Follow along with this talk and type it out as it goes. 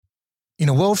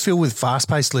a world filled with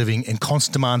fast-paced living and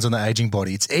constant demands on the aging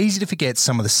body, it's easy to forget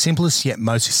some of the simplest yet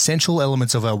most essential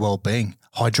elements of our well-being,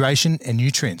 hydration and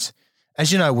nutrients.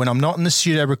 As you know, when I'm not in the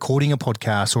studio recording a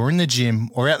podcast or in the gym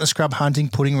or out in the scrub hunting,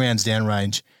 putting rounds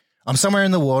downrange, I'm somewhere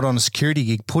in the world on a security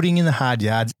gig, putting in the hard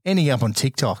yards, ending up on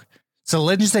TikTok. So the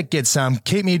legends that get some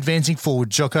keep me advancing forward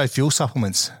Jocko fuel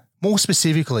supplements. More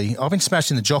specifically, I've been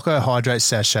smashing the Jocko Hydrate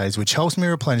sachets, which helps me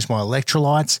replenish my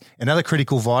electrolytes and other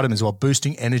critical vitamins while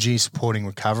boosting energy and supporting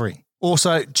recovery.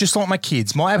 Also, just like my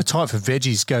kids, my appetite for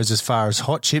veggies goes as far as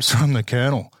hot chips from the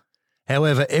Colonel.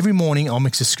 However, every morning I'll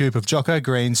mix a scoop of Jocko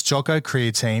Greens, Jocko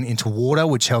Creatine into water,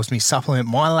 which helps me supplement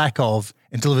my lack of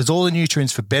and delivers all the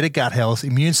nutrients for better gut health,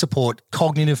 immune support,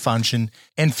 cognitive function,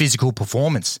 and physical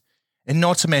performance. And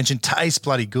not to mention, tastes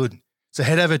bloody good. So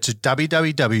head over to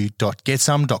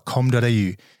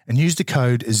www.getsome.com.au and use the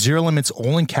code ZeroLimits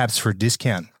all in caps for a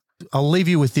discount. I'll leave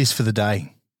you with this for the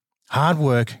day. Hard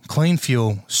work, clean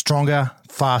fuel, stronger,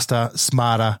 faster,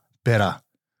 smarter, better.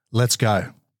 Let's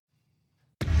go.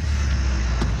 5-1.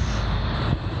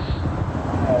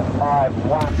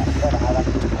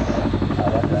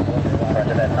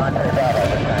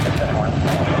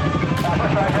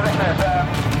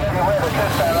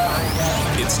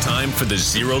 It's time for the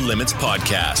Zero Limits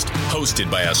podcast, hosted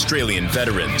by Australian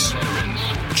veterans.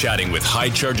 Chatting with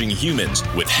high-charging humans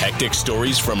with hectic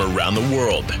stories from around the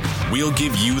world. We'll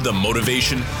give you the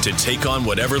motivation to take on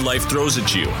whatever life throws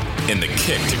at you and the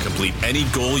kick to complete any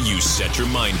goal you set your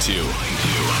mind to.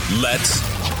 Let's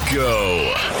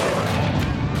go.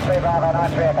 3 Bravo,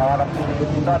 93 Echo, over.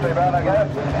 93 Bravo, go.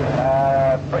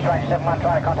 Bush Ranger 71,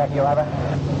 trying to contact you, over.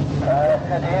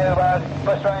 And you,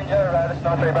 Bush Ranger, this is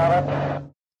 93 Bravo.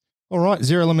 All right,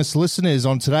 Zero Limits listeners,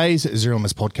 on today's Zero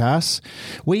Limits podcast,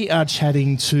 we are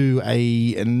chatting to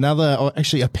a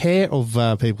pair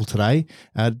of people today,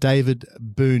 David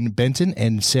Boon Benton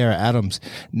and Sarah Adams.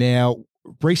 Now,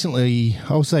 recently,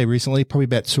 probably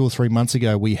about 2 or 3 months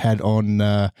ago, we had on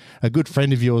a good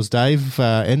friend of yours, Dave,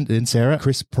 and Sarah,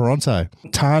 Chris Peronto.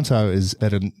 Tanto is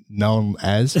better known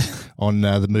as on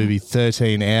the movie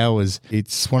 13 Hours.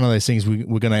 It's one of those things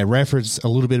we're going to reference a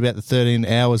little bit about the 13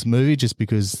 Hours movie just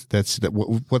because that's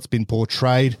what's been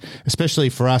portrayed, especially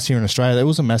for us here in Australia. It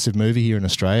was a massive movie here in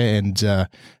Australia, and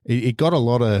it got a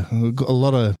lot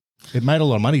of it made a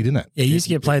lot of money, didn't it? Yeah, you used to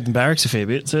get played in barracks a fair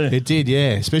bit too. It did,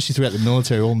 yeah, especially throughout the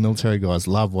military. All military guys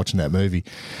love watching that movie.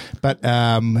 But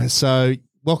so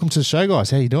welcome to the show,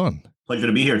 guys. How you doing? Pleasure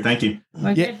to be here. Thank you.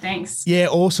 We're good, thanks. Yeah,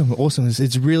 awesome.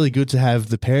 It's really good to have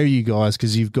the pair of you guys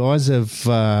because you guys have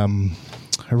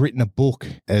written a book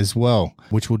as well,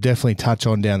 which we'll definitely touch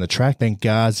on down the track.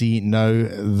 Bengazhi, Know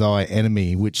Thy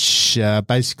Enemy, which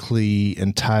basically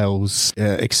entails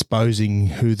exposing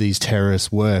who these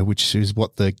terrorists were, which is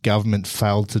what the government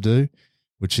failed to do,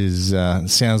 which is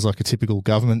sounds like a typical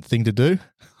government thing to do.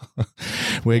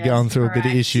 We're going through a bit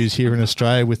of issues here in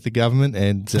Australia with the government,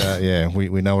 and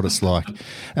we know what it's like.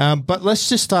 But let's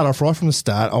just start off right from the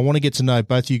start. I want to get to know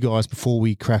both you guys before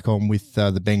we crack on with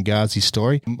the Bengazhi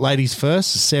story. Ladies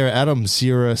first, Sarah Adams,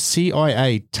 you're a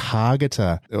CIA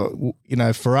targeter.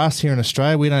 For us here in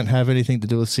Australia, we don't have anything to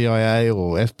do with CIA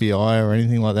or FBI or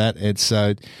anything like that. It's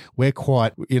we're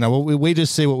quite, we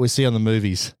just see what we see on the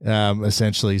movies,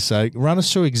 essentially. So run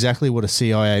us through exactly what a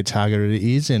CIA targeter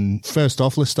is, and first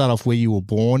off, let's start off where you were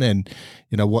born and,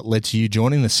 what led to you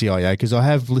joining the CIA, because I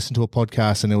have listened to a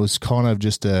podcast and it was kind of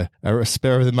just a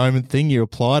spur of the moment thing. You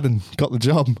applied and got the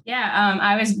job. Yeah,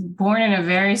 I was born in a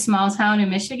very small town in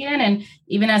Michigan, and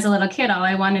even as a little kid, all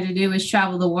I wanted to do was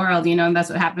travel the world, and that's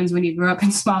what happens when you grow up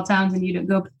in small towns and you don't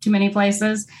go too many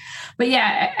places. But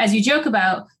yeah, as you joke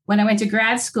about, when I went to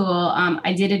grad school,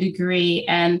 I did a degree,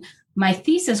 and my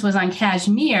thesis was on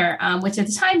Kashmir, which at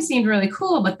the time seemed really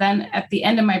cool. But then at the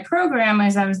end of my program,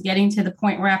 as I was getting to the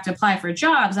point where I have to apply for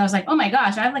jobs, I was like, oh my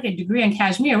gosh, I have like a degree in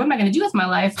Kashmir. What am I going to do with my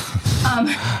life?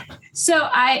 So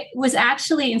I was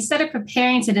actually, instead of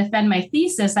preparing to defend my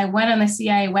thesis, I went on the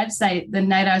CIA website the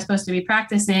night I was supposed to be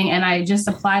practicing, and I just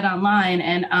applied online.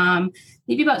 And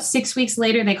maybe about 6 weeks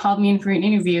later, they called me in for an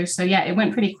interview. So yeah, it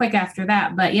went pretty quick after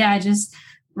that. But yeah, just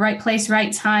right place,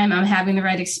 right time. I'm having the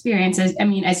right experience.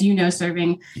 As you know,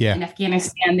 serving in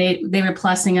Afghanistan, they were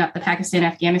plussing up the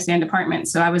Pakistan-Afghanistan department.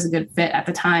 So I was a good fit at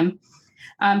the time.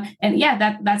 And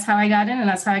yeah, that's how I got in, and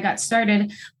that's how I got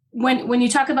started. When you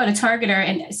talk about a targeter,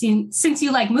 and since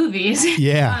you like movies,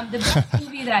 the best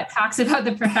movie that talks about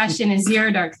the profession is Zero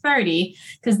Dark 30,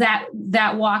 because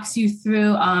that walks you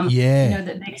through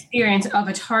the experience of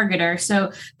a targeter.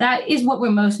 So that is what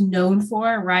we're most known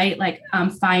for, right? Like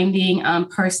finding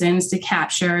persons to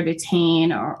capture,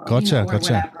 detain, or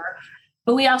whatever.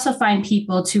 but we also find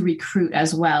people to recruit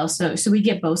as well. So we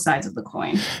get both sides of the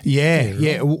coin.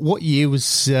 Yeah. What year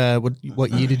was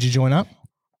what year did you join up?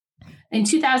 In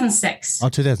 2006. Oh,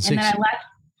 2006. And then I left.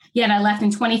 Yeah, and I left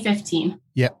in 2015.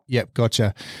 Yep,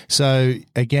 gotcha. So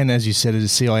again, as you said, as a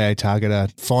CIA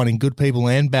targeter, finding good people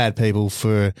and bad people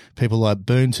for people like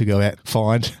Boon to go out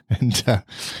find and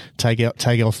take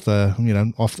off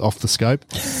the off the scope.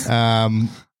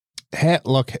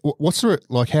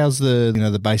 How's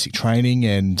the basic training?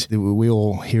 And we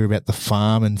all hear about the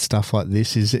farm and stuff like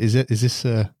this. Is this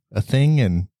a thing?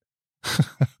 And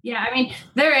yeah, I mean,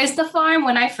 there is the farm.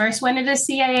 When I first went into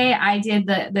CIA, I did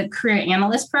the career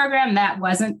analyst program. That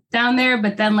wasn't down there,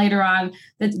 but then later on,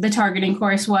 the targeting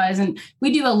course was. And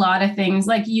we do a lot of things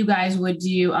like you guys would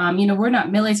do. We're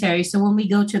not military, so when we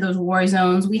go to those war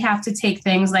zones, we have to take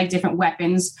things like different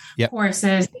weapons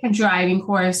courses, different driving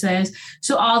courses.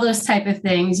 So all those type of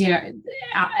things,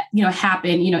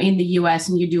 happen, in the U.S.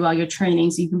 and you do all your training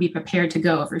so you can be prepared to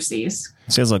go overseas.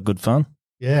 Sounds like good fun.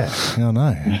 Yeah, I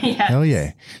know. Yes. Hell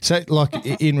yeah. So,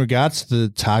 in regards to the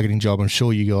targeting job, I'm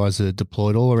sure you guys are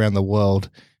deployed all around the world.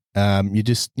 You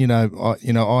just,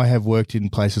 I have worked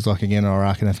in places like, again,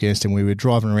 Iraq and Afghanistan. We were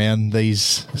driving around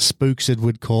these spooks, as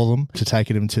we'd call them, to take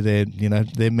them to their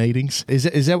meetings.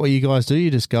 Is that what you guys do?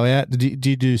 You just go out? Do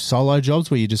you do solo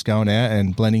jobs where you're just going out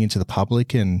and blending into the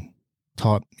public and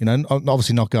type,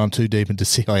 obviously not going too deep into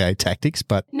CIA tactics,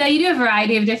 but no, you do a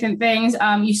variety of different things.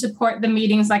 You support the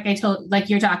meetings, like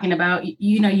you're talking about.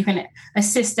 You can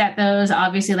assist at those.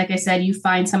 Obviously, like I said, you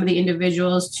find some of the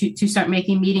individuals to start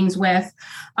making meetings with.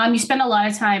 You spend a lot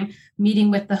of time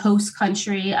meeting with the host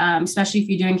country, especially if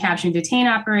you're doing capture and detain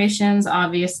operations.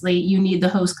 Obviously, you need the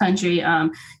host country,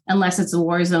 unless it's a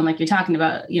war zone like you're talking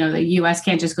about. The U.S.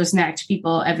 can't just go snatch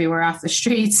people everywhere off the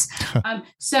streets.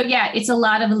 It's a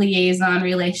lot of liaison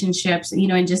relationships,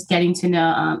 and just getting to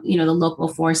know, the local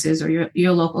forces or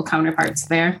your local counterparts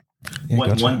there. Yeah,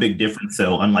 gotcha. One big difference,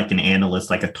 though, unlike an analyst,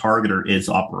 like a targeter is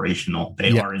operational.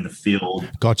 They are in the field.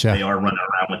 Gotcha. They are running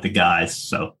around with the guys.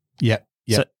 So yeah.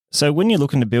 So when you're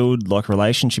looking to build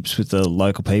relationships with the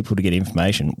local people to get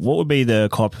information, what would be the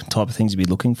type of things you'd be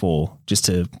looking for just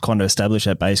to kind of establish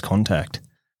that base contact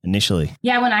initially?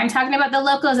 Yeah, when I'm talking about the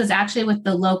locals, it's actually with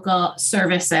the local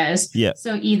services. Yeah.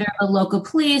 So either the local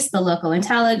police, the local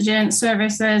intelligence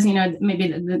services,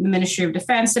 maybe the Ministry of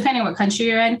Defense, depending on what country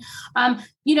you're in.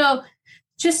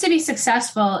 Just to be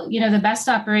successful, the best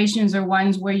operations are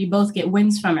ones where you both get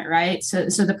wins from it, right? So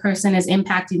the person is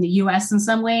impacting the U.S. in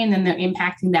some way, and then they're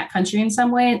impacting that country in some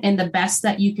way. And the best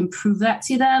that you can prove that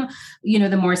to them,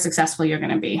 the more successful you're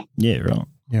going to be. Yeah, right.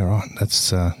 Yeah, right.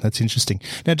 That's interesting.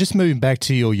 Now, just moving back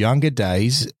to your younger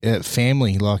days,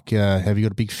 family, have you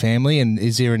got a big family, and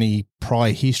is there any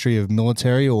prior history of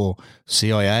military or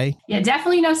CIA? Yeah,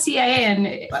 definitely no CIA,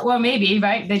 and maybe,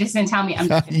 right? They just didn't tell me. I'm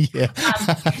yeah.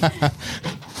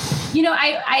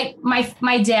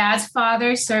 My dad's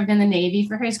father served in the Navy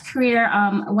for his career.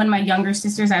 One of my younger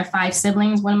sisters, I have 5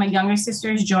 siblings. One of my younger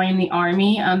sisters joined the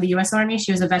Army, the U.S. Army.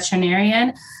 She was a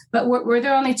veterinarian. But we're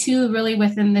the only 2 really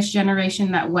within this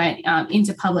generation that went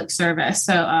into public service.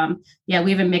 So, we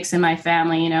have a mix in my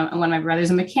family. One of my brothers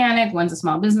is a mechanic, one's a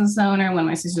small business owner, one of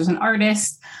my sisters an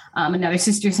artist, another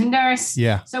sister's a nurse.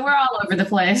 Yeah. So we're all over the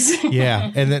place.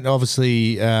 Yeah. And then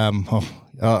obviously, I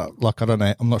don't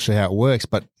know, I'm not sure how it works,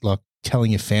 but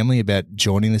telling your family about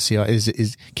joining the CIA,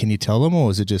 is can you tell them, or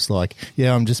is it just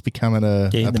I'm just becoming a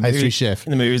pastry chef?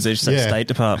 In the movies, they just say State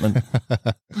Department.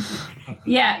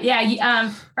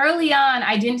 Early on,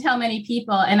 I didn't tell many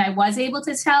people, and I was able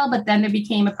to tell, but then there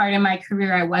became a part of my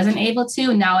career I wasn't able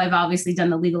to. Now I've obviously done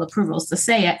the legal approvals to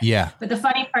say it. Yeah. But the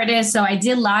funny part is, so I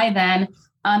did lie then.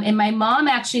 And my mom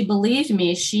actually believed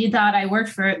me. She thought I worked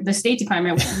for the State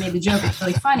Department, which made the joke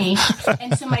really funny.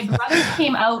 And so my brother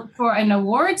came out for an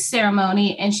awards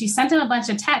ceremony, and she sent him a bunch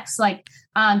of texts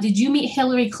did you meet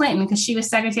Hillary Clinton? Because she was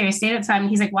Secretary of State at the time.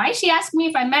 And he's like, why is she asking me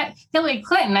if I met Hillary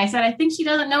Clinton? I said, I think she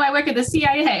doesn't know I work at the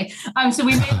CIA. So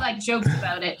we made jokes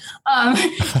about it.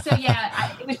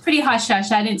 It was pretty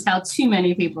hush-hush. I didn't tell too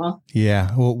many people. Yeah.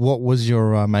 Well, what was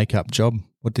your makeup job?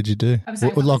 What did you do?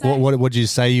 Sorry, what did you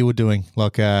say you were doing?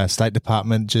 State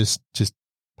Department, just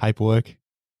paperwork?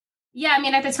 Yeah, I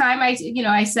mean, at the time,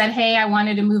 I said, hey, I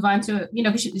wanted to move on to,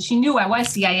 she knew I was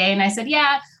CIA. And I said,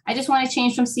 yeah, I just want to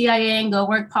change from CIA and go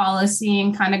work policy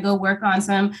and kind of go work on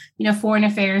some, foreign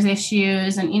affairs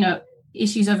issues and,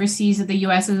 issues overseas that the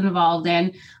U.S. is involved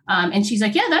in. And she's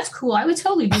like, yeah, that's cool. I would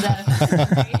totally do that.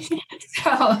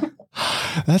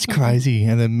 That's crazy.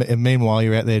 And then meanwhile,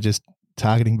 you're out there just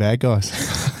targeting bad guys.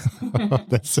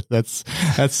 That's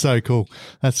so cool.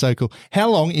 That's so cool. How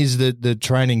long is the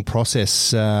training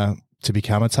process to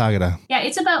become a targeter? Yeah,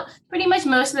 it's about pretty much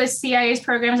most of the CIA's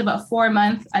programs about 4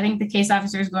 months. I think the case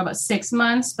officers go about 6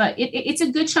 months, but it's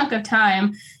a good chunk of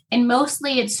time. And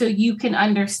mostly it's so you can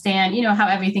understand, how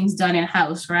everything's done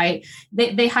in-house, right?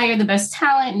 They hire the best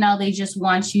talent. Now they just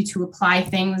want you to apply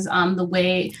things the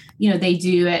way, they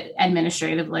do it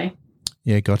administratively.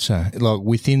 Yeah, gotcha. Like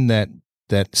within that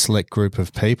select group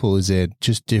of people, is there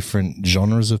just different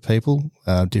genres of people,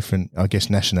 different, I guess,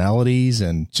 nationalities,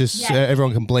 and just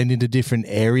everyone can blend into different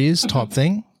areas type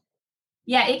thing?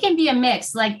 Yeah, it can be a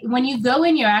mix. Like when you go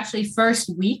in your actually first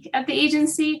week at the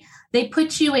agency, they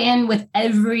put you in with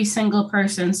every single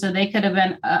person. So they could have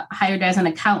been hired as an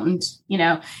accountant,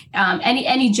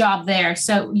 any job there.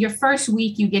 So your first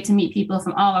week, you get to meet people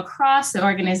from all across the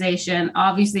organization.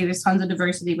 Obviously, there's tons of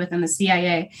diversity within the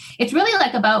CIA. It's really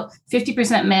like about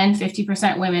 50% men,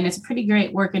 50% women. It's a pretty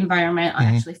great work environment,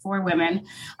 actually, for women.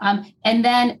 And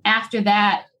then after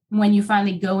that, when you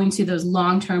finally go into those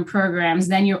long-term programs,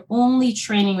 then you're only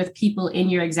training with people in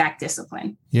your exact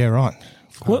discipline. Yeah, right.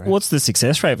 What's the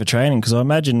success rate for training? Because I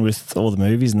imagine with all the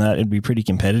movies and that, it'd be pretty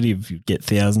competitive. You'd get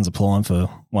thousands applying for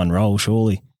one role,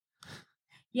 surely.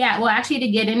 Yeah, well, actually, to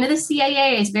get into the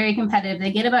CIA, it's very competitive.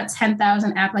 They get about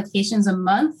 10,000 applications a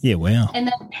month. Yeah, wow. And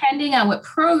then depending on what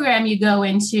program you go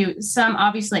into, some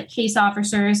obviously like case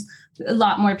officers, a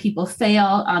lot more people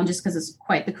fail just because it's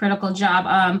quite the critical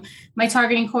job. My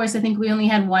targeting course, I think we only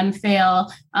had one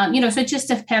fail. So it just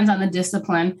depends on the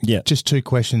discipline. Yeah. Just 2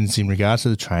 questions in regards to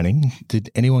the training. Did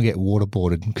anyone get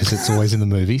waterboarded? Because it's always in the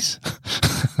movies.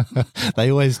 They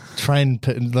always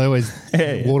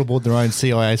waterboard their own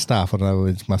CIA staff. I don't know.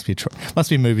 It must be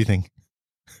a movie thing.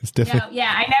 It's definitely.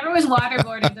 Yeah, I never was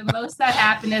waterboarded. The most that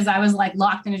happened is I was like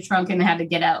locked in a trunk and had to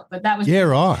get out. But that was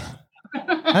right.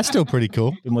 That's still pretty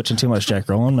cool. Been watching too much Jack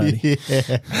Ryan, maybe.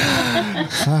 Yeah.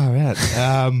 All right.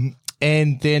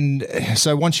 And then,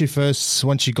 so once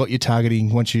you got your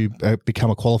targeting, once you become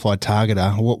a qualified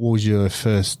targeter, what was your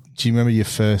first? Do you remember your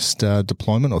first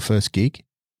deployment or first gig?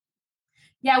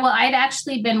 Yeah, well, I'd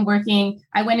actually been working.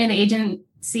 I went into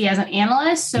agency as an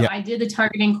analyst, so I did the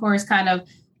targeting course kind of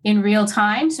in real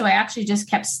time. So I actually just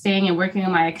kept staying and working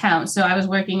on my account. So I was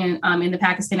working in the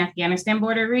Pakistan-Afghanistan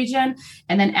border region.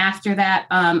 And then after that,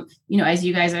 as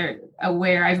you guys are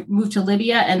aware, I moved to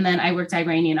Libya and then I worked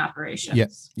Iranian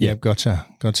operations. Yeah. Gotcha.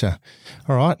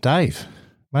 All right, Dave,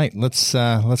 mate, let's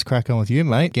crack on with you,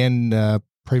 mate. Again,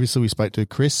 previously we spoke to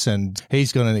Chris and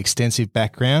he's got an extensive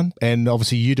background and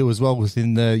obviously you do as well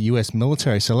within the US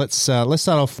military. So let's start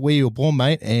off where you were born,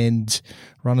 mate, and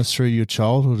run us through your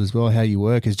childhood as well, how you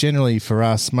work. Because generally for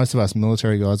us, most of us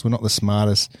military guys, we're not the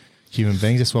smartest human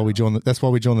beings. That's why we join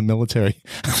the military.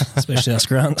 Especially us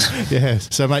grunts. Yeah.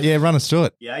 So mate, run us through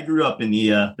it. Yeah, I grew up in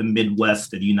the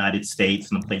Midwest of the United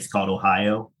States in a place called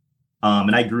Ohio.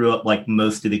 And I grew up like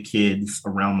most of the kids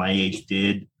around my age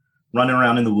did, running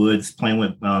around in the woods, playing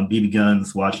with BB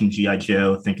guns, watching G.I.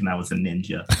 Joe, thinking I was a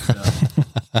ninja.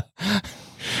 So.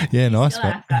 Yeah, nice,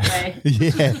 mate.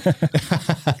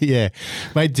 Yeah.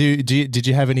 Mate, did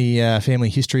you have any family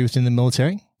history within the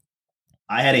military?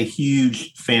 I had a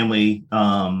huge family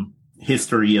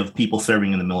history of people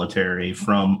serving in the military,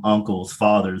 from uncles,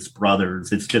 fathers,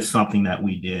 brothers. It's just something that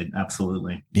we did.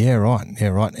 Absolutely. Yeah, right.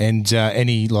 And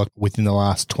any like within the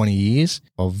last 20 years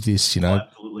of this, Oh,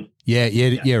 absolutely. Yeah,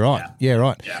 right.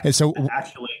 Yeah. And so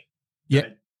actually,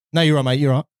 no, you're right, mate.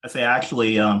 You're right. I say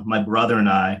actually, my brother and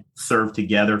I served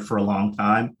together for a long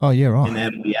time. Oh, yeah, right. And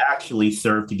then we actually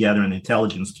served together in the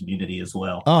intelligence community as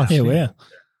well. Oh, yeah, wow.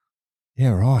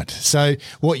 Yeah, right. So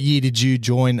what year did you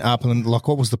join up, and like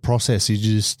what was the process? You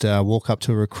just walk up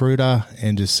to a recruiter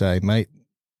and just say, mate,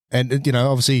 and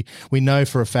obviously we know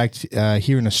for a fact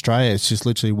here in Australia it's just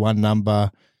literally one number.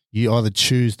 You either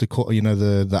choose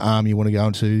the arm you want to go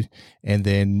into, and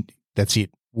then that's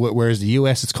it. Whereas the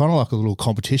US, it's kind of like a little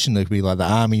competition. There could be like the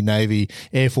Army, Navy,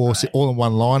 Air Force, all in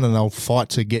one line, and they'll fight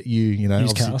to get you.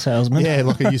 Used car salesman. Yeah,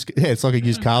 it's like a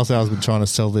used car salesman trying to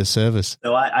sell their service.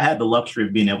 So I had the luxury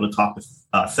of being able to talk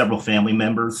to several family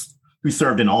members who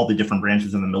served in all the different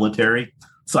branches in the military.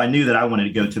 So I knew that I wanted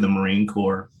to go to the Marine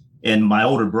Corps, and my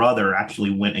older brother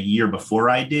actually went a year before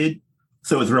I did.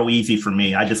 So it was real easy for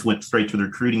me. I just went straight to the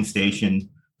recruiting station,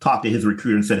 talked to his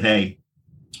recruiter, and said, "Hey,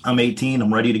 I'm 18.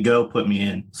 I'm ready to go. Put me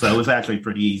in." So it was actually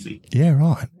pretty easy. Yeah,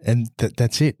 right. And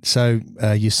that's it. So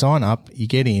you sign up, you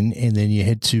get in, and then you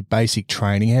head to basic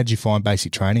training. How did you find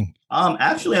basic training?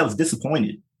 Actually, I was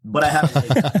disappointed, but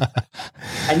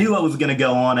I knew what was going to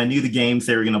go on. I knew the games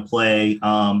they were going to play.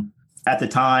 At the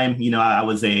time, I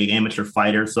was a amateur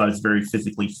fighter, so I was very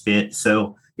physically fit.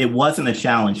 So it wasn't a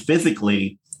challenge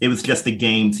physically. It was just the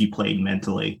games you played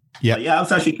mentally. Yeah. Yeah, I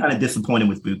was actually kind of disappointed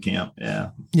with boot camp.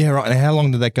 Yeah. Yeah, right. And how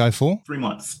long did that go for? 3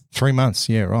 months. 3 months.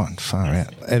 Yeah, right. Far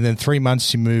out. And then 3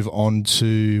 months you move on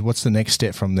to, what's the next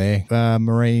step from there?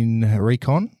 Marine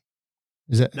Recon?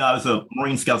 Is that? No, I was a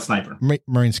Marine Scout Sniper.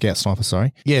 Marine Scout Sniper,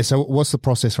 sorry. Yeah, so what's the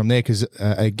process from there? Because,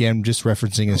 again, just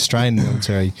referencing Australian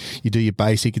military, you do your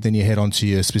basic and then you head on to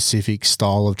your specific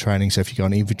style of training. So if you're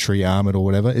going infantry, armoured or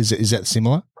whatever, is that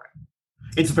similar?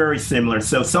 It's very similar.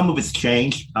 So some of it's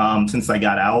changed since I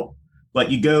got out.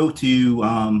 But you go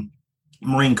to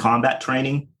Marine combat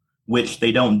training, which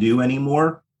they don't do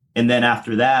anymore. And then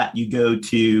after that, you go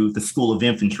to the School of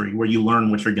Infantry, where you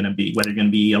learn what you're going to be, whether you're going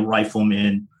to be a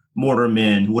rifleman,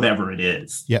 mortarman, whatever it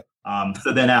is. Yep.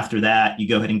 So then after that, you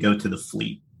go ahead and go to the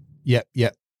fleet.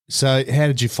 Yep. So how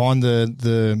did you find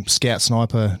the Scout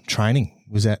Sniper training?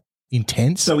 Was that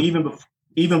intense? So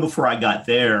even before I got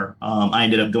there, I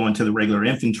ended up going to the regular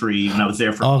infantry, and I was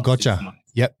there for about 6 months.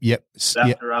 Yep.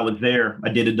 After I was there, I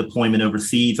did a deployment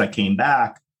overseas. I came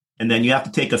back, and then you have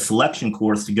to take a selection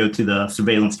course to go to the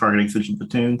Surveillance Target Acquisition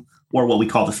Platoon, or what we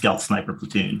call the Scout Sniper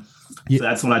Platoon. Yep. So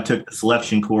that's when I took the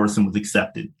selection course and was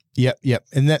accepted. Yep.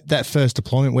 And that first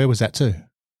deployment, where was that to?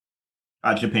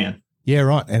 Japan. Yeah,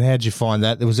 right. And how did you find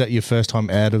that? Was that your first time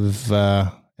out of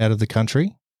the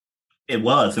country? It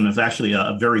was, and it was actually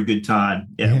a very good time.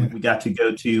 Yeah. We got to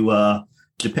go to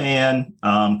Japan,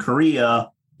 Korea.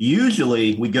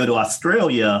 Usually we go to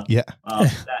Australia. Yeah.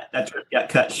 That trip got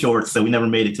cut short, so we never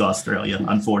made it to Australia,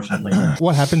 unfortunately.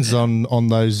 What happens on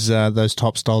those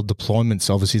top style deployments?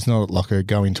 Obviously, it's not like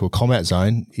going to a combat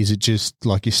zone. Is it just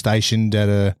like you're stationed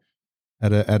at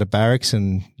a barracks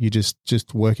and you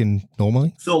just working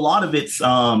normally? So a lot of it's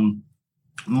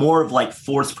more of like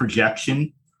force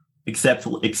projection,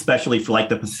 especially for like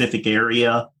the Pacific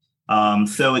area.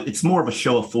 So it's more of a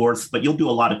show of force, but you'll do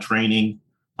a lot of training.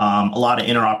 A lot of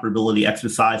interoperability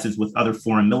exercises with other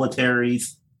foreign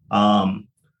militaries,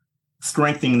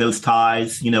 strengthening those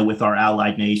ties, with our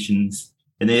allied nations.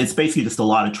 And it's basically just a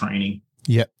lot of training.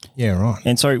 Yep. Yeah, right.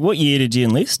 And sorry, what year did you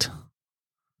enlist?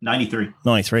 93.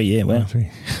 93, yeah, wow. 93.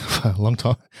 A long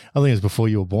time. I think it was before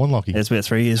you were born, Lockie. It's about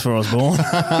 3 years before I was born.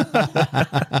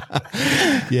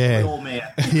 Yeah. Old man.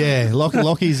 Yeah,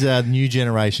 Lockie's new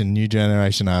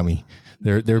generation army.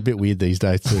 They're a bit weird these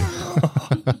days too.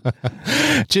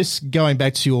 Just going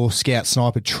back to your Scout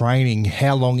Sniper training,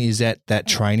 how long is that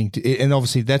training? And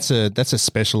obviously that's a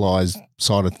specialized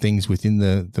side of things within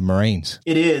the Marines.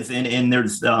 It is, and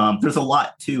there's a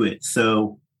lot to it.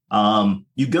 So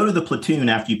you go to the platoon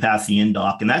after you pass the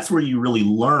NDOC, and that's where you really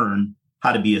learn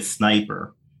how to be a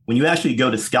sniper. When you actually go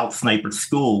to Scout Sniper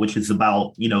School, which is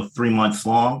about 3 months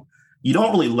long, you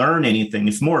don't really learn anything.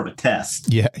 It's more of a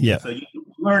test. Yeah. So you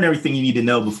learn everything you need to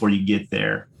know before you get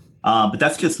there. But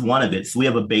that's just one of it. So we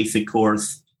have a basic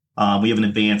course. We have an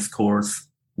advanced course.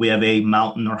 We have a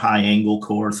mountain or high angle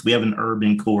course. We have an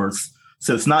urban course.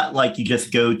 So it's not like you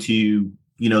just go to,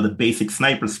 the basic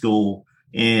sniper school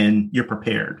and you're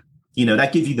prepared.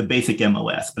 That gives you the basic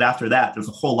MOS. But after that, there's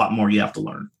a whole lot more you have to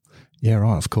learn. Yeah,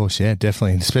 right. Of course. Yeah,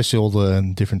 definitely. Especially all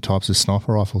the different types of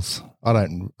sniper rifles. I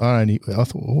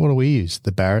thought, what do we use?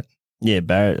 The Barrett? Yeah,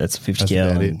 Barrett. That's a 50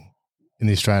 cal. In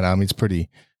the Australian Army, it's pretty.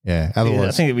 Yeah. Otherwise,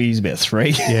 I think we use about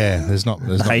 3. Yeah. There's not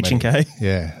H&K. Many.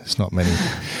 Yeah. It's not many.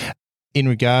 In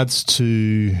regards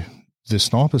to the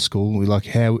sniper school,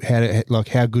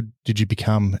 how good did you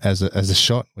become as a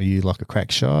shot? Were you like a crack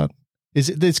shot? Is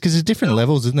it because there's different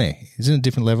levels, isn't there? Isn't it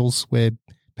different levels where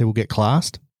people get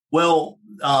classed? Well,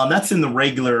 that's in the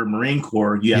regular Marine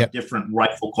Corps. You have different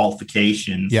rifle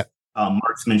qualifications. Yep.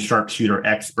 Marksman, sharpshooter,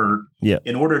 expert. Yeah.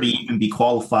 In order to even be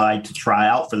qualified to try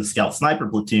out for the Scout Sniper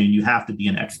Platoon, you have to be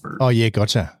an expert. Oh, yeah,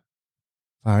 gotcha.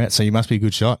 All right, so you must be a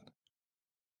good shot.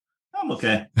 I'm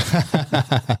okay.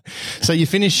 So you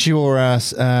finish your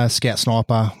Scout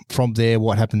Sniper. From there,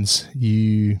 what happens?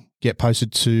 You get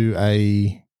posted to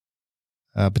a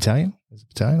battalion? Is it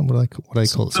battalion? What do they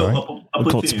call it? Sorry. A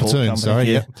platoon. Platoon,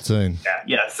 sorry. Yeah, platoon.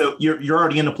 Yeah. So you're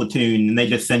already in a platoon, and they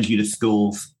just send you to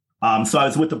schools. So I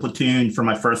was with the platoon for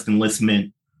my first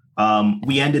enlistment.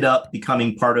 We ended up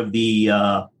becoming part of the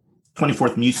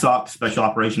 24th MUSOC, Special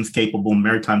Operations Capable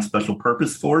Maritime Special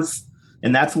Purpose Force.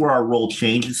 And that's where our role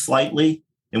changes slightly.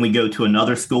 And we go to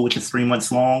another school, which is 3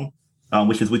 months long,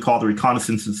 which is we call the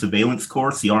Reconnaissance and Surveillance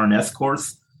course, the RNS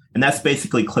course. And that's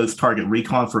basically close target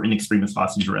recon for in extremis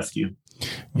hostage rescue.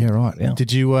 Yeah, right. Yeah.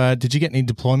 Did you get any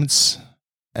deployments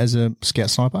as a Scout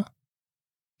Sniper?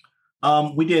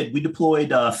 We did. We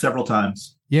deployed several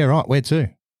times. Yeah, right. Where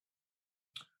to?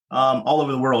 All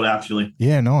over the world, actually.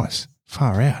 Yeah, nice.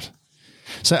 Far out.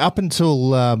 So up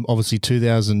until obviously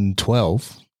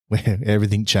 2012, where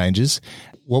everything changes,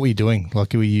 what were you doing?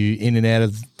 Like, were you in and out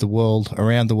of the world,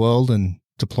 around the world, and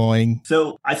deploying?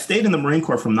 So I stayed in the Marine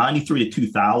Corps from 93 to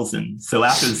 2000. So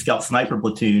after the Scout Sniper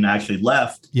platoon, I actually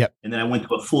left. Yep. And then I went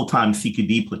to a full-time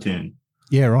CQD platoon.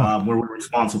 Yeah, right. Where we're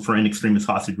responsible for in extremis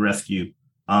hostage rescue.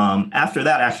 After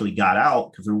that, I actually got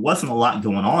out because there wasn't a lot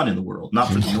going on in the world, not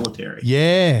for the military.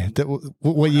 Yeah.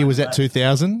 What year was that?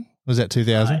 2000? Was that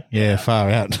 2000? Yeah, far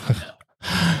out.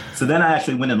 So then I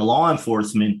actually went into law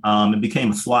enforcement and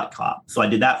became a SWAT cop. So I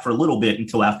did that for a little bit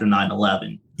until after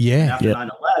 9/11. Yeah. And after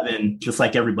 9/11, just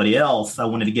like everybody else, I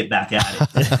wanted to get back at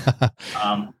it.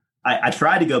 I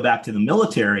tried to go back to the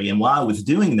military. And while I was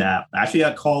doing that, I actually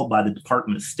got called by the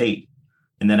Department of State.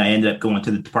 And then I ended up going to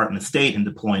the Department of State and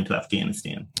deploying to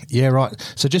Afghanistan. Yeah, right.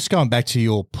 So just going back to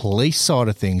your police side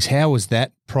of things, how was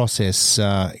that process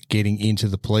getting into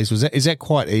the police? Is that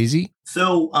quite easy?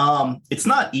 So it's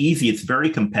not easy. It's very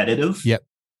competitive. Yep.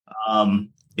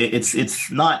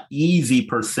 It's not easy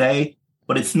per se,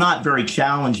 but it's not very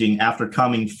challenging after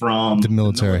coming from the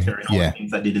military and all the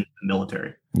things I did in the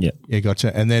military. Yeah. Yeah,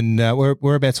 gotcha. And then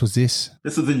whereabouts was this?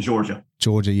 This was in Georgia.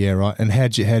 Georgia, yeah, right. And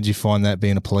how'd you find that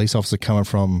being a police officer coming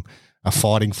from a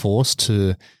fighting force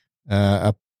to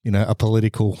a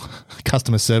political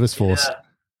customer service force?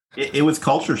 Yeah. It was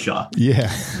culture shock.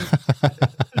 Yeah.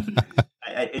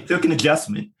 It took an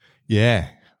adjustment. Yeah.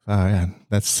 Oh, yeah.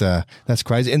 That's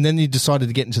crazy. And then you decided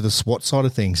to get into the SWAT side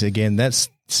of things. Again, that's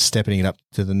stepping it up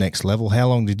to the next level. How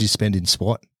long did you spend in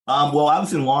SWAT? Well, I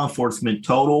was in law enforcement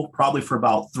total, probably for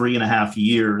about 3.5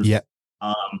 years. Yeah.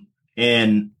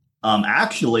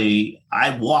 Actually,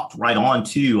 I walked right on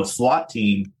to a SWAT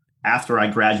team after I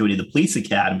graduated the police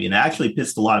academy, and it actually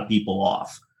pissed a lot of people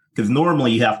off because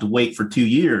normally you have to wait for 2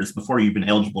 years before you've been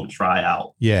eligible to try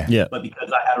out. Yeah. Yeah. But because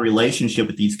I had a relationship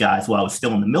with these guys while I was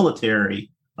still in the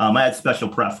military, I had special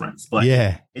preference, but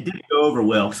it didn't go over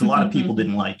well because a lot of people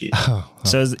didn't like it.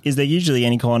 So is there usually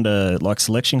any kind of like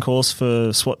selection course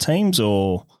for SWAT teams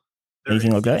or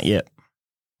anything like that? Yeah.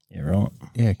 Yeah, right.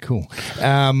 Yeah, cool.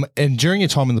 And during your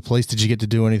time in the police, did you get to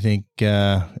do anything,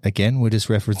 again, we're just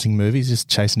referencing movies, just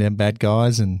chasing down bad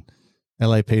guys and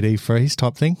LAPD freeze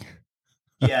type thing?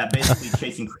 Yeah, basically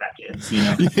chasing crackheads, you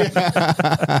know.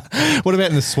 Yeah. What about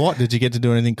in the SWAT? Did you get to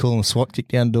do anything cool in the SWAT, kick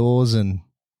down doors and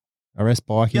arrest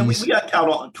bikies? Yeah, we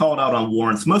got called out on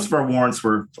warrants. Most of our warrants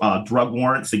were drug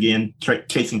warrants, again,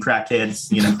 chasing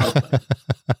crackheads, you know.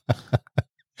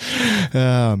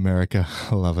 Oh, America.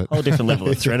 I love it. Whole different level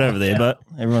of threat over there, but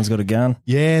everyone's got a gun.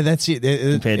 Yeah, that's it.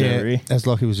 Compared to over here. As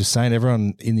Lockie was just saying,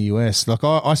 everyone in the US, like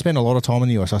I spent a lot of time in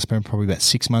the US. I spent probably about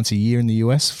 6 months a year in the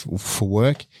US for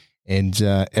work, and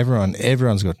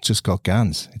everyone's got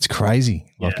guns. It's crazy.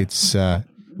 Like it's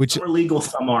which some are legal,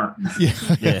 some aren't.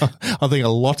 Yeah. I think a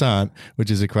lot aren't, which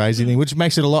is a crazy thing, which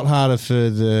makes it a lot harder for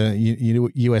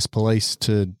the US police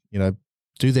to,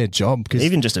 do their job. Cause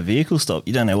even just a vehicle stop,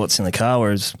 you don't know what's in the car,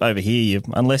 whereas over here,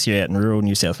 unless you're out in rural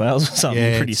New South Wales or something,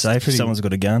 you're pretty safe if someone's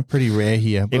got a gun. Pretty rare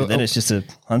here. Even then, it's just a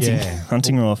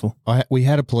hunting rifle. We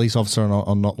had a police officer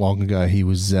on not long ago. He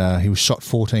was shot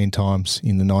 14 times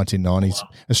in the 1990s. Wow.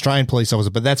 Australian police officer,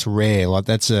 but that's rare. Like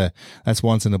that's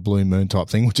once in a blue moon type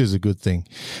thing, which is a good thing.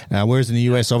 Whereas in the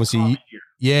US, obviously,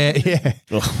 yeah.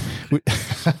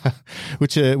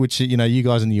 which you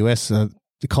guys in the US.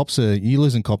 The cops you're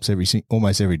losing cops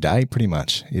almost every day, pretty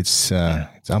much. It's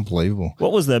unbelievable.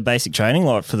 What was the basic training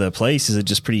like for the police? Is it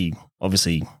just pretty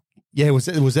obviously? Yeah, was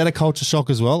that a culture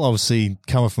shock as well? Obviously,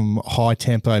 coming from high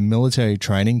tempo military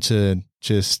training to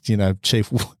just Chief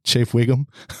Wiggum.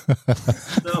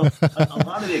 So a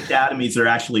lot of the academies are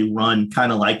actually run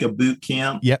kind of like a boot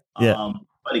camp. Yep. Yeah.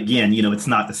 But again, it's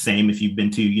not the same if you've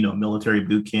been to a military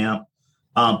boot camp.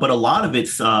 But a lot of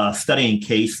it's studying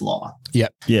case law.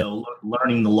 Yep.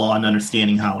 Learning the law and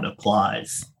understanding how it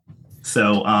applies.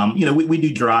 So, we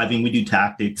do driving, we do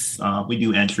tactics, we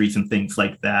do entries and things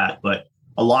like that. But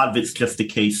a lot of it's just the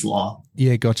case law.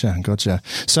 Yeah, gotcha.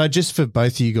 So just for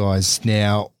both of you guys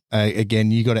now,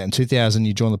 again, you got out in 2000,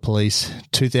 you joined the police,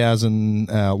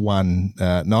 2001,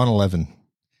 9/11.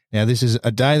 Now, this is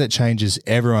a day that changes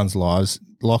everyone's lives.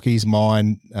 Lockie's,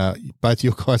 mine, both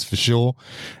your guys for sure,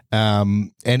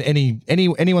 and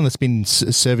anyone that's been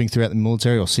serving throughout the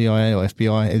military or CIA or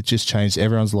FBI, it just changed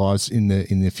everyone's lives in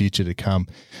the future to come.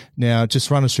 Now,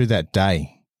 just run us through that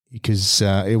day because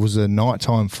it was a night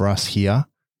time for us here,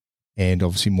 and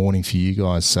obviously morning for you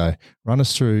guys. So run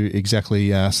us through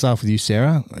exactly. Start with you,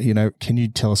 Sarah. Can you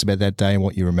tell us about that day and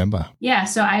what you remember? Yeah,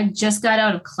 so I just got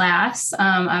out of class.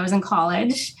 I was in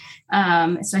college.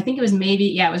 So I think it was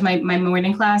it was my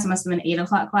morning class. It must have been 8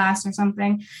 o'clock class or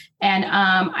something. And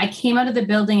I came out of the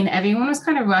building and everyone was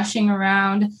kind of rushing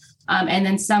around And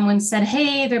then someone said,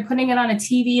 hey, they're putting it on a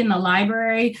TV in the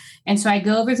library. And so I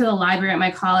go over to the library at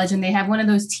my college, and they have one of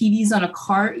those TVs on a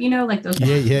cart, like those.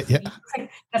 Yeah.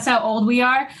 That's how old we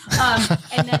are.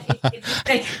 And then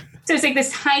it's like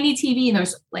this tiny TV, and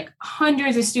there's like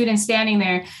hundreds of students standing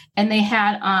there, and they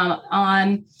had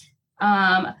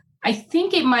I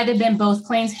think it might have been both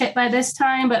planes hit by this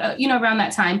time, but, around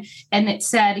that time. And it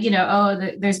said,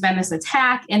 there's been this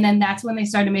attack. And then that's when they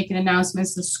started making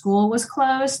announcements. The school was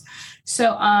closed.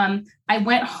 So I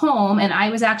went home, and I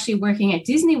was actually working at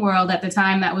Disney World at the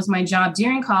time. That was my job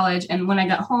during college. And when I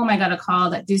got home, I got a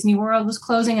call that Disney World was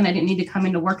closing and I didn't need to come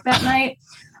into work that night.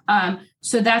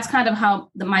 So that's kind of how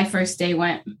my first day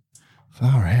went.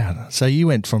 Far out. So you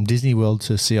went from Disney World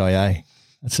to CIA.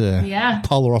 That's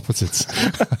polar opposites.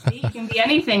 You can be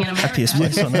anything in America. Happiest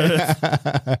place on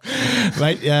earth.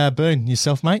 Mate, Boon,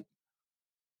 yourself, mate?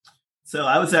 So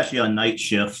I was actually on night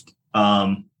shift,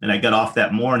 and I got off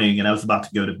that morning, and I was about to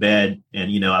go to bed,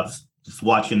 and, I was just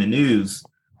watching the news,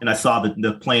 and I saw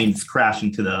the planes crash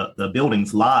into the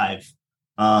buildings live.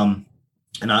 And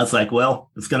I was like,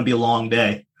 well, it's going to be a long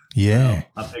day. Yeah. So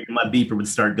I figured my beeper would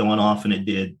start going off, and it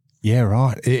did. Yeah,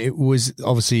 right. It was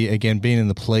obviously, again, being in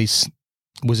the police.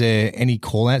 Was there any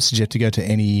call-outs? Did you have to go to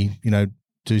any,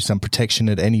 do some protection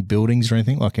at any buildings or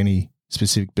anything, like any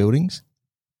specific buildings?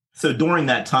 So during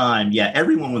that time,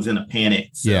 everyone was in a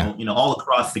panic. So, all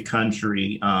across the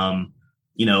country,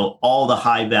 all the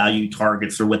high-value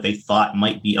targets or what they thought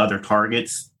might be other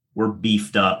targets were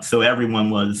beefed up. So everyone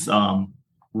was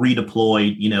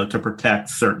redeployed, to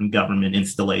protect certain government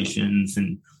installations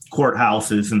and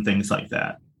courthouses and things like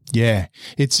that. Yeah,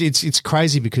 it's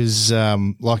crazy because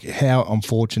like how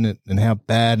unfortunate and how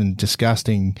bad and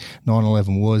disgusting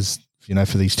 9/11 was,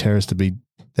 for these terrorists to be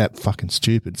that fucking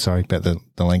stupid. Sorry about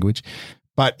the language.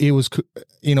 But it was,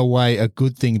 in a way, a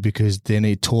good thing because then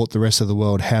it taught the rest of the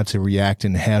world how to react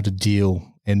and how to deal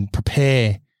and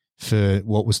prepare for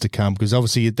what was to come. Because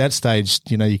obviously at that stage,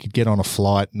 you could get on a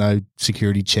flight, no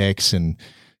security checks, and,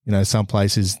 some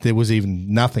places there was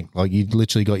even nothing. Like you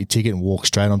literally got your ticket and walked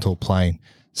straight onto a plane.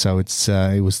 So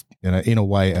it was, in a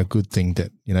way, a good thing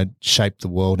that, shaped the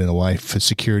world in a way for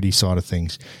security side of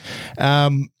things.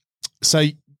 So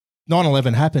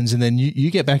 9/11 happens and then you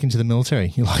get back into the military.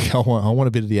 You're like, I want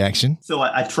a bit of the action. So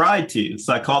I tried to.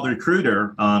 So I called the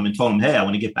recruiter and told him, hey, I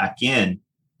want to get back in.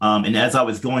 And as I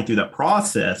was going through that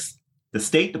process, the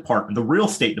State Department, the real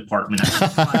State Department,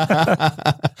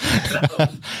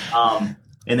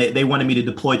 and they wanted me to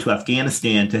deploy to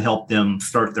Afghanistan to help them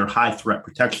start their high threat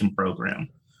protection program.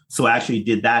 So I actually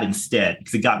did that instead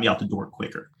because it got me out the door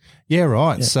quicker. Yeah,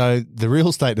 right. Yeah. So the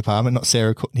real State Department, not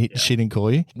Sarah, she didn't call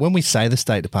you. When we say the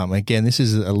State Department, again, this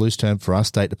is a loose term for us,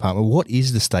 State Department. What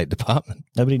is the State Department?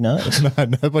 Nobody knows. No,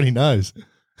 nobody knows.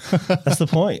 That's the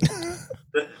point.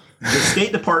 The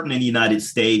State Department in the United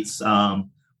States,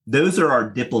 those are our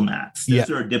diplomats. Those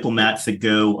are our diplomats that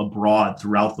go abroad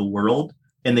throughout the world,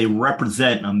 and they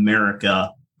represent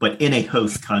America, but in a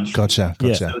host country. Gotcha.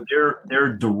 So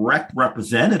they're direct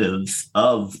representatives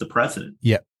of the president.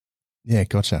 Yep. Yeah,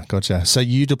 gotcha. So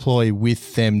you deploy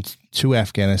with them to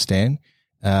Afghanistan,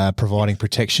 providing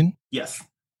protection? Yes.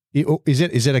 Is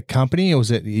it a company, or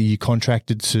is it you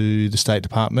contracted to the State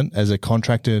Department as a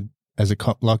contractor,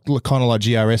 kind of like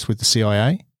GRS with the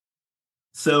CIA?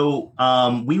 So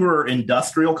we were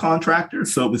industrial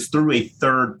contractors, so it was through a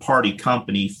third-party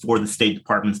company for the State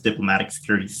Department's Diplomatic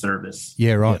Security Service.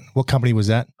 Yeah, right. Yeah. What company was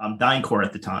that? DynCorp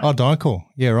at the time. Oh, DynCorp.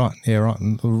 Yeah, right.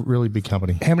 A really big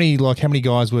company. How many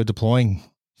guys were deploying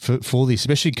for this?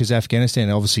 Especially because Afghanistan,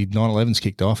 obviously 9/11's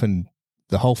kicked off and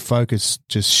the whole focus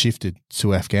just shifted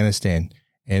to Afghanistan.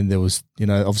 And there was,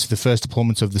 obviously the first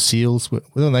deployments of the SEALs.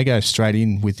 Well, they go straight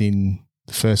in within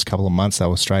the first couple of months. They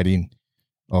were straight in.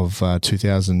 Of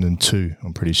 2002,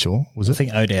 I'm pretty sure. Was it? I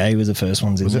think ODA was the first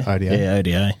ones in there. Was it ODA? Yeah,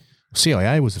 ODA.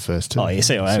 CIA was the first too. Oh, yeah,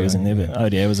 CIA was in there, but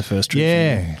ODA was the first.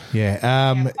 Yeah.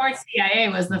 Of course, CIA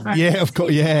was the first. Yeah, of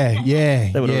course. Yeah.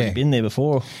 They would have already been there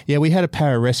before. Yeah, we had a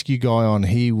pararescue guy on.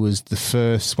 He was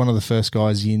one of the first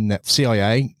guys in that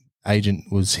CIA agent.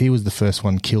 He was the first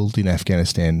one killed in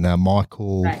Afghanistan.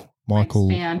 Michael.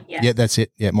 Spann, yeah, that's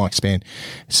it. Yeah, Mike Spann.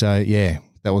 So yeah.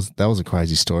 That was a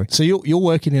crazy story. So you're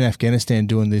working in Afghanistan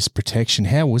doing this protection.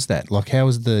 How was that? Like, how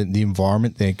was the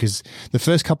environment there? Because the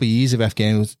first couple of years of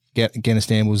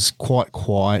Afghanistan was quite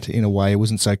quiet in a way. It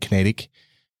wasn't so kinetic.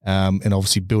 And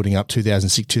obviously building up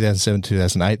 2006, 2007,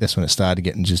 2008, that's when it started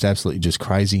getting just absolutely just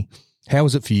crazy. How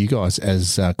was it for you guys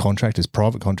as contractors,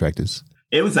 private contractors?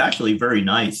 It was actually very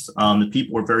nice. The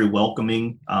people were very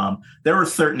welcoming. There were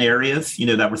certain areas,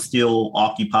 that were still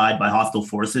occupied by hostile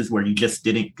forces where you just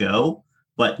didn't go.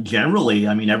 But generally,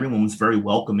 I mean, everyone was very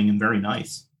welcoming and very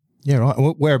nice. Yeah, right.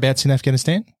 Whereabouts in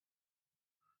Afghanistan?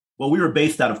 Well, we were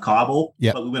based out of Kabul,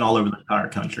 Yep. but we went all over the entire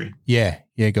country. Yeah,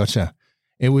 gotcha.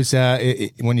 It was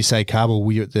when you say Kabul,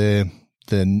 were you at the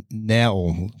now,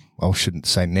 or I shouldn't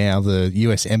say now, the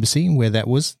U.S. Embassy, where that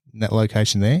was, in that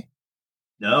location there?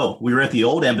 No, we were at the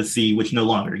old embassy, which no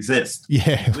longer exists.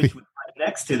 Yeah. Which was right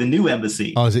next to the new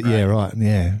embassy. Oh, is it? Right? Yeah, right.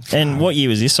 Yeah. And what year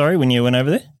was this, sorry, when you went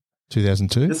over there?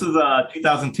 2002? This was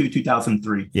 2002,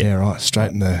 2003. Yeah, right.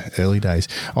 Straight in the early days.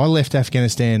 I left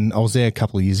Afghanistan. I was there a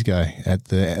couple of years ago at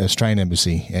the Australian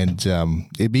Embassy, and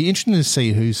it'd be interesting to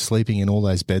see who's sleeping in all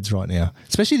those beds right now,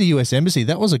 especially the US Embassy.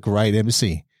 That was a great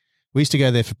embassy. We used to go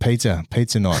there for pizza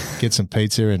night, get some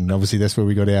pizza, and obviously that's where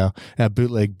we got our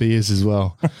bootleg beers as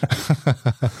well.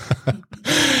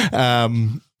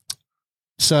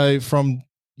 So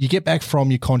you get back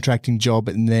from your contracting job,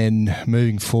 and then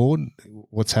moving forward,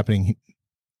 what's happening?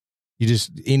 You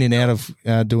just in and out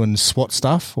of doing SWAT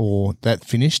stuff, or that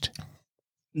finished?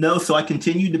 No, so I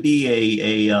continued to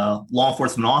be a law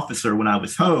enforcement officer when I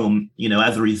was home,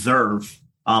 as a reserve,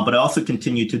 but I also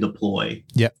continued to deploy.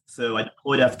 Yep. So I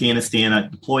deployed to Afghanistan, I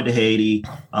deployed to Haiti,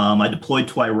 I deployed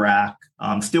to Iraq,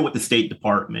 still with the State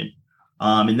Department.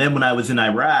 And then when I was in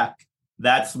Iraq,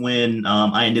 that's when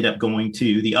I ended up going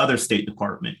to the other State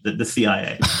Department, the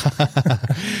CIA.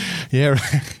 Yeah.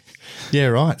 Yeah,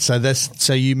 right.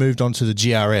 So you moved on to the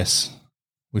GRS,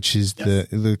 which is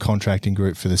the contracting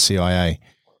group for the CIA.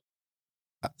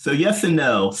 So yes and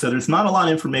no. So there's not a lot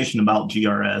of information about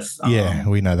GRS. Yeah,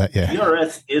 we know that. Yeah,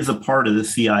 GRS is a part of the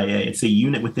CIA. It's a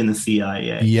unit within the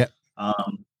CIA. Yep.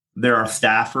 There are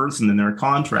staffers and then there are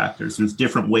contractors. There's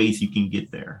different ways you can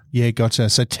get there. Yeah, gotcha.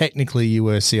 So technically you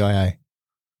were CIA.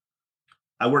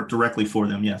 I work directly for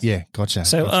them, yes. Yeah, gotcha.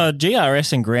 So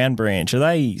GRS and Ground Branch, are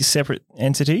they separate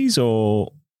entities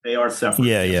or? They are separate.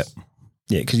 Yeah, yes.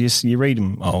 Yeah, because you read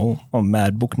them. Oh, I'm a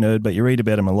mad book nerd, but you read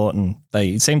about them a lot, and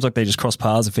it seems like they just cross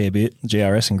paths a fair bit,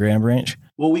 GRS and Ground Branch.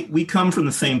 Well, we come from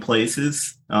the same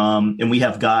places, and we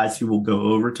have guys who will go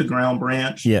over to Ground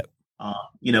Branch. Yeah.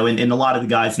 And a lot of the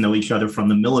guys know each other from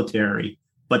the military,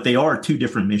 but they are two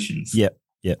different missions. Yep.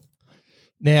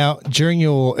 Now, during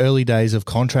your early days of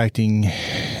contracting,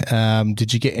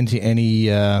 did you get into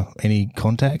any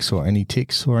contacts or any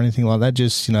ticks or anything like that?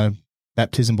 Just,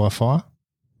 baptism by fire?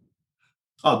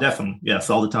 Oh, definitely. Yes,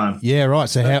 all the time. Yeah, right.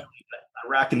 So how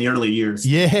Iraq in the early years.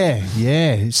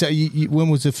 Yeah. So when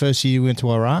was the first year you went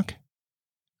to Iraq?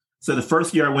 So the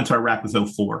first year I went to Iraq was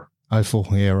 2004.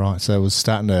 2004, yeah, right. So it was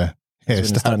starting to... Yeah,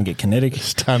 starting to get kinetic.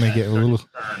 Starting to get a little...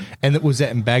 And was that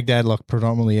in Baghdad, like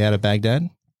predominantly out of Baghdad?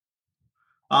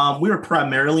 We were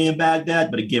primarily in Baghdad,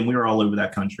 but again, we were all over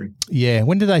that country. Yeah.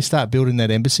 When did they start building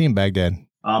that embassy in Baghdad?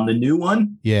 The new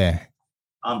one? Yeah.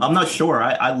 I'm not sure.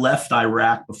 I left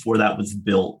Iraq before that was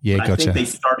built. Yeah, gotcha. I think they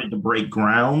started to break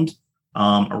ground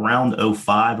around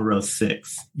 2005 or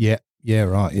 2006. Yeah,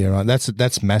 right.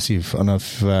 That's massive. And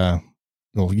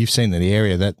you've seen the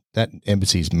area. That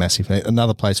embassy is massive.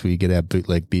 Another place where you get our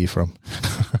bootleg beer from.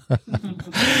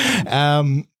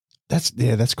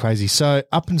 That's crazy. So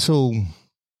up until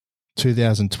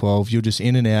 2012, you're just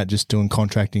in and out, just doing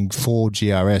contracting for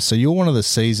GRS. So you're one of the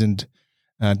seasoned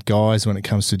guys when it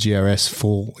comes to GRS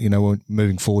for,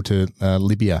 moving forward to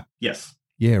Libya. Yes.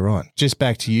 Yeah, right. Just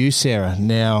back to you, Sarah.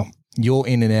 Now, you're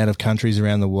in and out of countries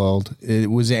around the world.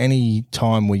 Was there any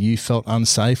time where you felt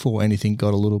unsafe or anything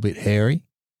got a little bit hairy?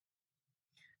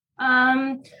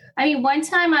 One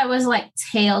time I was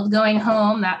tailed going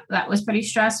home. That was pretty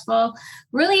stressful.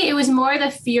 Really, it was more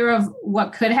the fear of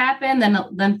what could happen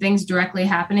than things directly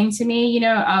happening to me.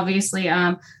 Obviously,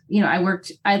 I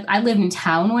lived in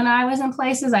town when I was in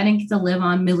places. I didn't get to live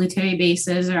on military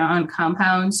bases or on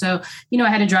compounds. So, I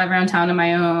had to drive around town on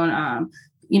my own,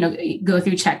 go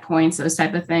through checkpoints, those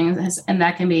type of things. And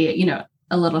that can be,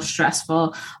 a little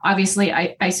stressful. Obviously,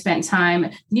 I spent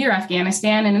time near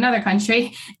Afghanistan in another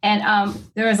country, and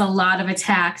there was a lot of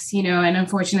attacks, and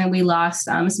unfortunately we lost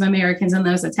some Americans in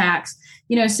those attacks,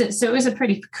 so it was a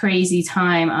pretty crazy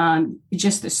time.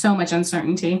 Just so much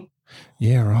uncertainty.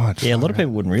 Yeah, right. Yeah, a lot of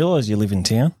people wouldn't realize you live in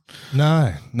town.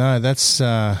 No, that's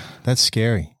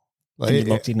scary. You're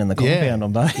locked in the compound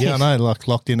on base. Yeah, I know,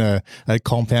 locked in a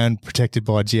compound protected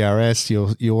by GRS.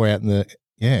 You're out in the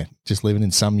just living in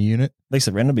some unit. At least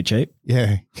the rent will be cheap.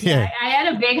 Yeah. I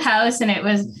had a big house, and it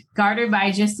was guarded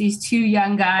by just these two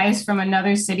young guys from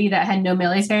another city that had no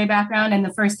military background. And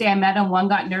the first day I met them, one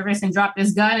got nervous and dropped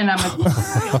his gun, and I'm like,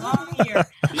 "What's going on here?"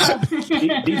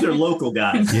 These are local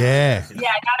guys. Yeah.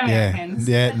 Yeah, not Americans.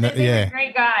 Yeah, They're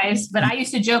great guys. But I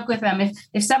used to joke with them,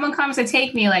 if someone comes to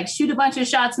take me, like, shoot a bunch of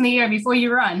shots in the air before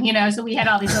you run, so we had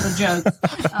all these little jokes.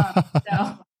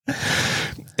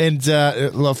 And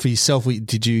for yourself,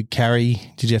 did you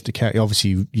have to carry,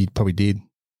 obviously you probably did,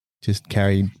 just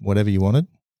carry whatever you wanted?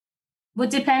 Well,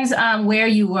 it depends on where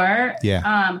you were.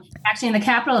 Yeah. Actually, in the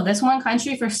capital of this one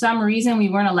country, for some reason, we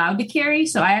weren't allowed to carry.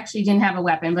 So I actually didn't have a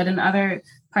weapon, but in other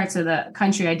parts of the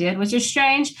country I did, which is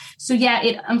strange. So yeah,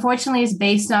 it unfortunately is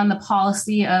based on the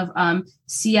policy of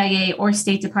CIA or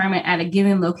State Department at a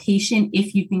given location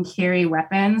if you can carry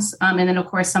weapons. And then of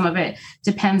course some of it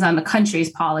depends on the country's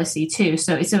policy too.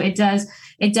 So it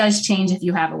does change if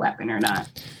you have a weapon or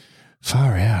not.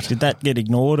 Far out. Did that get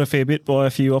ignored a fair bit by a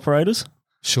few operators?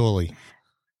 Surely.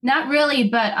 Not really,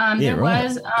 but there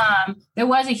was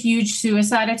a huge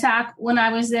suicide attack when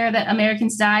I was there that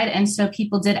Americans died, and so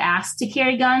people did ask to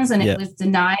carry guns, and it was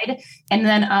denied. And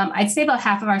then I'd say about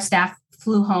half of our staff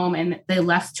flew home and they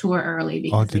left tour early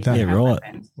because did they? Yeah, right.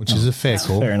 Which is a fair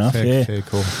call. Fair enough. Fair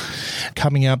call.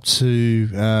 Coming up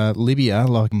to Libya,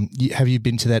 have you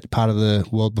been to that part of the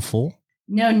world before?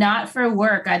 No, not for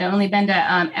work. I'd only been to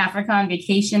Africa on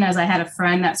vacation, as I had a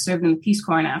friend that served in the Peace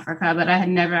Corps in Africa, but I had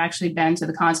never actually been to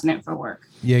the continent for work.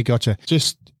 Yeah, gotcha.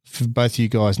 Just for both of you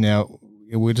guys now,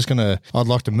 I'd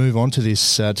like to move on to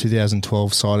this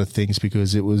 2012 side of things,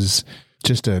 because it was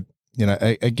just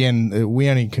again, we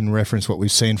only can reference what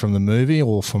we've seen from the movie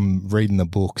or from reading the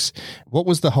books. What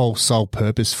was the whole sole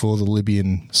purpose for the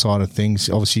Libyan side of things?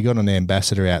 Obviously, you got an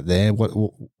ambassador out there.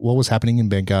 What was happening in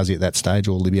Benghazi at that stage,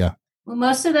 or Libya? Well,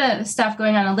 most of the stuff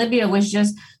going on in Libya was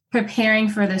just preparing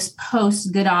for this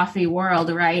post-Gaddafi world,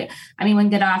 right? I mean,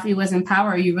 when Gaddafi was in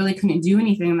power, you really couldn't do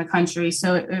anything in the country.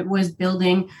 So it was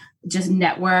building just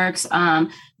networks.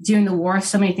 During the war,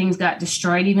 so many things got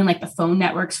destroyed, even like the phone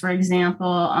networks, for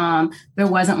example. There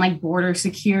wasn't like border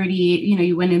security.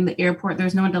 You went in the airport,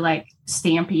 there's no one to like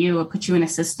stamp you or put you in a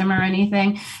system or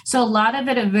anything. So a lot of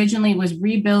it originally was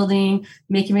rebuilding,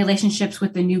 making relationships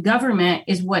with the new government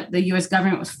is what the U.S.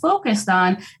 government was focused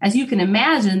on. As you can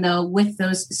imagine, though, with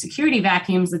those security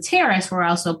vacuums, the terrorists were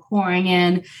also pouring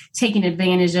in, taking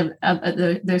advantage of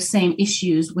those same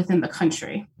issues within the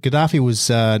country. Gaddafi was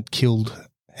killed.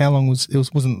 How long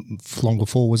wasn't long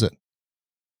before, was it?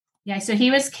 Yeah, so he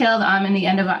was killed in the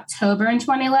end of October in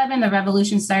 2011. The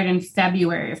revolution started in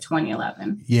February of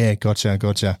 2011. Yeah,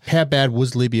 gotcha. How bad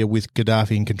was Libya with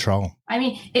Gaddafi in control? I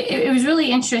mean, it was really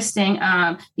interesting.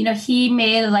 He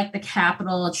made like the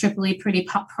capital, Tripoli, pretty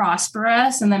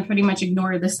prosperous, and then pretty much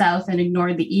ignored the south and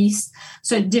ignored the east.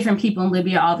 So different people in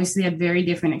Libya obviously had very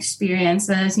different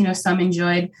experiences. Some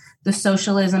enjoyed the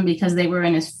socialism because they were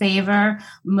in his favor.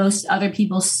 Most other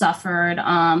people suffered.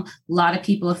 A lot of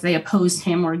people, if they opposed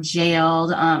him, were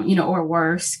jailed, or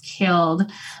worse,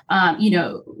 killed.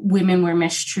 Women were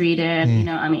mistreated.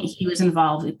 He was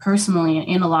involved personally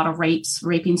in a lot of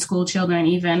raping school children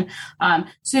even.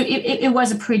 So it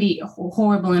was a pretty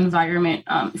horrible environment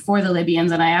for the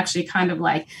Libyans. And I actually kind of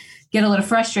get a little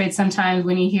frustrated sometimes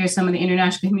when you hear some of the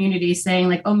international community saying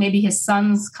like, oh, maybe his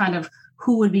son's kind of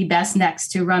who would be best next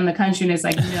to run the country. And it's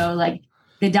like,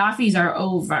 Gaddafi's are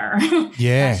over.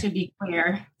 Yeah. That should be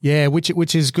clear. Yeah,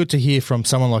 which is good to hear from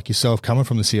someone like yourself coming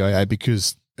from the CIA,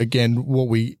 because again, what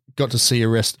we got to see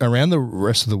around the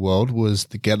rest of the world was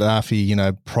the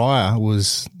Gaddafi, prior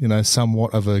was,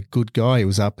 somewhat of a good guy. He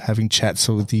was up having chats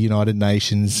with the United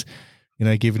Nations,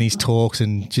 giving his talks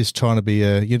and just trying to be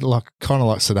kind of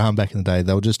like Saddam back in the day.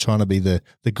 They were just trying to be the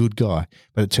good guy.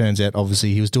 But it turns out,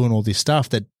 obviously, he was doing all this stuff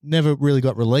that never really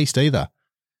got released either.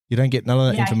 You don't get none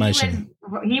of that information.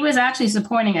 He was actually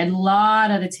supporting a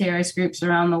lot of the terrorist groups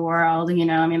around the world.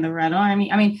 The Red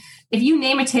Army. If you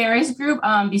name a terrorist group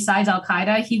besides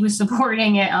Al-Qaeda, he was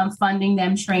supporting it, funding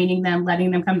them, training them,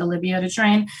 letting them come to Libya to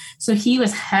train. So he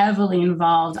was heavily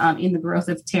involved in the growth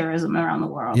of terrorism around the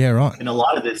world. Yeah, right. And a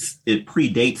lot of this, it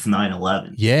predates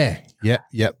 9/11. Yeah,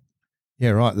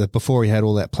 right. Before he had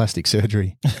all that plastic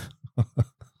surgery.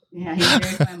 Yeah, he's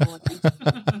very flamboyant.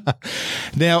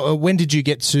 Now, when did you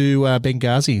get to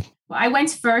Benghazi? Well, I went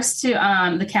first to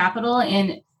the capital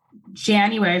in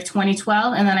January of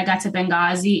 2012, and then I got to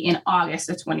Benghazi in August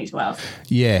of 2012.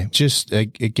 Yeah, just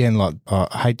again,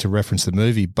 I hate to reference the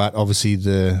movie, but obviously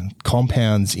the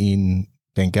compounds in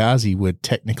Benghazi were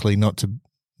technically not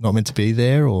meant to be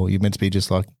there, or you're meant to be just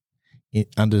like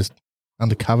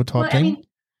undercover type thing.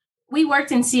 we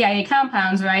worked in CIA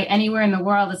compounds, right? Anywhere in the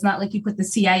world, it's not like you put the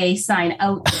CIA sign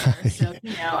out there. So,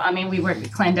 we worked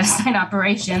with clandestine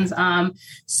operations.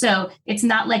 So it's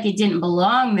not like it didn't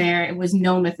belong there. It was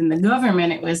known within the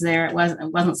government. It was there. It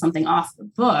wasn't something off the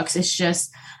books. It's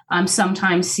just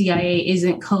sometimes CIA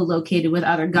isn't co-located with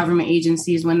other government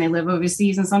agencies when they live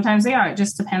overseas, and sometimes they are. It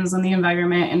just depends on the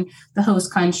environment and the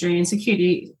host country and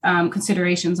security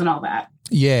considerations and all that.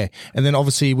 Yeah, and then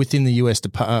obviously within the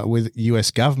with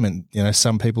US government,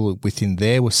 some people within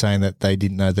there were saying that they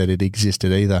didn't know that it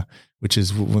existed either, which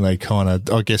is when they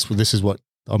this is what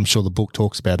I'm sure the book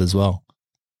talks about as well.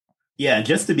 Yeah,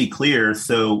 just to be clear,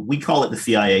 so we call it the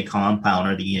CIA compound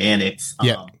or the annex.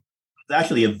 It's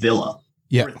actually a villa.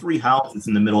 Yeah, there were 3 houses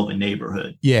in the middle of a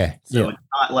neighborhood. Yeah, so it's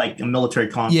not like a military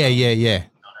compound. Yeah,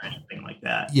 or anything like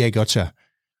that. Yeah, gotcha.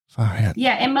 Far out.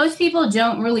 Yeah, and most people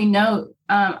don't really know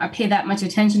or pay that much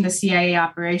attention to CIA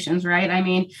operations, right? I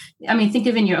mean, think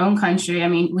of in your own country. I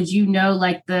mean, would you know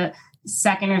like the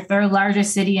second or third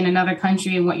largest city in another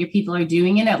country and what your people are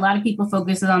doing in it? A lot of people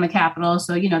focus on the capital.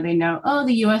 So, they know,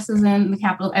 the U.S. is in the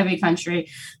capital of every country.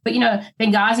 But,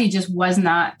 Benghazi just was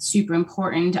not super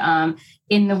important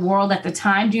in the world at the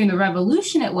time. During the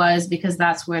revolution, it was, because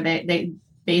that's where they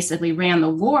basically ran the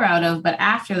war out of. But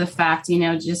after the fact,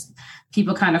 just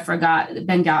people kind of forgot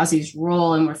Benghazi's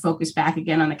role and were focused back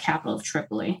again on the capital of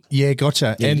Tripoli. Yeah,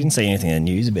 gotcha. Yeah, and you didn't see anything in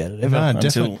the news about it ever.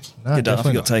 No,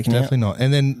 definitely not.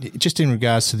 And then just in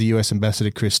regards to the US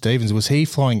Ambassador Chris Stevens, was he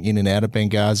flying in and out of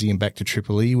Benghazi and back to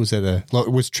Tripoli? Was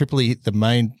Tripoli the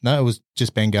main? No, it was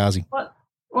just Benghazi.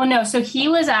 Well, no. So he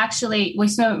was actually,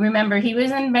 remember, he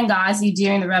was in Benghazi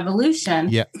during the revolution.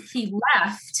 Yeah. He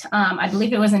left, I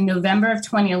believe it was in November of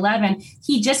 2011.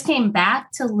 He just came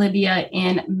back to Libya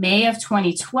in May of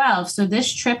 2012. So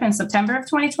this trip in September of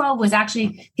 2012 was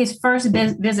actually his first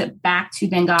visit back to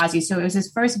Benghazi. So it was his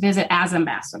first visit as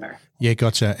ambassador. Yeah,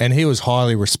 gotcha. And he was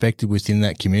highly respected within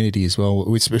that community as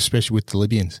well, especially with the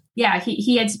Libyans. Yeah,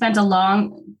 he had spent a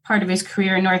long part of his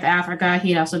career in North Africa.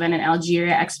 He had also been an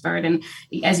Algeria expert. And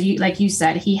like you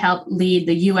said, he helped lead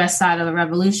the U.S. side of the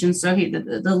revolution. So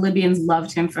the Libyans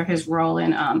loved him for his role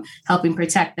in helping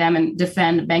protect them and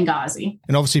defend Benghazi.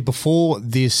 And obviously before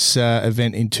this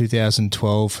event in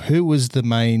 2012, who was the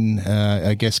main,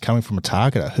 coming from a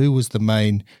targeter, who was the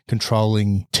main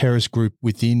controlling terrorist group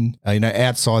within,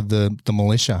 outside the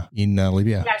militia in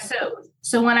Libya? Yeah,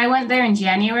 so when I went there in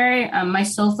January, my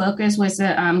sole focus was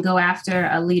to go after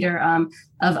a leader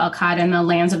of Al-Qaeda in the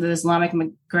lands of the Islamic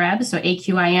Maghreb, so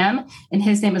AQIM, and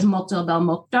his name is Muqtada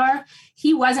al-Mukhtar.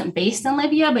 He wasn't based in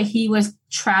Libya, but he was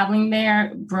traveling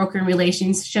there, brokering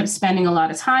relationships, spending a lot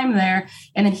of time there,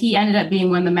 and then he ended up being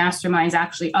one of the masterminds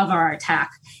actually of our attack.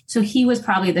 So he was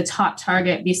probably the top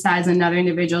target besides another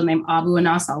individual named Abu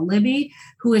Anas al-Libi,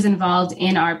 who was involved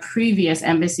in our previous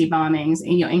embassy bombings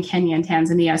in Kenya and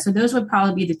Tanzania. So those would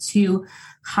probably be the 2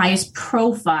 highest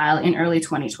profile in early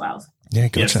 2012. Yeah,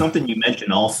 gotcha. Yeah, something you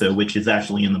mentioned also, which is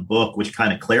actually in the book, which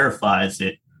kind of clarifies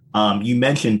it. You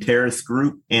mentioned terrorist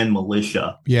group and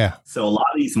militia. Yeah. So a lot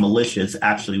of these militias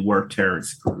actually were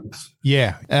terrorist groups.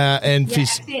 Yeah.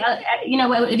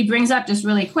 What he brings up just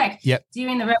really quick. Yep.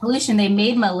 During the revolution, they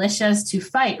made militias to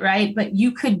fight, right? But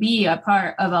you could be a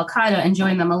part of Al-Qaeda and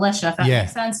join the militia, if that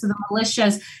makes sense. So the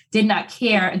militias did not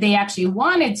care. They actually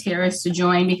wanted terrorists to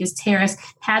join because terrorists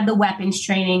had the weapons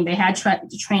training. They had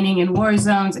training in war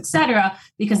zones, etc.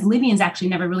 Because Libyans actually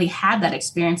never really had that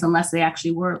experience unless they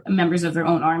actually were members of their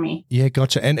own army. Yeah,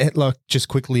 gotcha. And just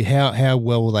quickly, how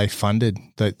well were they funded,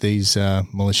 these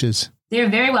militias? They were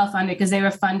very well funded because they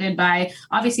were funded by,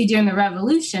 obviously during the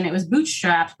revolution, it was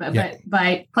bootstrapped, but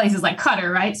by places like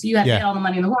Qatar, right? So you had to get all the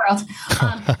money in the world.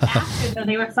 After, though,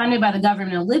 they were funded by the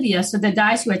government of Libya. So the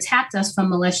guys who attacked us from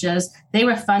militias, they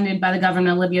were funded by the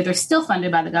government of Libya. They're still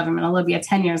funded by the government of Libya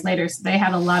 10 years later. So they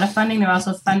have a lot of funding. They're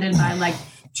also funded by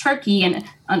Turkey, and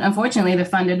unfortunately, they're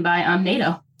funded by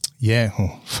NATO. Yeah,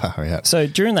 far out. So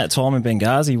during that time in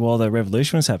Benghazi, while the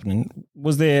revolution was happening,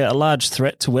 was there a large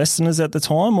threat to Westerners at the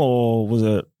time, or was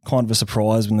it kind of a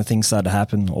surprise when the things started to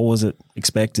happen, or was it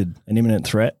expected, an imminent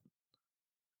threat?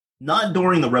 Not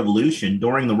during the revolution.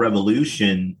 During the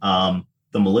revolution, the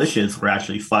militias were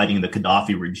actually fighting the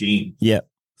Gaddafi regime. Yeah.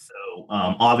 So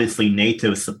obviously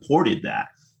NATO supported that.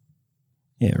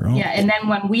 Yeah, right. Yeah, and then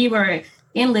when we were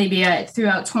in Libya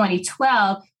throughout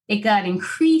 2012, it got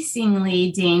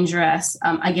increasingly dangerous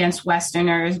against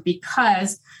Westerners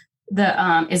because the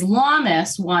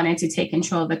Islamists wanted to take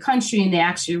control of the country, and they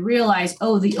actually realized,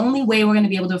 the only way we're going to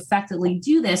be able to effectively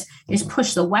do this is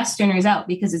push the Westerners out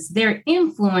because it's their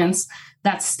influence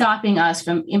that's stopping us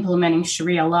from implementing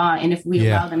Sharia law. And if we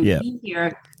allow them to be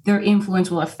here, their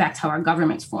influence will affect how our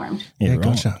government's formed. Yeah,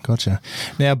 gotcha.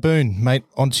 Now, Boon, mate,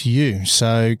 on to you.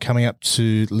 So coming up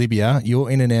to Libya, you're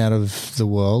in and out of the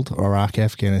world, Iraq,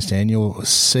 Afghanistan. You're a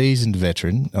seasoned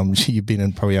veteran. You've been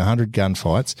in probably 100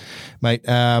 gunfights. Mate,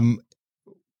 how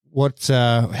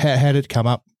did it come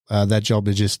up, that job?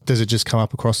 Does it just come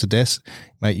up across the desk?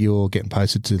 Mate, you're getting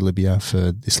posted to Libya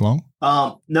for this long?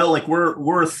 No, like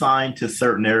we're assigned to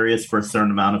certain areas for a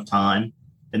certain amount of time,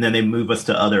 and then they move us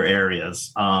to other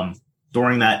areas.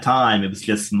 During that time, it was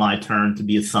just my turn to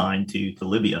be assigned to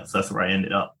Libya. So that's where I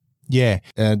ended up. Yeah.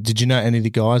 Did you know any of the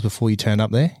guys before you turned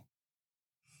up there?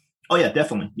 Oh, yeah,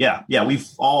 definitely. Yeah. We've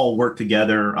all worked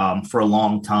together for a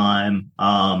long time.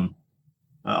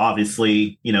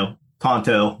 Obviously,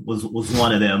 Tonto was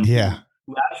one of them. Yeah.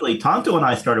 Actually, Tonto and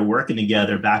I started working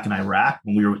together back in Iraq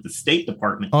when we were with the State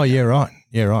Department. Oh, yeah, right.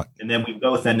 Yeah, right. And then we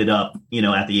both ended up,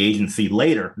 at the agency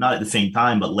later, not at the same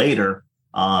time, but later,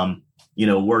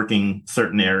 working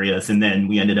certain areas. And then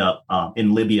we ended up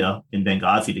in Libya, in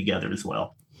Benghazi together as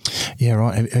well. Yeah,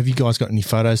 right. Have you guys got any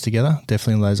photos together?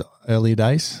 Definitely in those earlier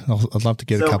days. I'd love to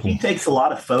get a couple. He takes a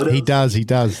lot of photos. He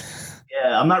does.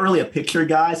 Yeah, I'm not really a picture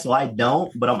guy, so I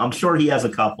don't, but I'm sure he has a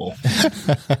couple.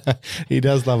 He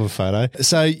does love a photo.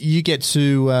 So you get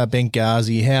to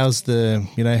Benghazi. How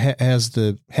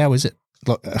is it?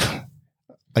 Look,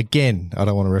 again, I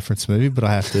don't want to reference the movie, but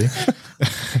I have to.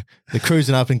 They're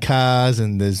cruising up in cars,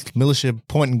 and there's militia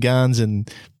pointing guns,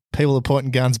 and people are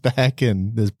pointing guns back,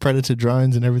 and there's predator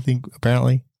drones and everything,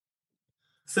 apparently.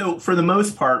 So for the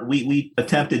most part, we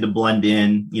attempted to blend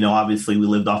in. Obviously, we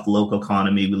lived off the local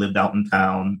economy. We lived out in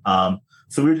town.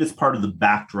 So we were just part of the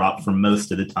backdrop for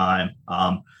most of the time.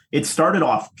 It started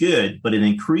off good, but it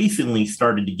increasingly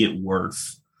started to get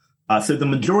worse. So the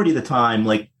majority of the time,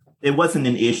 it wasn't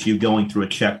an issue going through a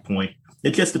checkpoint.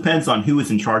 It just depends on who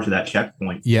was in charge of that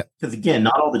checkpoint. Yeah. Because, again,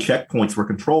 not all the checkpoints were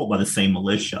controlled by the same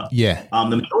militia. Yeah.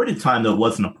 The majority of the time, though, it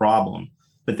wasn't a problem.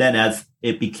 But then as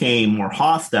it became more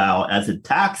hostile, as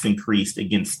attacks increased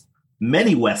against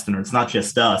many Westerners, not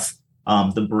just us,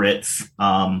 the Brits,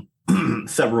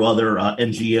 several other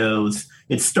NGOs,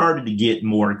 it started to get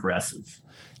more aggressive.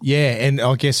 Yeah, and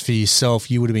I guess for yourself,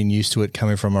 you would have been used to it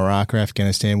coming from Iraq or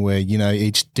Afghanistan where,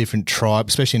 each different tribe,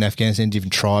 especially in Afghanistan,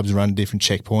 different tribes run different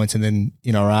checkpoints. And then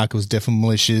in Iraq, it was different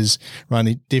militias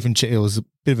running different it was a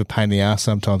bit of a pain in the ass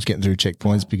sometimes getting through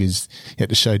checkpoints because you had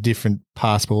to show different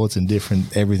passports and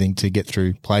different everything to get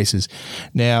through places.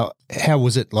 Now, how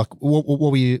was it? Like, what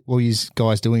were you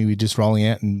guys doing? Were you just rolling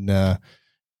out and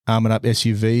arming up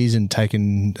SUVs and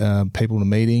taking people to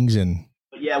meetings and...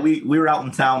 Yeah, we were out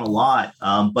in town a lot,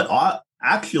 but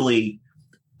actually,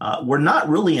 we're not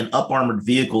really in up-armored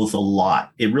vehicles a lot.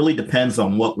 It really depends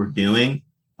on what we're doing.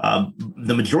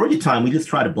 The majority of the time, we just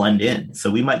try to blend in.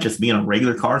 So we might just be in a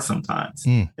regular car sometimes.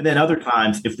 And then other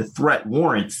times, if the threat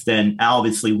warrants, then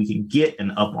obviously we can get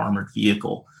an up-armored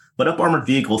vehicle. But up-armored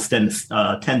vehicles tend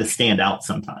to stand out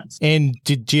sometimes. And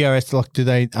did GRS, do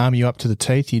they arm you up to the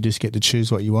teeth? You just get to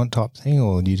choose what you want type thing,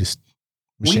 or do you just...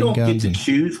 We don't get to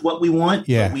choose what we want.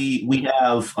 Yeah. But we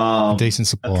have a decent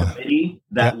supply. A committee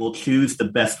that will choose the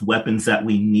best weapons that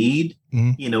we need.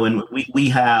 Mm-hmm. And we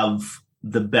have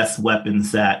the best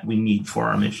weapons that we need for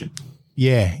our mission.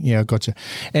 Yeah, gotcha.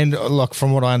 And look,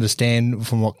 from what I understand,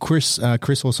 from what Chris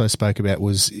also spoke about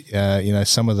was,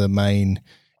 some of the main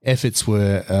efforts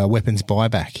were weapons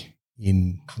buyback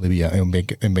in Libya and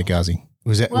Benghazi.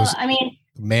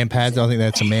 Man-pads, I think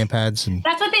that's some man-pads. And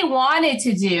that's what they wanted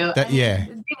to do.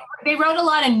 They wrote a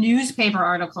lot of newspaper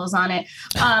articles on it.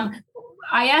 I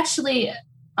actually,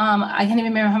 I can't even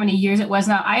remember how many years it was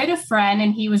now. I had a friend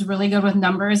and he was really good with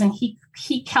numbers, and he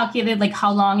calculated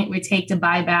how long it would take to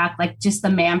buy back just the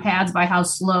man-pads by how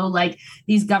slow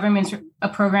these governments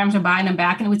programs are buying them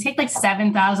back. And it would take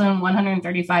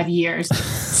 7,135 years.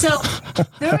 So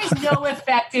there is no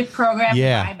effective program to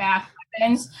buy back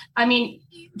weapons. I mean,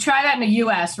 try that in the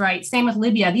U.S., right? Same with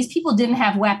Libya. These people didn't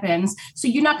have weapons, so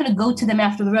you're not going to go to them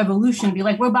after the revolution and be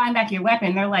like, we're buying back your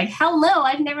weapon. They're like, hell no,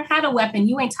 I've never had a weapon.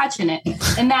 You ain't touching it.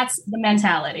 And that's the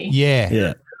mentality.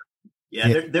 Yeah.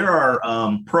 There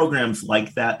are programs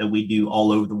like that we do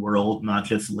all over the world, not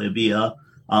just Libya.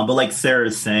 But like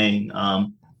Sarah's saying,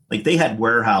 they had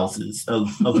warehouses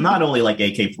of not only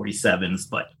AK-47s,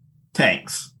 but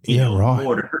tanks.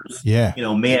 Mortars,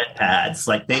 man pads.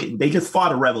 They just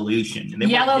fought a revolution. And they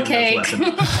yellow cake.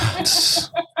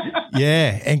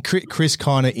 And Chris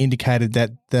kind of indicated that,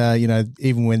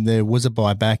 even when there was a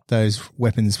buyback, those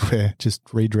weapons were just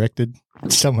redirected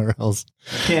somewhere else.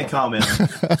 Can't comment.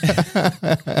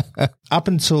 Up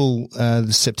until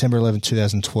September 11,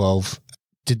 2012,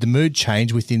 did the mood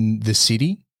change within the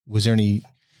city? Was there any...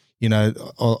 you know,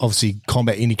 obviously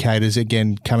combat indicators,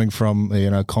 again, coming from, you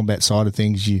know, combat side of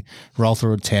things, you roll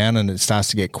through a town and it starts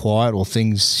to get quiet or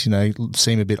things, you know,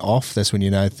 seem a bit off. That's when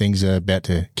you know things are about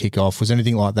to kick off. Was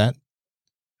anything like that?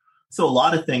 So a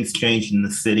lot of things changed in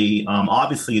the city.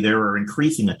 Obviously, there were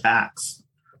increasing attacks.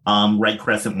 Red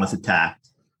Crescent was attacked.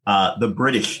 The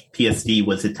British PSD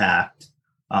was attacked.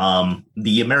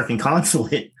 The American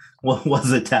consulate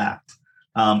was attacked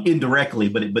indirectly,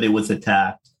 but it was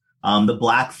attacked. The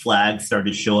black flag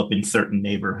started to show up in certain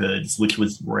neighborhoods, which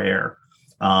was rare.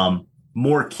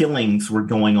 More killings were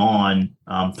going on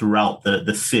throughout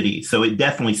the city. So it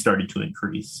definitely started to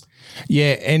increase.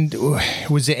 Yeah, and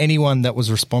was there anyone that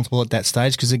was responsible at that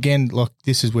stage? Because again, like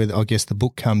this is where I guess the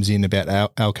book comes in about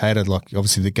Al-Qaeda. Like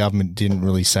obviously the government didn't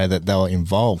really say that they were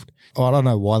involved. I don't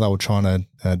know why they were trying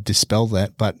to dispel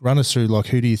that, but run us through, like,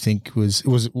 who do you think was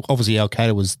obviously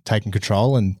Al-Qaeda was taking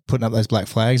control and putting up those black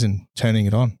flags and turning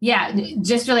it on? Yeah,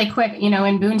 just really quick, you know,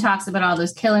 when Boon talks about all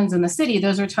those killings in the city,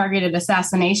 those were targeted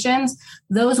assassinations.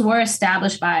 Those were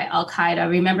established by Al-Qaeda.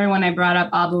 Remember when I brought up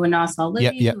Abu Anas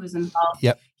al-Libya, who was involved?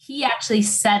 Yep. He actually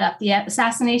set up the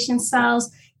assassination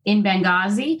cells in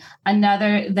Benghazi.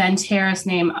 Another then terrorist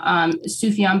named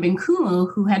Sufyan bin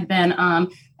Kumu, who had been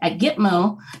at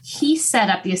Gitmo, he set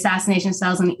up the assassination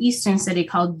cells in the eastern city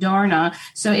called Darna.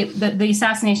 So the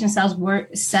assassination cells were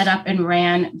set up and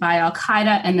ran by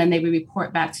Al-Qaeda, and then they would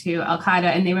report back to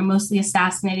Al-Qaeda, and they were mostly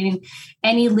assassinating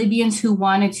any Libyans who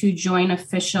wanted to join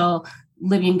official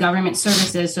Libyan government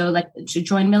services. So like to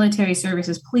join military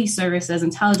services, police services,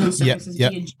 intelligence services, be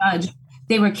a judge.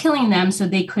 They were killing them so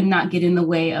they could not get in the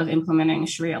way of implementing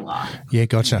Sharia law. Yeah,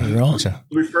 gotcha.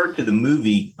 You referred to the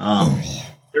movie.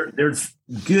 There's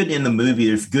good in the movie.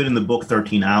 There's good in the book,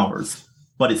 13 Hours.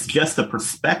 But it's just the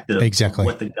perspective of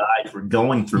what the guys were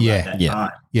going through at that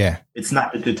time. Yeah. It's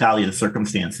not the totality of the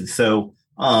circumstances. So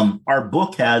our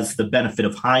book has the benefit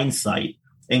of hindsight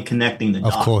in connecting the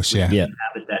dots. Of course, at that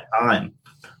time.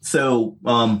 So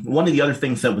one of the other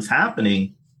things that was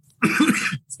happening,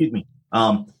 excuse me,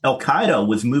 Al-Qaeda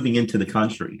was moving into the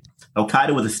country.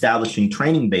 Al-Qaeda was establishing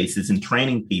training bases and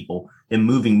training people and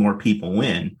moving more people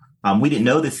in. We didn't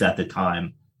know this at the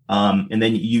time. And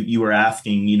then you were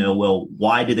asking, you know, well,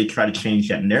 why did they try to change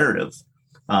that narrative?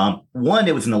 One,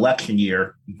 it was an election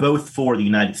year, both for the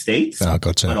United States,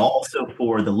 but also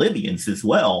for the Libyans as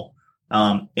well.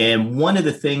 And one of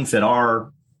the things that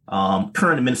our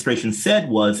current administration said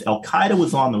was Al-Qaeda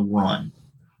was on the run.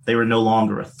 They were no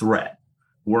longer a threat,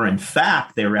 where in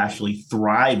fact, they were actually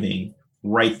thriving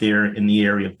right there in the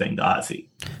area of Benghazi.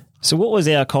 So what was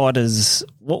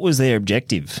their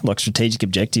objective, like strategic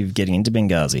objective getting into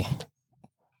Benghazi?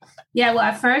 Yeah, well,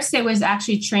 at first it was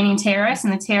actually training terrorists,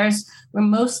 and the terrorists were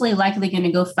mostly likely going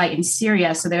to go fight in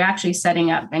Syria. So they're actually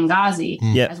setting up Benghazi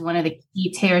as one of the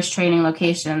key terrorist training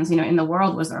locations, you know, in the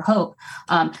world was their hope.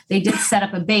 They did set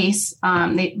up a base.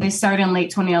 They started in late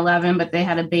 2011, but they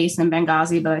had a base in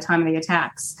Benghazi by the time of the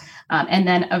attacks. And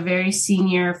then a very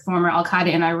senior former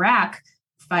Al-Qaeda in Iraq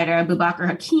fighter, Abu Bakr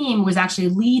Hakim, was actually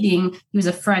leading. He was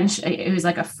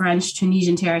like a French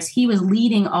Tunisian terrorist. He was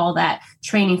leading all that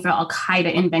training for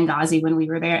Al-Qaeda in Benghazi when we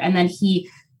were there. And then he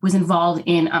was involved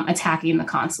in attacking the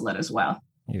consulate as well.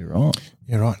 You're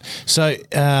right. So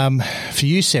for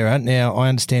you, Sarah, now I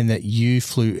understand that you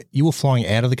were flying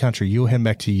out of the country. You were heading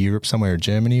back to Europe somewhere, in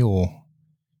Germany or?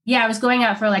 Yeah, I was going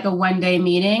out for like a one-day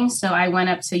meeting. So I went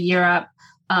up to Europe.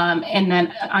 And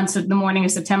then on the morning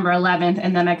of September 11th,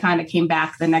 and then I kind of came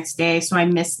back the next day. So I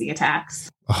missed the attacks.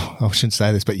 Oh, I shouldn't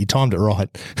say this, but you timed it right,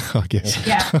 I guess.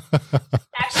 Yeah.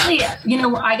 Actually, you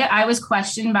know, I was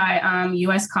questioned by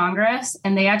U.S. Congress,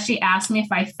 and they actually asked me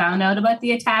if I found out about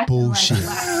the attack. Bullshit.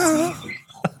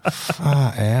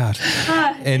 Far out.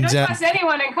 And don't trust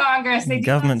anyone in Congress. They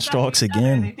government strikes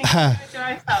again.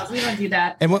 We don't do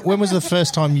that. And when was the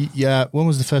first time?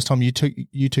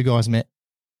 You two guys met?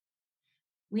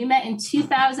 We met in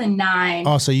 2009.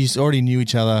 Oh, so you already knew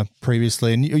each other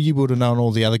previously, and you would have known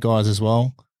all the other guys as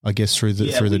well, I guess, through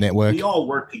the network. We all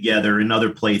worked together in other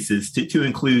places, to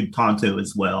include Tonto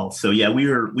as well. So yeah, we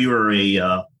were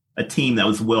a team that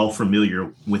was well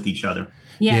familiar with each other.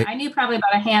 Yeah, I knew probably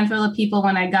about a handful of people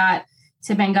when I got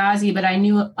to Benghazi, but I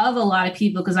knew of a lot of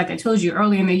people because, like I told you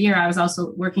earlier in the year, I was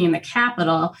also working in the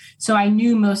capital. So I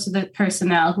knew most of the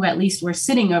personnel who at least were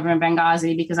sitting over in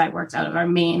Benghazi because I worked out of our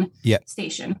main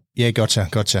station. Yeah,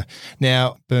 gotcha.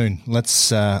 Now, Boon,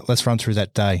 let's run through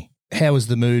that day. How was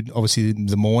the mood? Obviously,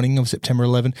 the morning of September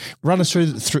 11. Run us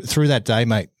through that day,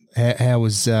 mate. How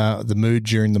was the mood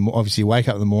during obviously you wake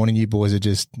up in the morning, you boys are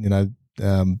just, you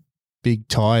know, big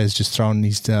Ty is just throwing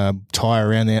his tie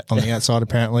around on the outside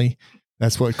apparently.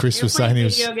 That's what Chris was saying.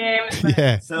 Video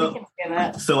games, So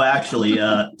that. So actually,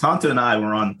 Tonto and I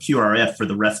were on QRF for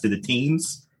the rest of the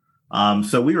teams.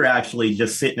 So we were actually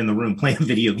just sitting in the room playing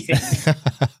video games.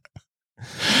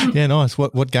 Yeah, nice.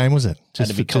 What game was it?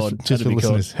 Just for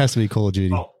listeners. Has to be Call of Duty.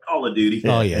 Call of Duty.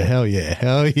 Oh, yeah. Hell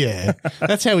yeah.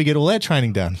 That's how we get all that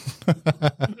training done.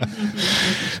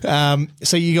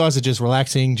 So you guys are just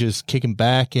relaxing, just kicking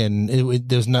back, and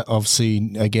there's no,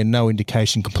 obviously, again, no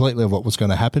indication completely of what was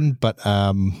going to happen. But,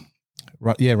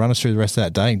 run us through the rest of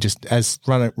that day, just as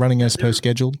running as per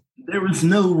scheduled. There was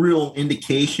no real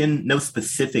indication, no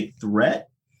specific threat,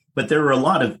 but there were a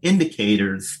lot of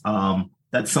indicators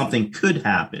that something could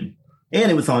happen.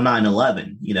 And it was on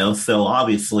 9/11, so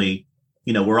obviously,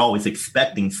 we're always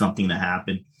expecting something to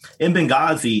happen. In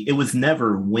Benghazi, it was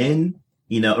never when,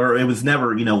 or it was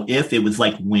never, if, it was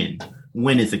like when.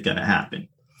 When is it going to happen?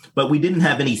 But we didn't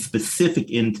have any specific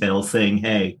intel saying,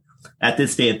 hey, at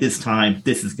this day, at this time,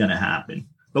 this is going to happen.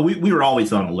 But we were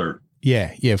always on alert.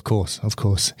 Yeah, of course.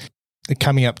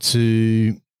 Coming up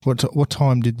to, what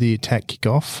time did the attack kick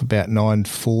off? About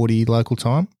 9:40 local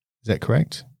time? Is that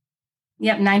correct?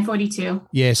 Yep, 9:42.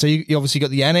 Yeah, so you obviously got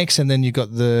the annex, and then you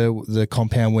got the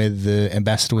compound where the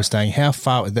ambassador was staying. How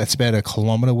far? That's about a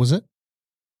kilometre, was it?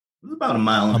 It was about a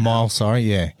mile. A mile, sorry,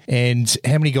 yeah. And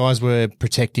how many guys were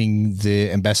protecting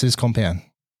the ambassador's compound?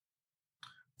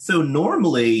 So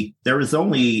normally there was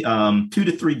only 2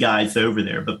 to 3 guys over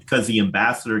there, but because the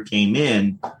ambassador came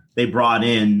in, they brought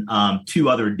in 2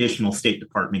 other additional State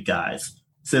Department guys.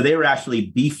 So they were actually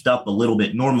beefed up a little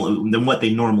bit than what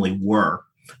they normally were.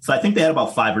 So I think they had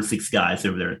about 5 or 6 guys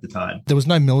over there at the time. There was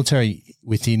no military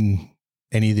within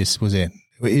any of this, was there?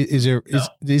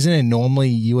 Isn't there normally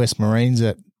U.S. Marines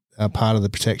that are part of the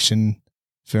protection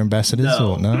for ambassadors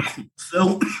or no?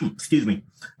 So, excuse me.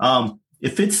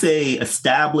 If it's a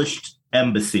established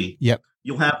embassy, yep,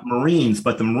 you'll have Marines,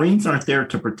 but the Marines aren't there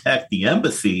to protect the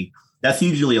embassy. That's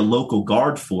usually a local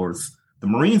guard force. The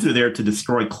Marines are there to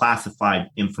destroy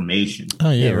classified information. Oh,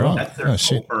 yeah, right. That's their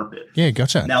sole purpose. Yeah,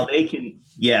 gotcha. Now they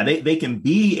can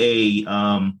be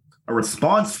a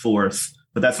response force,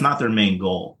 but that's not their main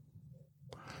goal.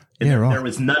 Yeah, right. There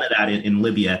was none of that in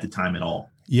Libya at the time at all.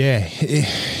 Yeah.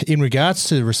 In regards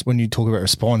to when you talk about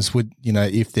response,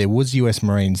 if there was US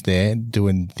Marines there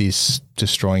doing this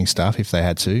destroying stuff, if they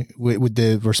had to, would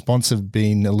the response have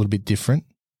been a little bit different?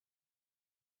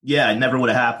 Yeah, it never would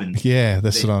have happened. Yeah, they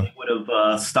would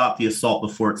have stopped the assault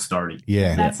before it started.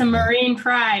 Yeah. That's a Marine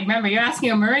pride. Remember, you're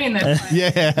asking a Marine this.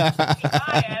 Yeah.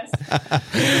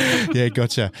 Yeah,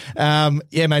 gotcha.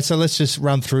 Yeah, mate, so let's just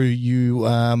run through you.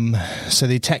 So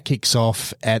the attack kicks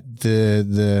off at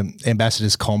the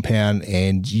ambassador's compound,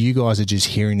 and you guys are just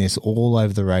hearing this all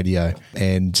over the radio,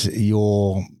 and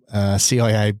your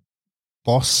CIA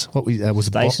boss, what was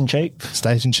it? Station chief.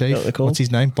 Station chief. What's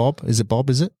his name? Bob? Is it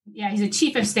Bob, is it? Yeah, he's a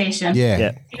chief of station.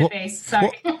 Yeah.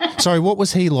 Sorry. What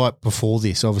was he like before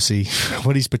this? Obviously,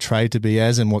 what he's portrayed to be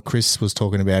as, and what Chris was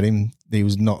talking about him, he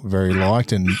was not very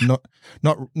liked and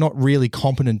not really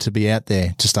competent to be out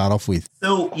there to start off with.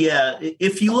 So, yeah,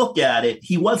 if you look at it,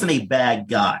 he wasn't a bad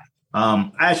guy.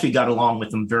 I actually got along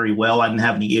with him very well. I didn't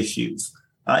have any issues.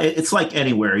 It's like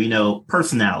anywhere,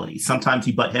 personality. Sometimes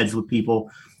you butt heads with people.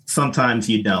 Sometimes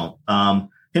you don't.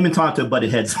 Him and Tonto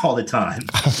butted heads all the time,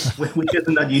 which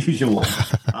isn't unusual.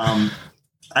 I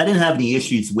didn't have any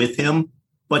issues with him,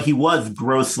 but he was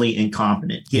grossly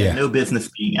incompetent. He had no business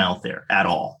being out there at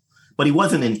all. But he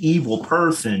wasn't an evil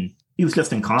person. He was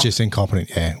just incompetent. Just incompetent,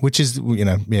 yeah. Which is,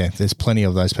 there's plenty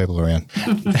of those people around.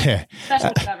 Yeah. Especially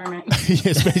the government.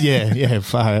 Yes,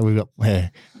 far. We've got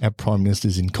our Prime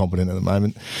Minister's incompetent at the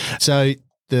moment. So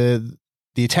the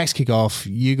attacks kick off.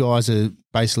 You guys are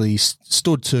basically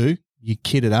stood to. You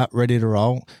kitted up, ready to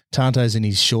roll. Tanto's in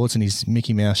his shorts and his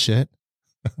Mickey Mouse shirt.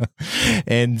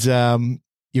 And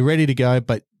you're ready to go,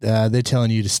 but they're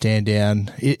telling you to stand down.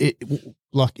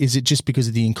 Is it just because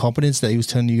of the incompetence that he was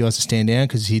telling you guys to stand down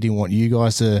because he didn't want you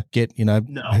guys to get, No.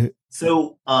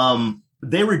 So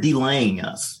they were delaying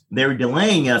us. They were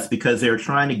delaying us because they were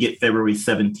trying to get February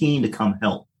 17 to come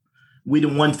help. We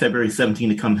didn't want February 17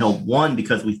 to come help, one,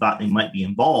 because we thought they might be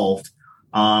involved.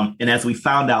 And as we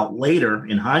found out later,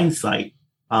 in hindsight,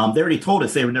 they already told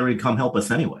us they were never going to come help us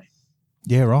anyway.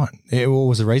 Yeah, right. What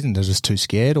was the reason? They're just too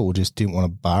scared or just didn't want a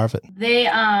bar of it? We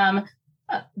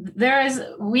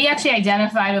actually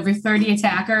identified over 30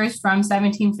 attackers from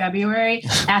 17 February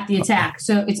at the attack.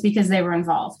 So it's because they were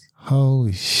involved.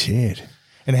 Holy shit.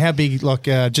 And how big,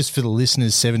 just for the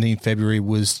listeners, 17 February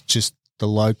was just the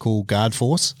local guard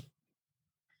force?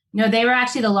 No, they were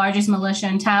actually the largest militia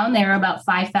in town. They were about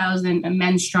 5,000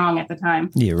 men strong at the time.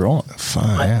 Yeah, right.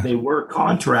 But they were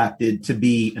contracted to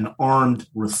be an armed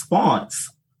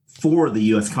response for the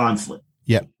U.S. consulate.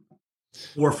 Yep.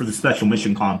 Or for the special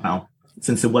mission compound,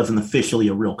 since it wasn't officially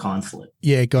a real consulate.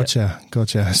 Yeah, gotcha.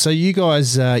 So you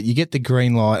guys, you get the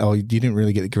green light. Oh, you didn't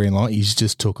really get the green light. You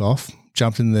just took off,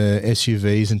 jumped in the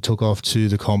SUVs and took off to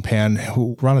the compound.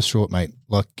 Run us through it, mate.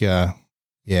 Like,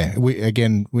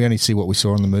 we only see what we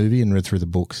saw in the movie and read through the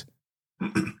books.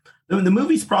 The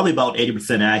movie's probably about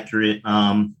 80% accurate.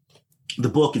 The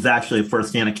book is actually a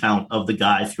first-hand account of the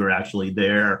guys who are actually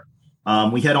there.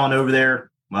 We head on over there.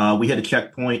 We hit a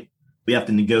checkpoint. We have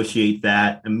to negotiate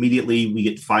that. Immediately, we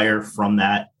get fire from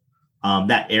that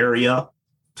area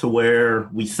to where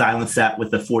we silence that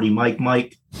with a 40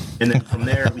 mic. And then from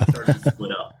there, we start to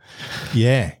split up.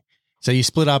 Yeah. So you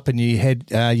split up and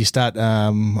you start,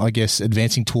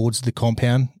 advancing towards the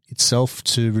compound itself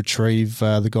to retrieve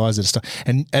the guys that are stuck.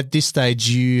 And at this stage,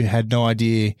 you had no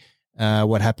idea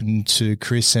what happened to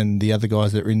Chris and the other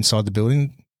guys that were inside the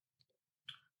building?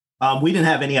 We didn't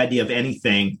have any idea of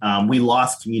anything. We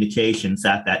lost communications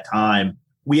at that time.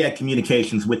 We had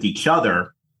communications with each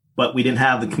other, but we didn't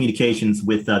have the communications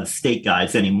with the state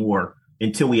guys anymore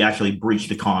until we actually breached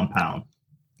the compound.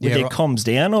 Were their comms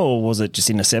down, or was it just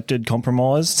intercepted,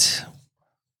 compromised?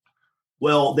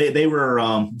 Well, they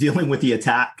were dealing with the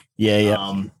attack.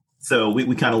 Yeah. So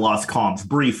we kind of lost comms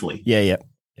briefly. Yeah,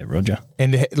 roger.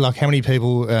 And like, how many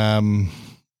people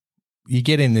you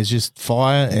get in? There's just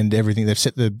fire and everything. They've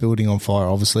set the building on fire,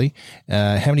 obviously.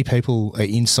 How many people are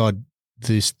inside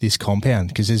this compound?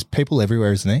 Because there's people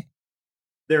everywhere, isn't there?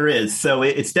 There is. So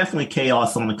it's definitely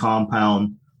chaos on the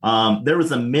compound. There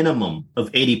was a minimum of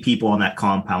 80 people on that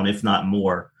compound, if not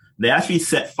more. They actually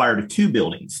set fire to 2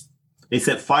 buildings. They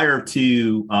set fire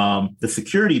to the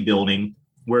security building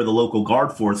where the local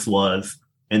guard force was,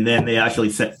 and then they actually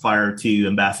set fire to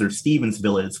Ambassador Stevens'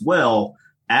 villa as well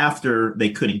after they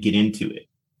couldn't get into it.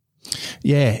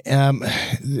 Yeah.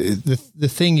 The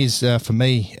thing is, for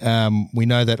me, we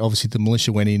know that obviously the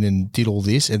militia went in and did all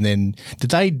this, and then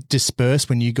did they disperse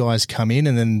when you guys come in,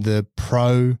 and then the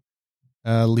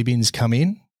pro-Libyans come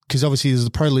in? Because obviously there's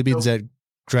the pro-Libyans that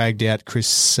dragged out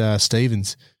Chris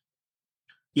Stevens.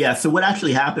 Yeah, so what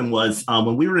actually happened was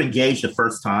when we were engaged the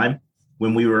first time,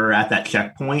 when we were at that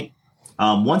checkpoint,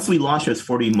 once we launched those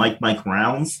 40 mic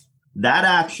rounds, that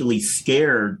actually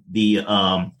scared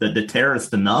the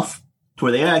terrorists enough to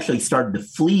where they actually started to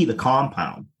flee the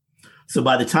compound. So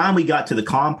by the time we got to the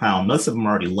compound, most of them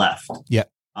already left. Yeah.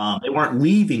 They weren't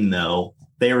leaving, though.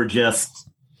 They were just,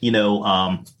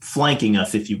 flanking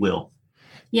us, if you will.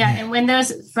 Yeah, and when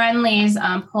those friendlies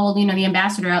pulled, the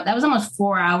ambassador out, that was almost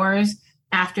 4 hours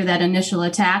after that initial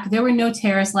attack. There were no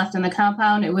terrorists left in the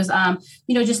compound. It was,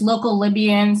 just local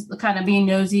Libyans kind of being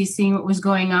nosy, seeing what was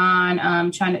going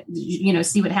on, trying to,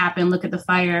 see what happened, look at the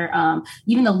fire.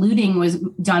 Even the looting was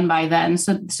done by then.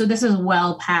 So this is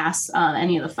well past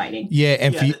any of the fighting. Yeah,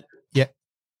 and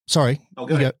sorry. Oh,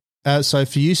 go ahead. So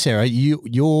for you, Sarah,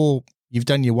 you've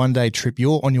done your 1 day trip.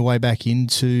 You're on your way back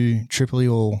into Tripoli,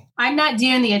 or I'm not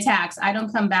doing the attacks. I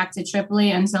don't come back to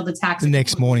Tripoli until the attacks. The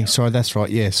next morning. Sorry, that's right.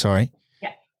 Yeah, sorry.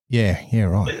 Yeah,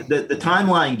 right. The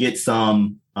timeline gets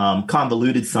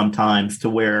convoluted sometimes to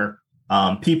where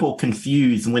people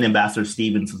confuse when Ambassador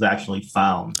Stevens was actually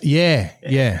found.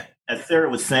 Yeah. As Sarah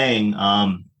was saying,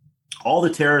 all the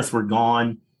terrorists were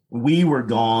gone. We were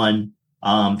gone.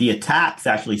 The attacks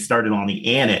actually started on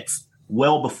the annex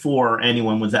well before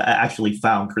anyone was actually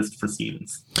found Christopher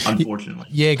Stevens, unfortunately.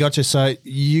 Yeah, gotcha. So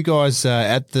you guys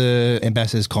at the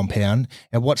ambassador's compound,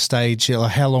 at what stage,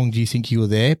 how long do you think you were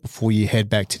there before you head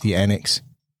back to the annex?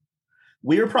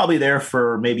 We were probably there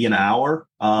for maybe an hour.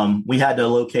 We had to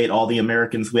locate all the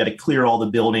Americans. We had to clear all the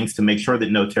buildings to make sure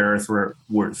that no terrorists were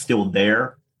still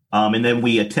there. And then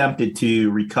we attempted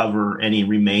to recover any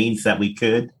remains that we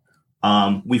could.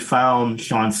 We found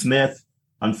Sean Smith.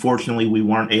 Unfortunately, we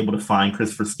weren't able to find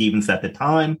Christopher Stevens at the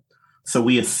time. So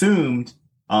we assumed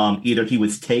either he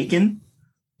was taken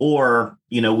or,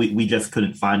 we just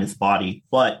couldn't find his body.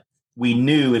 But we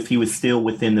knew if he was still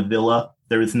within the villa,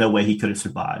 there was no way he could have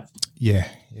survived. Yeah,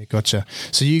 gotcha.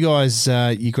 So you guys,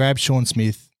 you grabbed Sean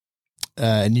Smith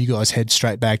and you guys head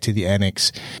straight back to the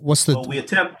annex. Well, we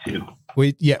attempt to.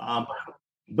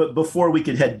 But before we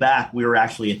could head back, we were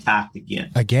actually attacked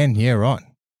again. Yeah, right.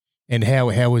 And how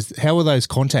were those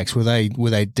contacts? Were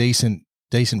they decent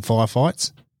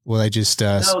firefights? Were they just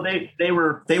No, they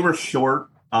were short,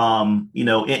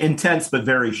 intense but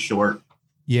very short.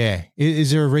 Yeah.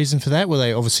 Is there a reason for that? Were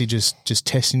they obviously just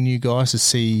testing you guys to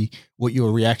see what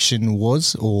your reaction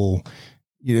was, or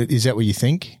is that what you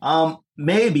think?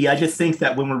 Maybe. I just think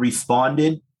that when we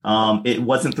responded, it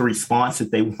wasn't the response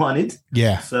that they wanted.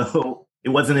 Yeah. So it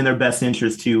wasn't in their best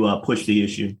interest to push the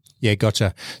issue. Yeah,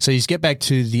 gotcha. So you get back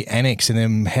to the annex, and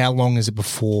then how long is it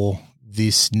before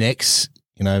this next,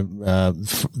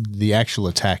 the actual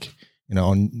attack,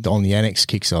 on the annex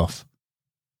kicks off?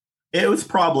 It was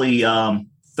probably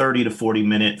 30 to 40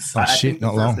 minutes. Oh, I shit, think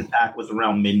not the first long. attack was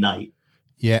around midnight.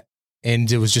 Yeah.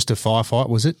 And it was just a firefight,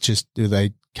 was it? Do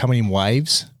they coming in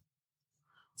waves?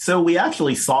 So we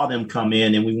actually saw them come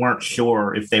in, and we weren't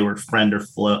sure if they were friend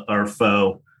or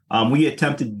foe. We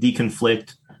attempted to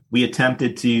deconflict. We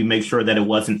attempted to make sure that it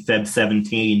wasn't Feb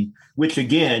 17, which,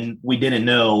 again, we didn't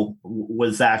know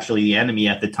was actually the enemy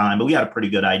at the time, but we had a pretty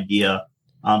good idea.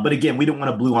 But, again, we didn't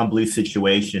want a blue-on-blue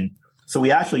situation. So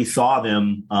we actually saw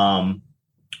them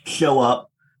show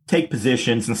up, take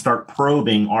positions, and start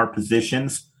probing our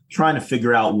positions, trying to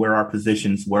figure out where our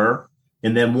positions were.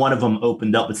 And then one of them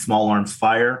opened up with small arms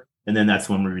fire, and then that's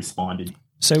when we responded.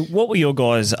 So what were your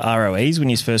guys' ROEs when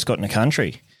you first got in the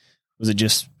country? Was it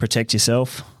just protect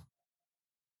yourself?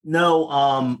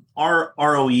 No, our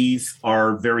ROEs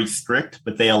are very strict,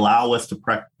 but they allow us to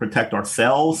protect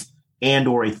ourselves and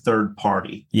or a third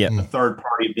party. Yeah. The third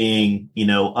party being,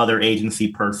 other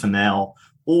agency personnel,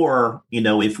 or,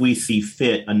 if we see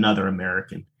fit, another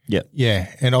American. Yeah.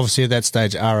 Yeah. And obviously at that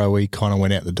stage, ROE kind of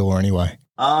went out the door anyway.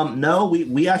 No,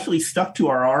 we actually stuck to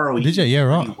our ROE. Did you? Yeah,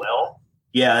 right. Well,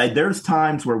 yeah, there's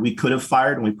times where we could have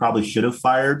fired and we probably should have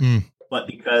fired, but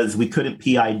because we couldn't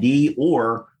PID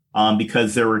or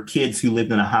because there were kids who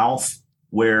lived in a house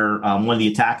where one of the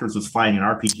attackers was firing an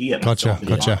RPG at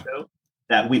Gotcha.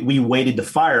 that we waited to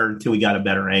fire until we got a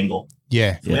better angle.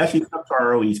 Yeah. So we actually stuck to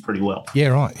our ROEs pretty well. Yeah,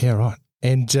 right.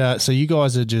 And so you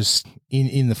guys are just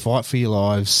in the fight for your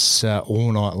lives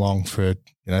all night long for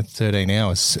 13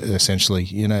 hours essentially.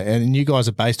 And you guys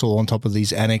are based all on top of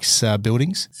these annex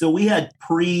buildings. So we had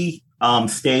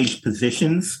staged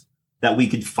positions that we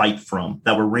could fight from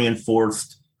that were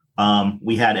reinforced.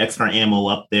 We had extra ammo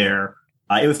up there.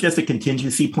 It was just a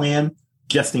contingency plan,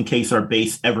 just in case our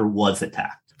base ever was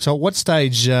attacked. So at what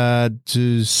stage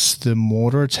does the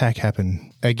mortar attack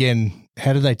happen? Again,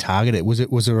 how did they target it? Was it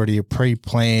already a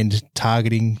pre-planned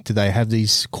targeting? Did they have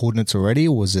these coordinates already,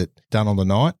 or was it done on the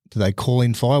night? Did they call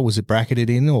in fire? Was it bracketed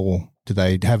in, or did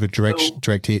they have a direct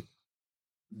hit?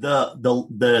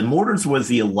 The mortars was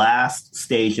the last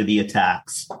stage of the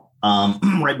attacks,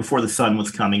 right before the sun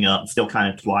was coming up, still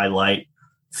kind of twilight.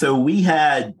 So we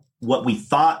had what we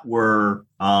thought were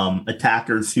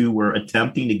attackers who were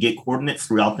attempting to get coordinates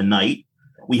throughout the night.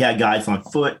 We had guys on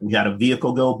foot. We had a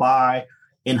vehicle go by.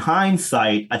 In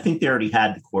hindsight, I think they already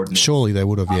had the coordinates. Surely they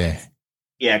would have, yeah.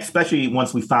 Yeah, especially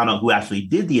once we found out who actually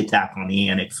did the attack on the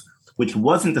annex, which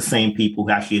wasn't the same people who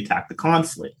actually attacked the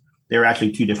consulate. They were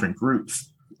actually two different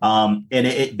groups. And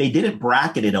they didn't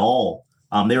bracket at all.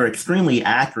 They were extremely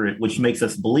accurate, which makes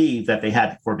us believe that they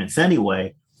had the coordinates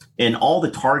anyway. And all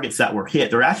the targets that were hit,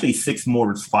 there were actually 6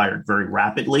 mortars fired very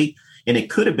rapidly. And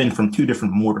it could have been from 2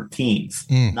 different mortar teams,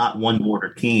 not one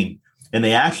mortar team. And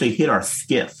they actually hit our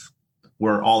skiff,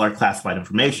 where all our classified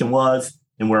information was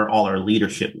and where all our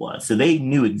leadership was. So they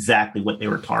knew exactly what they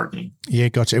were targeting. Yeah,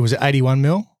 gotcha. Was it 81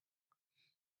 mil?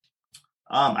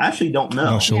 I actually don't know.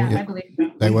 Not sure. Yeah, I believe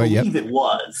They were, believe it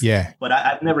was. Yeah. But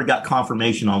I've never got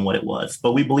confirmation on what it was.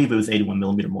 But we believe it was 81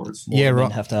 millimeter mortars. Yeah,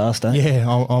 right. Have to ask that. Yeah,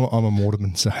 I'm a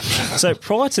mortarman. So. So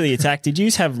prior to the attack, did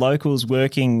you have locals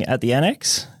working at the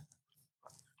annex?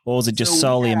 Or was it just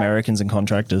solely Americans and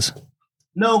contractors?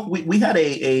 No, we had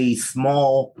a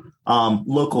small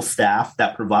local staff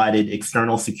that provided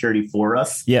external security for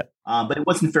us. Yep. But it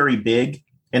wasn't very big.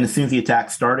 And as soon as the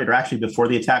attack started, or actually before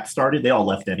the attack started, they all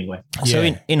left anyway. So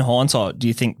in hindsight, do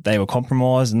you think they were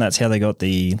compromised and that's how they got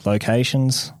the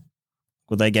locations?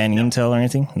 Were they gaining intel or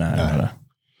anything? No.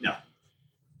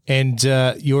 And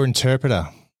your interpreter,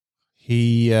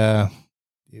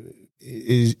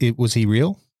 was he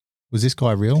real? Was this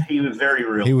guy real? He was very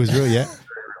real. He was real, yeah.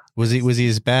 Was he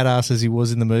as badass as he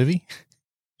was in the movie?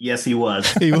 Yes, he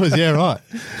was. He was, yeah, right.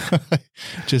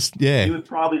 He was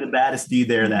probably the baddest dude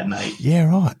there that night. Yeah,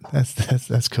 right.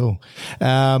 That's cool.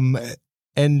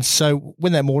 And so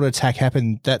when that mortar attack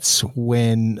happened, that's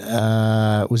when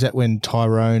was that when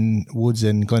Tyrone Woods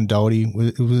and Glenn Doherty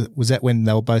was that when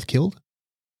they were both killed?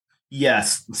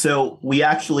 Yes. So we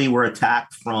actually were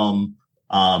attacked from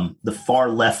the far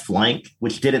left flank,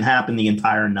 which didn't happen the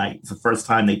entire night. It's the first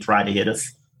time they tried to hit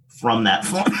us from that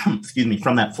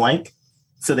from that flank.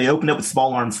 So they opened up with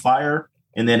small arms fire,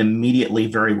 and then immediately,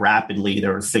 very rapidly,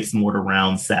 there were 6 mortar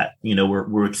rounds that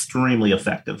were extremely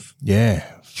effective. Yeah,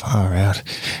 far out,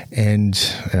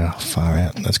 far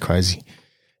out. That's crazy.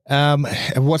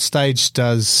 At what stage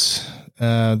does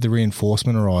the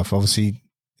reinforcement arrive? Obviously,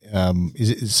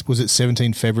 was it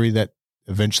 17 February that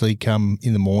eventually come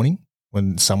in the morning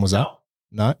when the sun was up?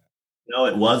 No? No,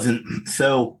 it wasn't.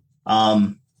 So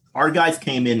our guys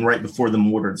came in right before the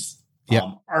mortars. Yep.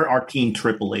 Our team,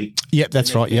 Tripoli. Yep,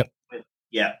 that's right. Yep.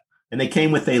 Yeah. And they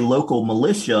came with a local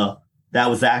militia that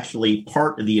was actually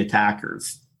part of the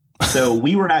attackers. So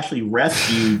we were actually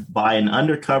rescued by an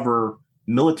undercover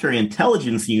military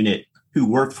intelligence unit who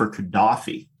worked for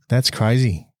Gaddafi. That's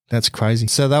crazy. That's crazy.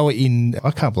 So they were in,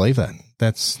 I can't believe that.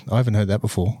 I haven't heard that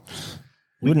before.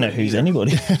 We wouldn't know who's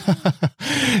anybody.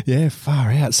 Yeah,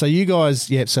 far out. So you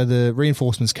guys, so the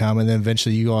reinforcements come and then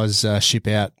eventually you guys ship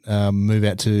out, move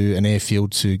out to an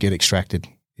airfield to get extracted.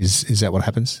 Is that what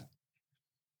happens?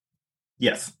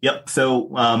 Yes. Yep.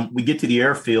 So we get to the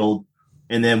airfield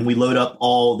and then we load up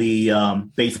all the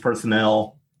base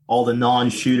personnel, all the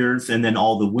non-shooters, and then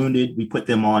all the wounded. We put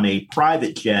them on a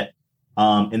private jet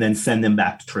and then send them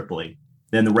back to Tripoli.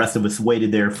 Then the rest of us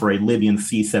waited there for a Libyan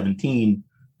C-17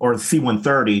 or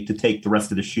C-130 to take the rest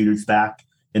of the shooters back,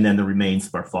 and then the remains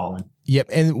of our fallen. Yep.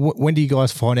 And when do you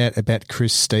guys find out about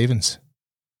Chris Stevens?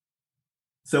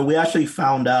 So we actually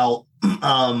found out,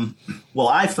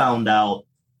 I found out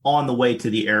on the way to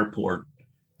the airport.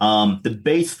 The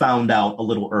base found out a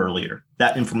little earlier.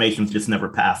 That information just never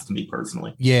passed to me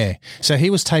personally. Yeah. So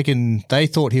he was taken, they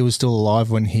thought he was still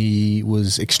alive when he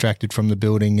was extracted from the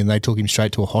building and they took him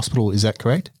straight to a hospital. Is that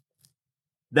correct?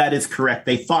 That is correct.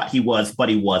 They thought he was, but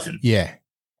he wasn't. Yeah.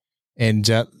 And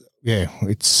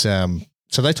it's, so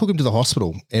they took him to the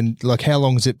hospital and like, how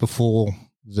long is it before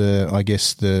you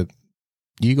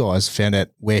guys found out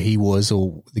where he was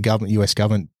or the government, US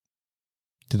government,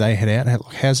 did they head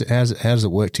out? How does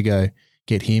it work to go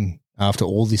get him after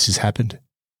all this has happened?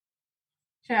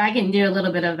 Sure, I can do a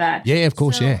little bit of that. Yeah, of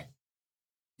course, yeah.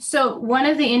 So one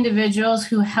of the individuals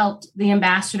who helped the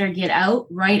ambassador get out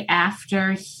right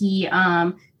after he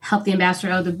helped the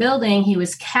ambassador out of the building, he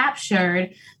was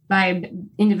captured by an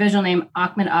individual named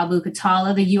Ahmed Abu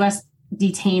Khatala. The U.S.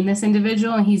 detained this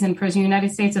individual, and he's in prison in the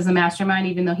United States as a mastermind,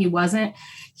 even though he wasn't.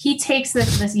 He takes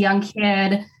this young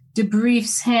kid,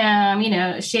 debriefs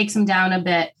him, shakes him down a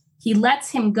bit. He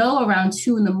lets him go around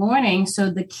 2 a.m.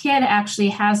 So the kid actually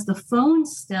has the phone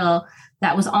still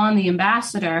that was on the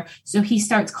ambassador. So he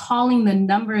starts calling the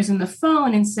numbers in the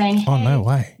phone and saying, hey, oh, no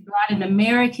way. Brought an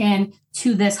American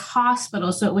to this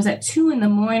hospital. So it was at 2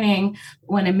 a.m.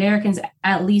 when Americans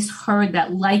at least heard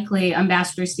that likely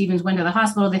Ambassador Stevens went to the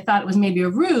hospital. They thought it was maybe a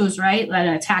ruse, right? That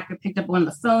an attacker picked up one of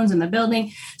the phones in the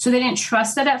building. So they didn't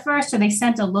trust it at first. So they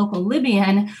sent a local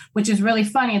Libyan, which is really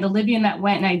funny. The Libyan that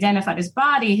went and identified his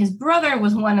body, his brother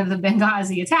was one of the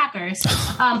Benghazi attackers.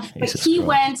 But he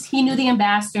went, he knew the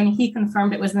ambassador and he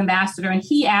confirmed it was the ambassador. And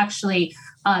he actually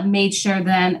made sure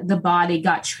then the body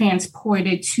got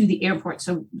transported to the airport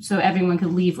so everyone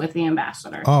could leave with the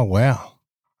ambassador. Oh, wow.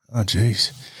 Oh,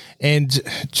 geez. And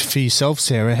for yourself,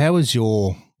 Sarah, how was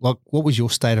what was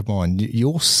your state of mind?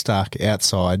 You're stuck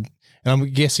outside, and I'm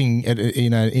guessing,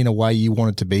 in a way you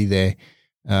wanted to be there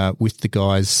with the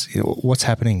guys. What's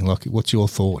happening? Like, what's your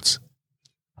thoughts?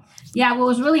 Yeah, well, it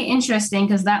was really interesting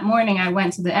because that morning I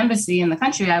went to the embassy in the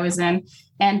country I was in,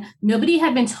 and nobody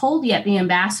had been told yet the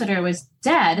ambassador was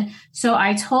dead. So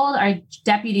I told our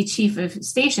deputy chief of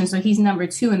station, so he's number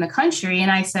 2 in the country,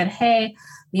 and I said, hey,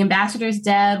 the ambassador's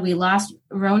dead. We lost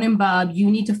Ronan Bub.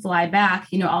 You need to fly back.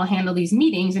 I'll handle these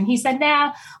meetings. And he said,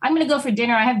 nah, I'm going to go for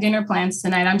dinner. I have dinner plans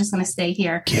tonight. I'm just going to stay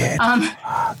here.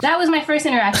 That was my first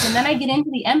interaction. Then I get into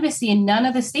the embassy and none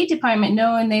of the State Department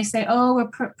know. And they say, oh,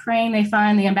 we're praying they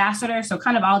find the ambassador. So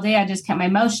kind of all day I just kept my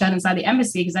mouth shut inside the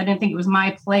embassy because I didn't think it was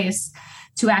my place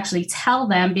to actually tell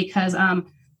them because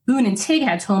Boon and Tig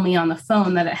had told me on the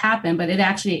phone that it happened, but it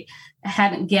actually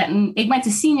it went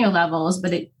to senior levels,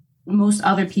 but most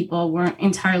other people weren't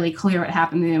entirely clear what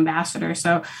happened to the ambassador.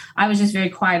 So I was just very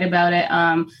quiet about it,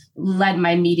 led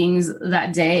my meetings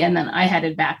that day, and then I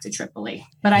headed back to Tripoli.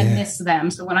 But I missed them.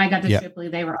 So when I got to Tripoli,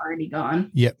 they were already gone.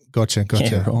 Yep, gotcha.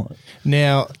 Yeah, right.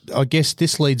 Now, I guess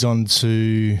this leads on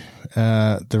to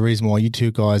the reason why you two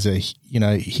guys are,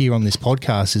 here on this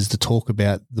podcast is to talk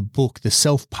about the book, the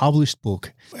self-published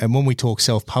book. And when we talk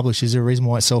self-published, is there a reason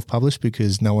why it's self-published?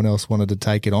 Because no one else wanted to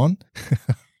take it on?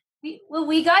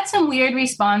 We got some weird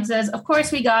responses. Of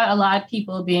course, we got a lot of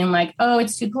people being like, oh,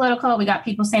 it's too political. We got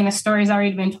people saying the story's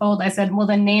already been told. I said, well,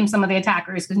 then name some of the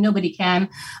attackers because nobody can.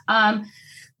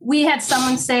 We had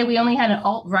someone say we only had an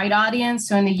alt-right audience.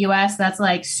 So in the U.S., that's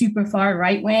like super far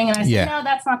right-wing. And I said, no,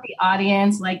 that's not the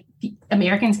audience. Like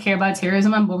Americans care about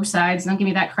terrorism on both sides. Don't give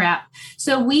me that crap.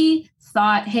 So we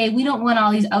thought, hey, we don't want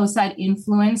all these outside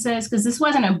influences because this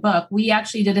wasn't a book. We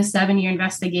actually did a 7-year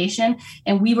investigation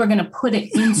and we were going to put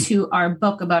it into our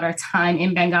book about our time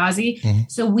in Benghazi. Mm-hmm.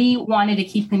 So we wanted to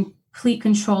keep complete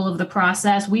control of the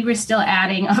process. We were still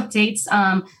adding updates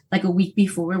like a week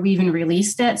before we even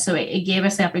released it. So it gave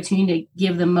us the opportunity to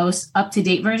give the most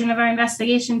up-to-date version of our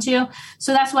investigation too.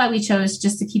 So that's why we chose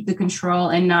just to keep the control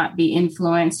and not be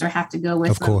influenced or have to go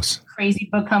with a crazy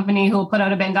book company who will put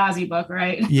out a Benghazi book,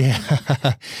 right? Yeah.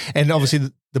 And obviously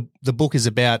the book is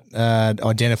about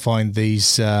identifying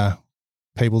these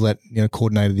people that,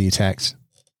 coordinated the attacks.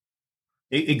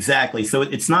 Exactly. So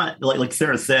it's not like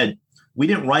Sarah said, we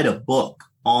didn't write a book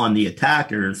on the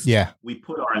attackers. Yeah. We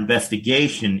put our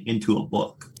investigation into a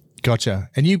book. Gotcha.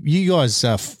 And you guys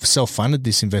self-funded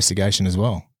this investigation as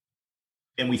well.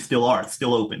 And we still are. It's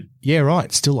still open. Yeah, right.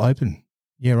 It's still open.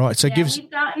 Yeah, right. So we've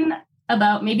gotten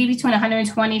about maybe between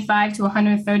 125 to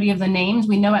 130 of the names.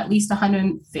 We know at least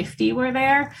 150 were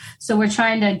there. So we're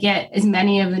trying to get as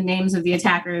many of the names of the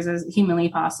attackers as humanly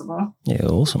possible. Yeah,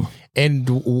 awesome. And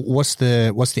what's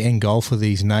the end goal for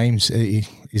these names?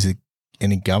 Is it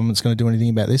any government's going to do anything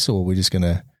about this, or are we just going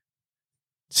to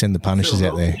send the punishers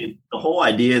out there? The whole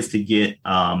idea is to get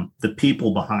the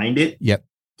people behind it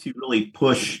to really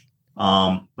push,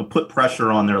 put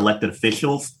pressure on their elected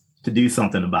officials to do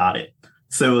something about it.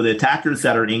 So the attackers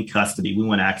that are in custody, we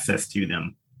want access to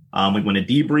them. We want to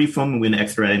debrief them. We want to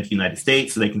extradite them to the United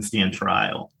States so they can stand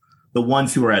trial. The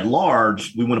ones who are at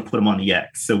large, we want to put them on the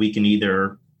X so we can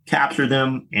either capture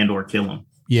them and or kill them.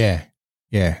 Yeah.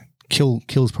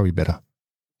 Kill's probably better.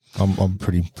 I'm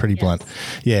pretty blunt.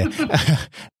 Yeah.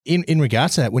 In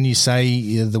regards to that, when you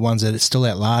say the ones that are still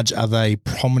at large, are they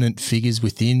prominent figures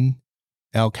within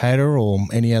Al Qaeda or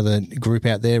any other group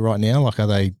out there right now? Like, are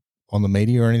they on the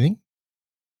media or anything?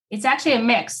 It's actually a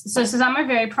mix. So some are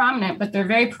very prominent, but they're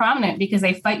very prominent because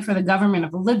they fight for the government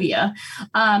of Libya.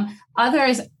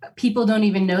 Others, people don't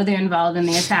even know they're involved in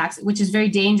the attacks, which is very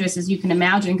dangerous, as you can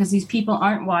imagine, because these people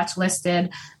aren't watch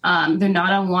listed. They're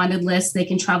not on wanted lists. They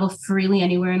can travel freely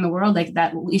anywhere in the world. Like,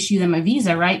 that will issue them a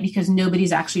visa, right? Because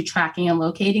nobody's actually tracking and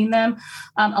locating them.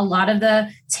 A lot of the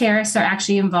terrorists are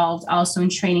actually involved also in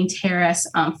training terrorists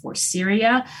for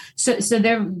Syria. So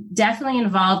they're definitely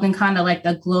involved in kind of like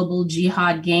the global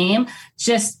jihad game.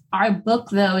 Just our book,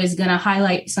 though, is going to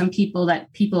highlight some people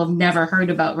that people have never heard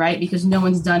about, right? Because no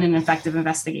one's done an effective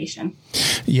investigation.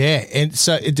 Yeah. And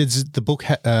so does the book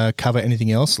cover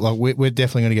anything else? Like, we're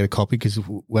definitely going to get a copy because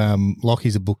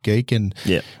Lockie's a book geek and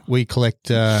we collect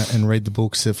and read the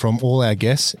books from all our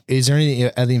guests. Is there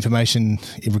any other information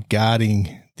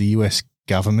regarding the US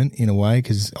government in a way?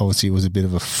 Because obviously it was a bit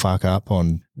of a fuck up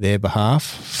on their behalf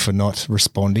for not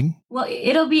responding. Well,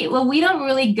 we don't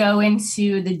really go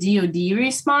into the DOD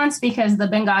response because the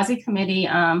Benghazi committee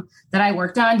that I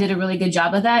worked on did a really good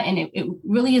job of that. And it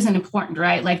really isn't important,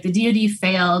 right? Like, the DOD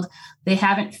failed. They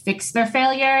haven't fixed their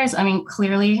failures. I mean,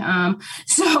 clearly.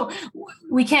 So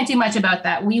we can't do much about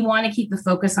that. We want to keep the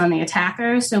focus on the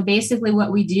attackers. So basically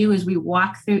what we do is we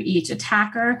walk through each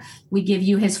attacker. We give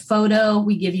you his photo.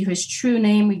 We give you his true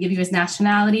name. We give you his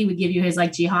nationality. We give you his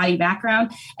jihadi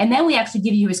background. And then we actually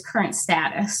give you his current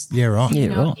status. Yeah, right.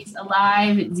 He's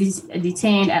alive,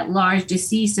 detained, at large,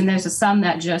 deceased, and there's some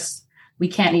that just we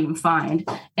can't even find.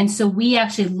 And so we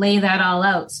actually lay that all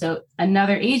out. So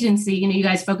another agency, you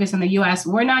guys focus on the U.S.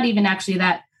 We're not even actually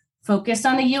that focused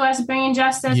on the U.S. bringing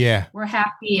justice. Yeah. We're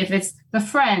happy if it's the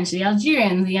French, the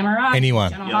Algerians, the Emiratis,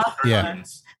 anyone. The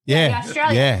Australians,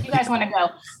 you guys want to go.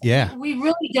 Yeah. We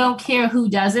really don't care who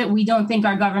does it. We don't think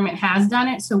our government has done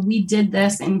it. So we did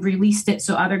this and released it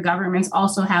so other governments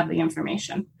also have the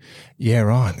information. Yeah,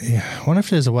 right. Yeah. I wonder if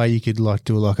there's a way you could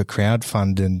do a crowd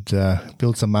fund and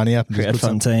build some money up and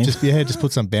just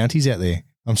put some bounties out there.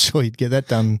 I'm sure you'd get that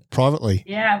done privately.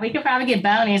 Yeah, we could probably get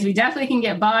bounties. We definitely can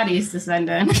get bodies to send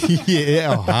in.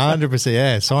 100%.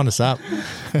 Yeah, sign us up.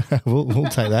 we'll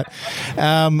take that.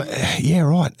 Yeah,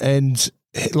 right. And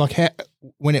how,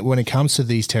 when it comes to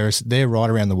these terrorists, they're right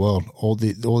around the world. All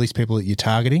these people that you're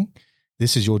targeting,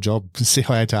 this is your job,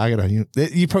 CIA targeter.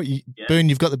 Boon,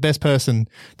 you've got the best person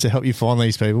to help you find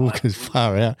these people because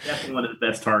far out. Definitely one of the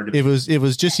best targets. It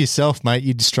was just yourself, mate.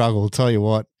 You'd struggle. I'll tell you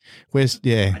what. I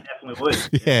definitely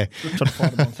would. Yeah. Trying to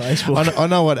find them on Facebook. I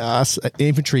know what us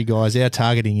infantry guys, our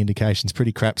targeting indication's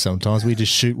pretty crap sometimes. We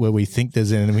just shoot where we think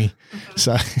there's an enemy.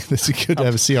 So it's good to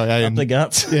have a CIA up the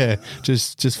guts. Yeah,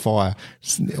 just fire.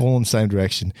 It's all in the same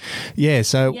direction. Yeah,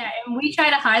 so and we try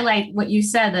to highlight what you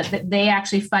said, that they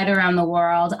actually fight around the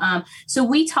world. So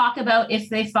we talk about if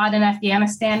they fought in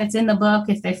Afghanistan, it's in the book.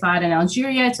 If they fought in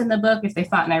Algeria, it's in the book. If they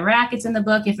fought in Iraq, it's in the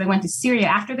book. If they went to Syria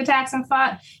after the attacks and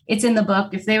fought, it's in the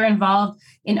book. If they were involved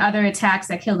in other attacks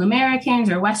that killed Americans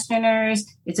or Westerners.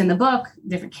 It's in the book,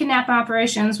 different kidnapping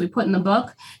operations we put in the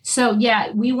book. So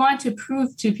yeah, we want to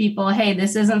prove to people, hey,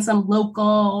 this isn't some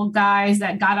local guys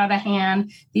that got out of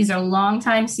hand. These are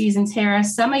longtime seasoned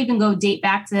terrorists. Some even go date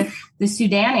back to the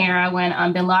Sudan era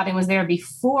when Bin Laden was there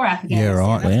before Afghanistan. Yeah,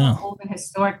 right. That's how old and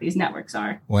historic these networks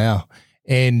are. Wow.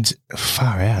 And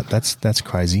far out. That's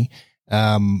crazy.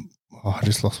 I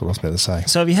just lost what I was about to say.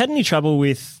 So have you had any trouble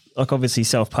with, like, obviously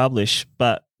self-publish,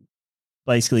 but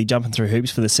basically jumping through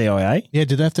hoops for the CIA? Yeah,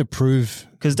 did they have to prove?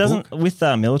 Because with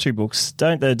military books,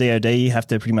 don't the DOD have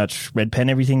to pretty much red pen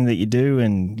everything that you do,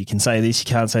 and you can say this, you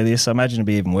can't say this? I imagine it'd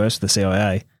be even worse for the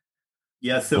CIA.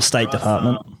 Yeah, so or State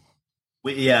Department.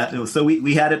 We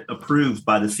had it approved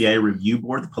by the CIA Review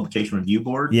Board, the Publication Review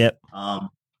Board. Yep.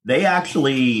 They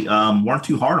actually weren't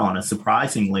too hard on us,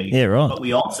 surprisingly. Yeah, right. But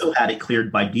we also had it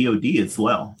cleared by DOD as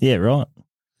well. Yeah, right.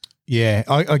 Yeah,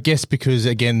 I guess because,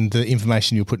 again, the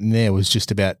information you were putting there was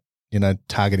just about,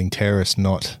 targeting terrorists,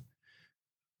 not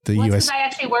the US. I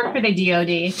actually work for the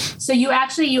DOD. So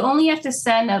you only have to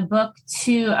send a book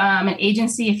to an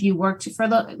agency if you worked for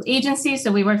the agency.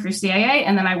 So we work for CIA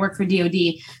and then I work for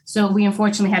DOD. So we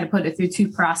unfortunately had to put it through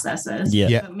two processes.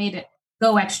 Yeah. So it made it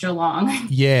go extra long.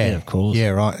 Yeah, of course. Yeah,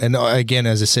 right. And again,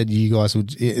 as I said, you guys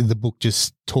the book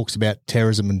just talks about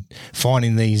terrorism and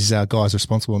finding these guys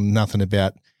responsible, and nothing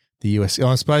about the US.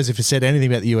 I suppose if it said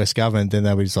anything about the US government, then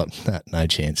they were just like, no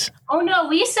chance. Oh no,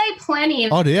 we say plenty.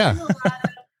 Oh yeah.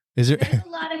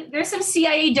 There's some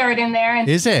CIA dirt in there, and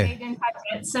is there? Didn't touch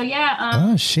it. So yeah.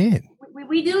 Oh shit.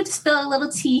 We do spill a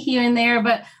little tea here and there,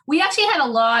 but we actually had a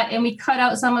lot, and we cut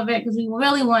out some of it because we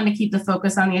really wanted to keep the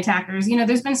focus on the attackers.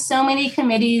 There's been so many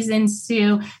committees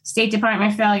into State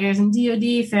Department failures and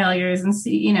DOD failures, and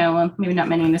maybe not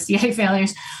many in the CIA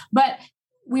failures, but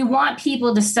we want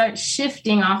people to start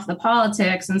shifting off the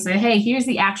politics and say, hey, here's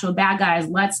the actual bad guys.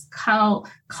 Let's call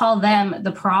them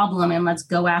the problem, and let's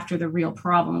go after the real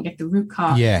problem and get the root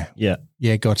cause. Yeah.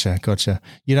 Gotcha.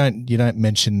 You don't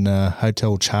mention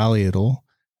Hotel Charlie at all.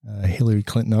 Hillary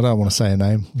Clinton. I don't want to say her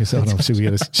name because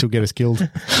she'll get us killed.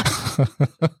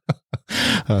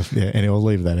 Anyway, I'll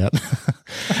leave that out.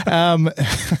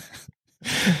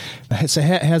 So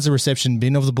how's the reception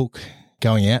been of the book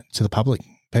going out to the public?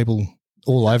 People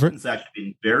all over it? It's actually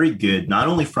been very good, not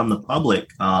only from the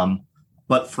public,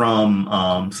 but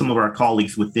from some of our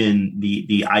colleagues within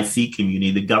the IC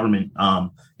community, the government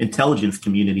intelligence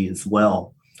community as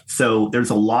well. So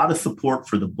there's a lot of support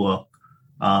for the book.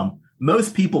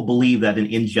 Most people believe that an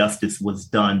injustice was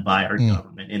done by our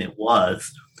government, and it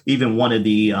was. Even one of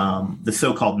the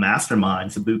so-called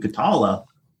masterminds, Abu Khatala,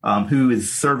 who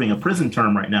is serving a prison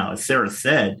term right now, as Sarah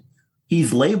said,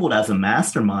 he's labeled as a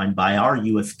mastermind by our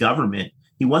U.S. government.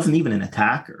 He wasn't even an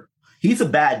attacker. He's a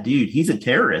bad dude. He's a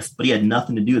terrorist, but he had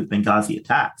nothing to do with Benghazi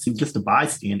attacks. He was just a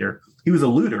bystander. He was a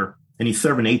looter, and he's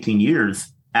serving 18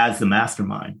 years as the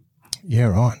mastermind. Yeah,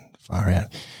 right. Far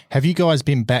out. Have you guys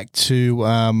been back to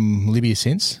Libya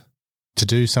since to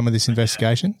do some of this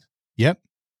investigation? Yep.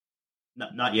 No,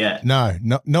 not yet. No,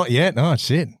 not yet. Oh,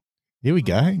 shit. Here we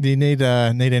go. Do you need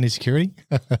any security?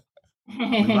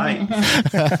 We might.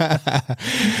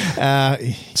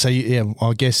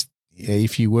 I guess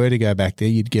if you were to go back there,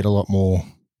 you'd get a lot more.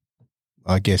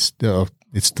 I guess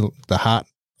it's the heart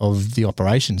of the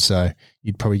operation, so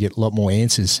you'd probably get a lot more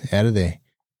answers out of there.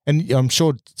 And I'm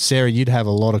sure, Sarah, you'd have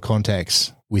a lot of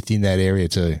contacts within that area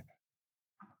too,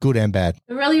 good and bad.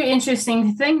 The really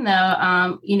interesting thing, though,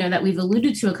 that we've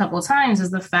alluded to a couple of times is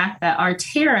the fact that our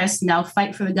terrorists now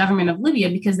fight for the government of Libya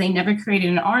because they never created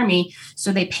an army,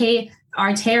 so they pay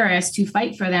our terrorists to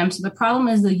fight for them. So the problem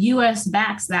is the U.S.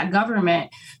 backs that government.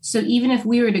 So even if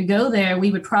we were to go there,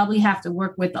 we would probably have to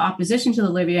work with the opposition to the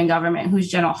Libyan government, who's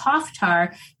General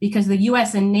Haftar, because the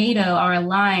U.S. and NATO are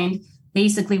aligned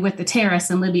basically with the terrorists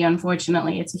in Libya.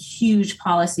 Unfortunately, it's a huge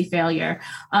policy failure.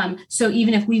 So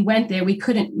even if we went there, we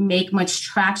couldn't make much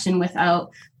traction without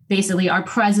basically our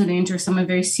president or someone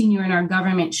very senior in our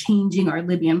government changing our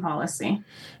Libyan policy.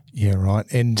 Yeah, right.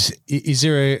 And is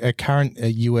there a current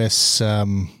U.S.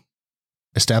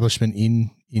 establishment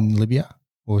in Libya,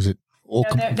 or is it all?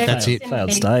 That's it.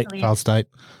 Failed state.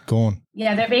 Gone.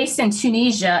 Yeah, they're based in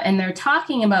Tunisia, and they're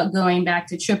talking about going back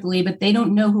to Tripoli, but they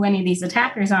don't know who any of these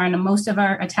attackers are. And most of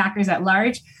our attackers at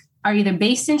large are either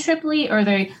based in Tripoli or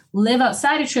they live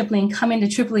outside of Tripoli and come into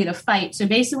Tripoli to fight. So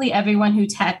basically everyone who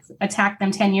attacked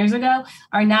them 10 years ago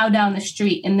are now down the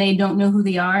street, and they don't know who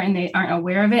they are and they aren't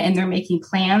aware of it, and they're making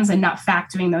plans and not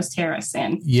factoring those terrorists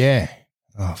in. Yeah.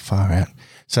 Oh, far out.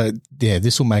 So, yeah,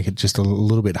 this will make it just a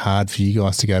little bit hard for you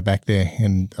guys to go back there,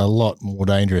 and a lot more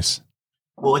dangerous.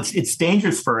 Well, it's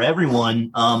dangerous for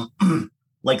everyone.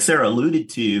 like Sarah alluded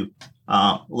to,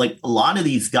 like a lot of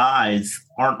these guys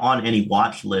aren't on any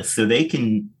watch list, so they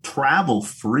can travel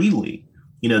freely.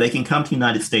 They can come to the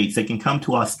United States, they can come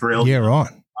to Australia. Yeah, right.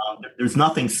 There's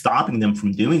nothing stopping them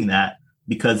from doing that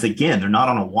because, again, they're not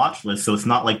on a watch list, so it's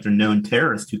not like they're known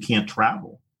terrorists who can't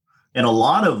travel. And a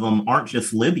lot of them aren't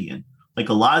just Libyan. Like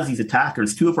a lot of these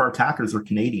attackers, 2 of our attackers are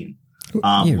Canadian.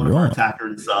 One of our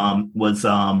attackers was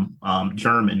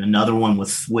German. Another one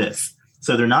was Swiss.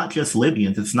 So they're not just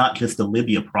Libyans. It's not just a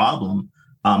Libya problem.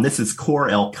 This is core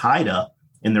Al-Qaeda,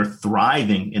 and they're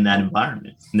thriving in that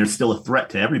environment. And they're still a threat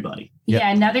to everybody. Yeah,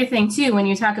 another thing, too, when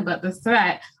you talk about the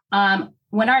threat,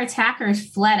 when our attackers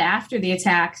fled after the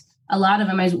attacks, a lot of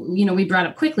them, as we brought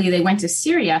up quickly, they went to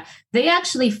Syria. They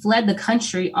actually fled the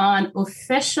country on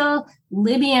official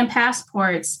Libyan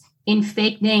passports in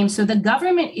fake names. So the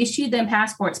government issued them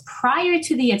passports prior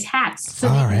to the attacks. So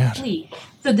they could flee.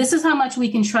 So this is how much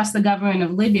we can trust the government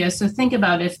of Libya. So think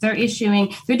about if they're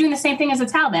doing the same thing as the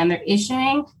Taliban. They're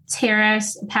issuing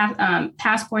terrorist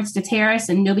passports to terrorists,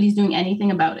 and nobody's doing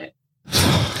anything about it.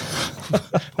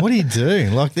 What are you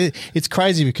doing? Like, it's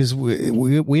crazy because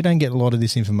we don't get a lot of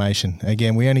this information.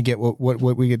 Again, we only get what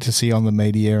we get to see on the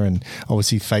media and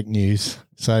obviously fake news.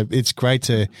 So it's great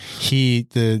to hear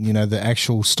the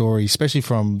actual story, especially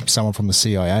from someone from the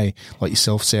CIA like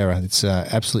yourself, Sarah. It's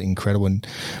absolutely incredible. And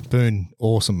Boon,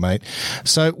 awesome, mate.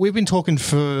 So we've been talking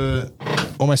for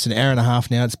almost an hour and a half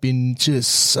now. It's been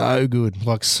just so good,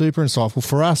 like super insightful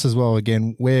for us as well.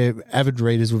 Again, we're avid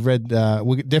readers. We've read,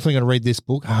 we're definitely going to read this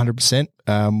book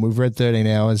 100%. We've read 13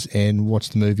 hours and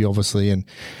watched the movie, obviously. And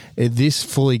this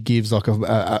fully gives like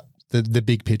the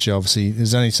big picture. Obviously,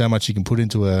 there's only so much you can put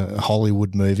into a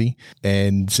Hollywood movie.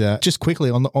 And just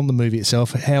quickly on the movie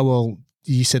itself, how well,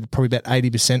 you said probably about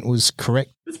 80% was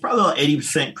correct? It's probably about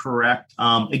 80% correct.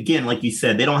 Again, like you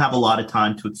said, they don't have a lot of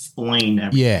time to explain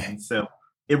everything. Yeah. So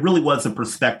it really was a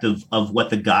perspective of what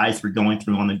the guys were going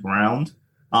through on the ground.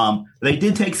 They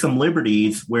did take some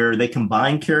liberties where they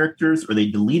combined characters or they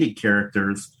deleted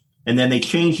characters, and then they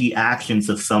changed the actions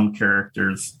of some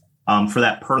characters for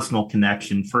that personal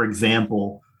connection. For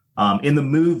example, in the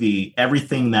movie,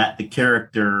 everything that the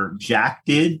character Jack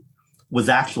did was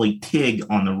actually Tig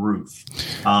on the roof.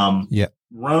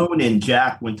 Roan and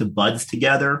Jack went to Buds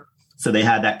together, so they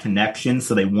had that connection.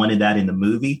 So they wanted that in the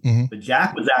movie. Mm-hmm. But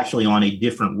Jack was actually on a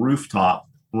different rooftop.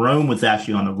 Roan was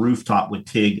actually on the rooftop with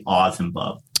Tig, Oz, and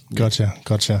Bub.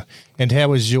 Gotcha. And how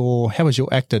was your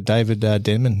actor, David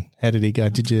Denman? How did he go?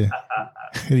 Did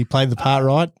he play the part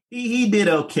right? He did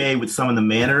okay with some of the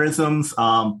mannerisms.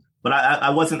 But I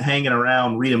wasn't hanging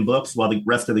around reading books while the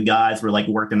rest of the guys were like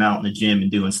working out in the gym and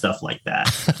doing stuff like that.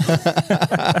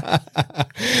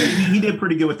 He did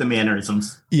pretty good with the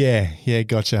mannerisms. Yeah,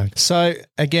 gotcha. So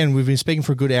again, we've been speaking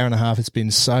for a good hour and a half. It's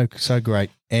been so great.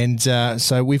 And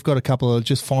so we've got a couple of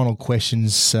just final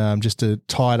questions just to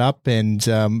tie it up. And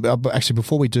actually,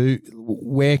 before we do,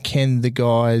 where can the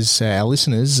guys, our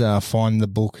listeners, find the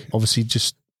book? Obviously,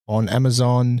 just on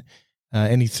Amazon,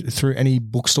 through any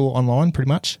bookstore online, pretty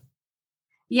much?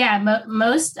 Yeah,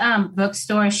 most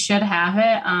bookstores should have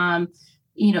it,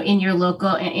 in your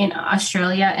local, in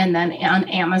Australia, and then on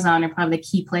Amazon are probably the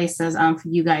key places for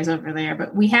you guys over there.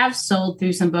 But we have sold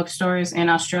through some bookstores in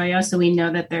Australia, so we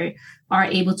know that they are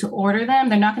able to order them.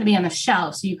 They're not going to be on the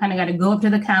shelf, so you kind of got to go up to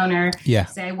the counter,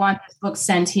 say, I want this book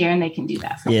sent here, and they can do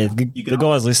that for you. The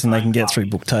guys listening, they can get through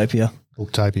Booktopia.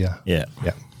 Yeah.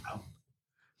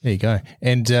 There you go.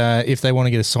 And if they want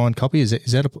to get a signed copy, is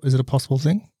it a possible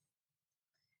thing?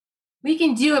 We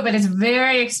can do it, but it's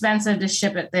very expensive to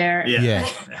ship it there.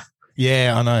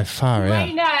 Yeah, I know. Far out.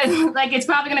 Right now, like it's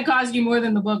probably going to cost you more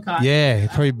than the book cost. Yeah,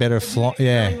 probably better fly.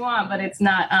 Yeah, really want, but it's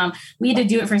not. We had to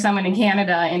do it for someone in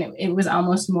Canada, and it was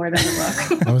almost more than the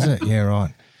book. Oh, was it? Yeah,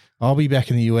 right. I'll be back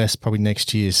in the US probably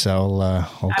next year, so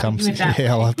I'll come.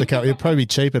 I'll have to come. It'll probably be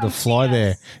cheaper to fly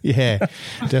there. Yeah,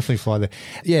 definitely fly there.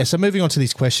 Yeah. So moving on to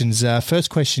these questions. First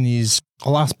question is,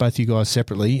 I'll ask both you guys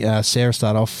separately. Sarah,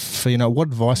 start off. What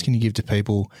advice can you give to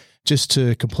people just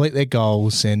to complete their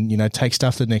goals and take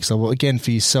stuff to the next level? Again, for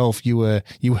yourself, you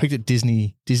worked at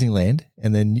Disneyland,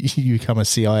 and then you become a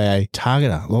CIA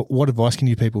targeter. What advice can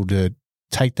you people to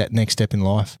take that next step in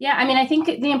life? Yeah, I mean, I think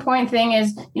the important thing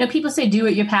is, people say do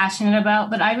what you're passionate about,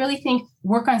 but I really think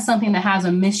work on something that has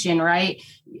a mission, right?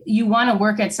 You want to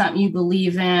work at something you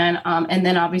believe in, and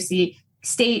then obviously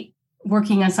stay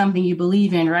working on something you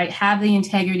believe in, right? Have the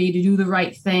integrity to do the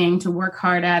right thing, to work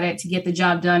hard at it, to get the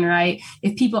job done right.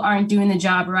 If people aren't doing the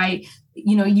job right,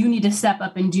 you need to step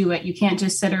up and do it. You can't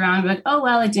just sit around like, oh,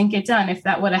 well, it didn't get done. If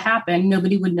that would have happened,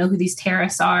 nobody would know who these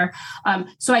terrorists are.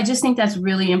 So I just think that's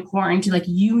really important to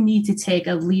you need to take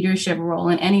a leadership role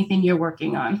in anything you're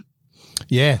working on.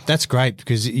 Yeah, that's great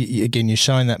because, again, you're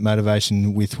showing that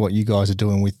motivation with what you guys are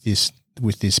doing with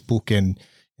this book and,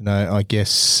 I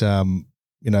guess,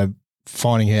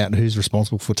 finding out who's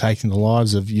responsible for taking the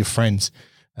lives of your friends,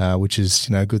 which is,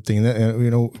 a good thing.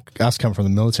 Us coming from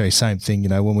the military, same thing.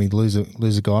 When we lose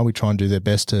a guy, we try and do their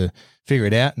best to figure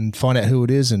it out and find out who it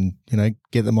is and,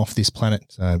 get them off this planet.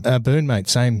 So, Boon, mate,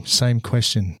 same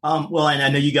question. Well, and I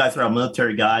know you guys are all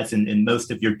military guys and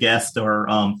most of your guests are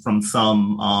from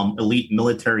some elite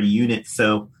military units.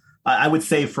 So I would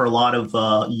say for a lot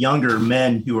of younger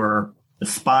men who are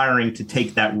aspiring to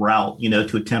take that route,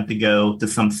 to attempt to go to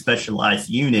some specialized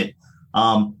unit,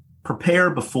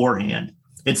 prepare beforehand.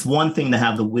 It's one thing to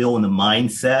have the will and the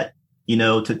mindset,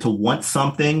 to want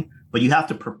something, but you have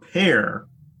to prepare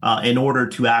in order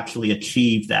to actually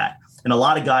achieve that. And a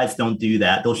lot of guys don't do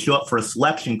that. They'll show up for a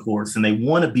selection course and they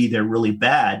want to be there really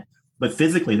bad, but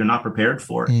physically they're not prepared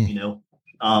for it.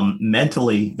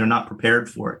 Mentally, they're not prepared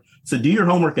for it. So do your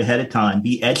homework ahead of time,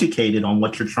 be educated on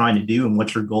what you're trying to do and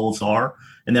what your goals are,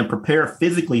 and then prepare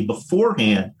physically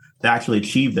beforehand to actually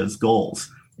achieve those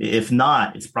goals. If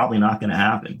not, it's probably not going to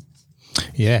happen.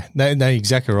 Yeah, no,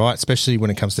 exactly right, especially when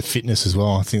it comes to fitness as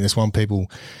well. I think that's one people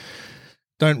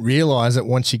don't realize that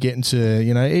once you get into,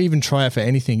 even try out for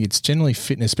anything, it's generally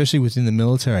fitness, especially within the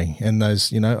military. And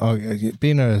those,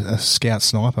 being a scout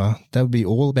sniper, that would be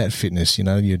all about fitness.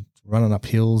 You're running up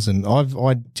hills. And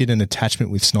I did an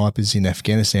attachment with snipers in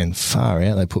Afghanistan. Far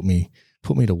out, they put me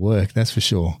to work, that's for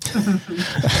sure.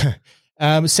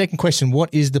 Second question,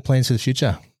 what is the plans for the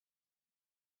future?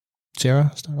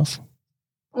 Sarah, start off.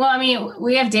 Well,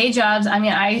 we have day jobs.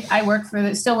 I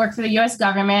still work for the U.S.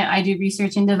 government. I do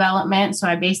research and development. So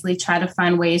I basically try to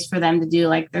find ways for them to do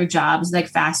their jobs,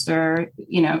 faster,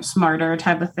 smarter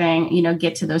type of thing,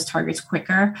 get to those targets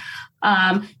quicker.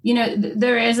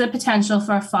 There is a potential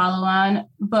for a follow-on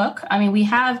book. We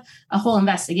have a whole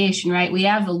investigation, right? We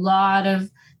have a lot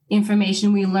of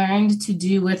information we learned to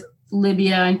do with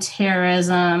Libya and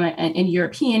terrorism and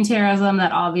European terrorism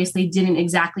that obviously didn't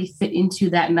exactly fit into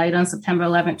that night on September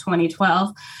 11th,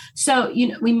 2012. So,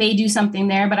 we may do something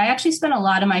there, but I actually spent a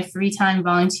lot of my free time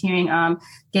volunteering,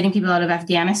 getting people out of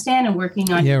Afghanistan and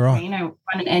working on Ukraine. Right.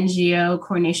 I run an NGO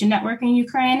coordination network in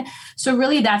Ukraine. So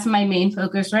really that's my main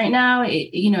focus right now.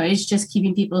 It's just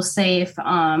keeping people safe,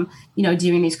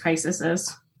 during these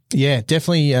crises. Yeah,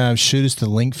 definitely shoot us the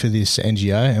link for this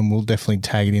NGO and we'll definitely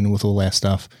tag it in with all our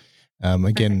stuff.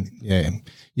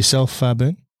 Yourself,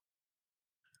 Boon?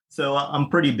 So I'm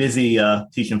pretty busy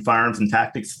teaching firearms and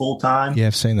tactics full time. Yeah,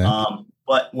 I've seen that.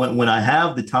 But when I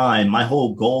have the time, my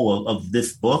whole goal of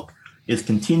this book is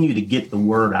continue to get the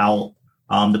word out,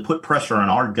 to put pressure on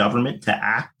our government to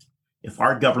act. If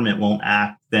our government won't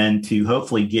act, then to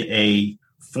hopefully get a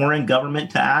foreign government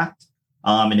to act.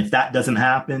 And if that doesn't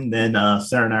happen, then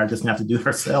Sarah and I are just going to have to do it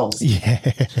ourselves.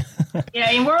 Yeah. Yeah,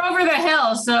 and we're over the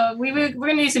hill, so we're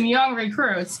going to need some young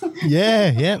recruits.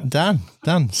 Yeah, done.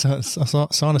 So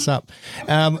sign us up.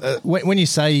 When you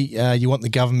say you want the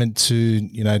government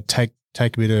to, take a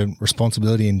bit of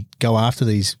responsibility and go after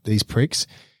these pricks,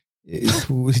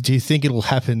 do you think it'll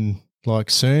happen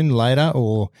soon, later,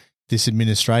 or this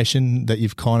administration that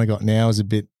you've kind of got now is a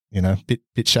bit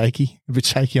shaky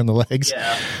on the legs?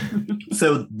 Yeah.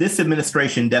 So this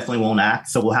administration definitely won't act.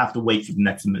 So we'll have to wait for the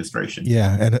next administration.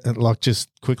 Yeah. And just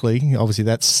quickly, obviously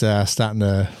that's starting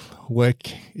to work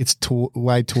its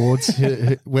way towards.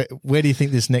 Where do you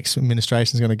think this next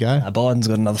administration is going to go? Biden's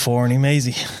got another 4 on him,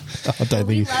 easy. I don't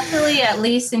think. Luckily, at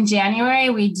least in January,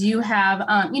 we do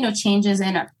have, changes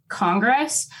in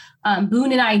Congress.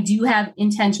 Boon and I do have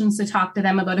intentions to talk to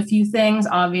them about a few things,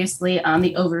 obviously on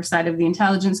the oversight of the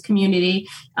intelligence community,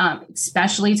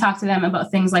 especially talk to them about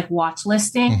things like watch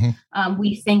listing. Mm-hmm.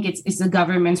 We think it's the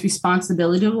government's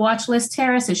responsibility to watch list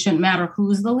terrorists. It shouldn't matter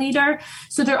who's the leader.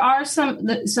 So there are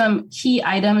some key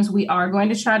items we are going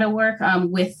to try to work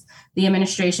with the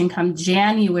administration come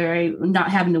January, not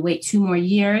having to wait 2 more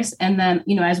years. And then,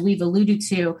 as we've alluded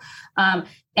to,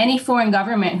 any foreign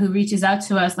government who reaches out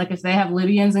to us, if they have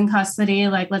Libyans in custody,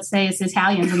 let's say it's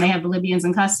Italians and they have the Libyans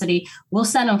in custody, we'll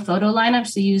send them photo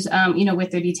lineups to use,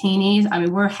 with their detainees.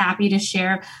 We're happy to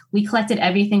share. We collected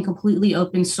everything completely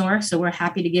open source, so we're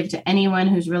happy to give to anyone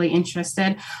who's really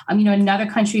interested. Another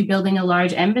country building a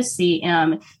large embassy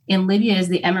in Libya is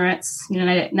the Emirates,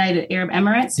 United Arab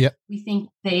Emirates. Yep. We think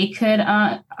they could,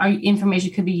 our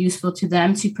information could be useful to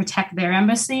them to protect their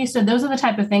embassy. So those are the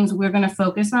type of things we're going to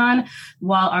focus on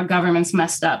while our government's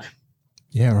messed up.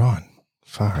 Yeah, right.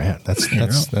 Far out.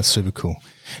 That's super cool.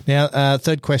 Now,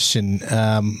 third question.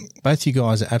 Both you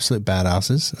guys are absolute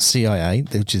badasses. CIA,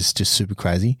 which is just super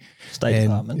crazy. State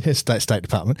Department. Yeah, State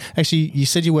Department. Actually, you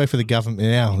said you work for the government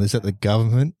now. Is that the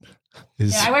government?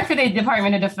 Yeah, I work for the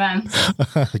Department of Defense.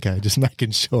 Okay, just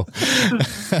making sure.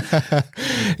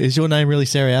 Is your name really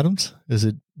Sarah Adams? Is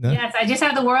it? No? Yes, I just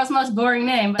have the world's most boring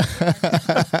name.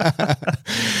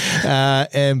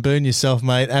 And Boon, yourself,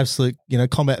 mate, absolute,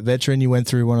 combat veteran. You went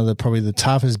through one of probably the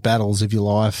toughest battles of your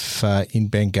life in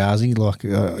Benghazi. Like,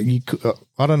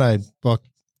 I don't know, like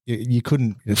you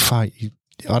couldn't fight.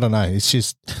 I don't know. It's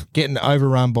just getting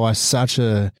overrun by such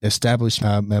a established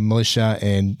militia,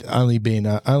 and only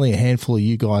a handful of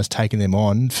you guys taking them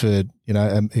on for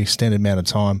an extended amount of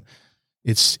time.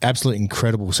 It's absolutely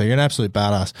incredible. So you're an absolute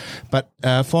badass. But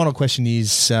final question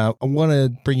is, I want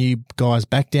to bring you guys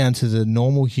back down to the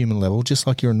normal human level, just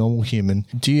like you're a normal human.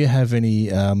 Do you have any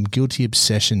guilty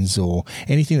obsessions or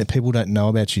anything that people don't know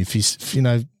about you? If you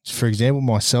for example,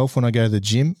 myself, when I go to the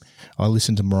gym, I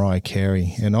listen to Mariah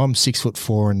Carey, and I'm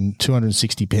 6'4" and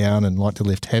 260 pounds and like to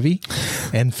lift heavy.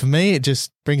 And for me, it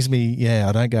just brings me,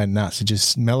 I don't go nuts. It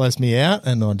just mellows me out,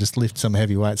 and I just lift some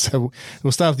heavy weights. So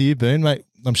we'll start with you, Boon, mate.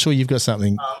 I'm sure you've got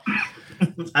something. I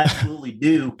absolutely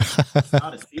do. It's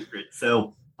not a secret.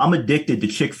 So I'm addicted to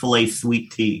Chick-fil-A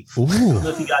sweet tea. Ooh. I don't know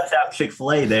if you guys have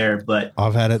Chick-fil-A there, but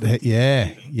I've had it.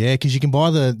 Yeah, because you can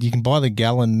buy the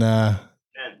gallon.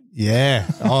 Yeah.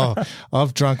 Oh,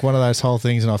 I've drunk one of those whole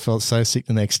things, and I felt so sick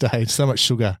the next day. It's so much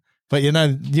sugar. But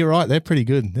you're right. They're pretty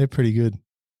good.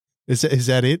 Is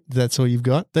that it? That's all you've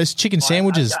got? Those chicken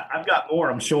sandwiches. I've got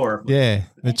more, I'm sure. Yeah,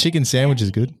 the chicken sandwich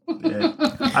is good. Yeah.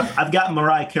 I've got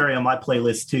Mariah Carey on my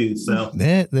playlist too. So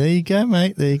there you go,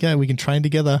 mate. There you go. We can train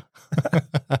together.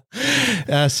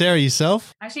 Sarah,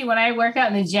 yourself? Actually, when I work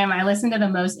out in the gym, I listen to the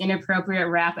most inappropriate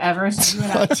rap ever. So you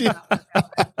and I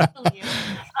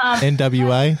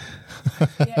NWA.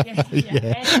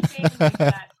 Yeah. Anything like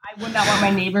that, I would not want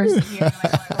my neighbors to hear.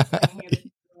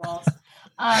 Walls.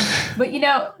 But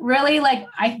really, like,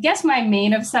 I guess my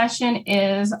main obsession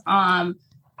is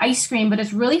ice cream, but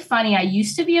it's really funny. I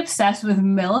used to be obsessed with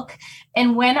milk.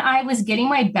 And when I was getting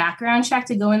my background check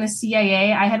to go in the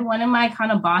CIA, I had one of my kind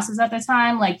of bosses at the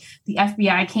time, like the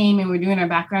FBI came and we're doing our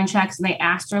background checks, and they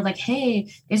asked her, like,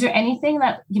 hey, is there anything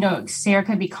that, Sarah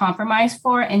could be compromised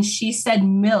for? And she said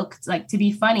milk, like, to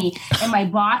be funny. And my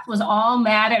boss was all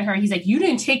mad at her. He's like, you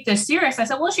didn't take this serious. I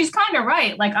said, well, she's kind of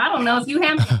right. Like, I don't know if you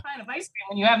have me a kind of ice cream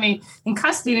when you have me in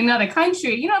custody in another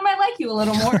country, I might like you a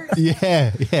little more.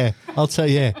 Yeah. I'll tell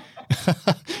you.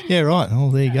 Yeah, right.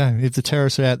 Oh, there you go. If the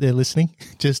terrorists are out there listening,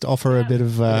 just offer a bit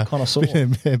of a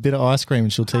bit of ice cream,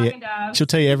 and she'll tell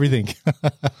you everything.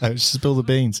 Spill the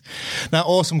beans. Now,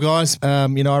 awesome, guys. I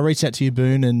reached out to you,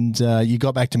 Boon, and you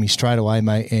got back to me straight away,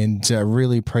 mate. And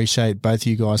really appreciate both of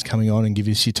you guys coming on and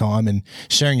giving us your time and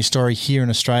sharing your story here in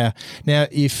Australia. Now,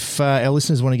 if our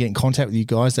listeners want to get in contact with you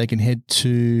guys, they can head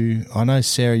to. I know,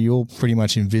 Sarah, you're pretty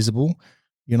much invisible.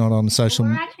 You're not on social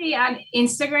media. We're actually on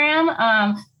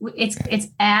Instagram. It's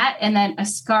at and then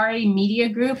Askari Media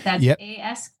Group. That's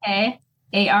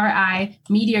ASKARI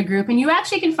Media Group. And you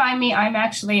actually can find me.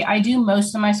 I do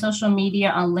most of my social media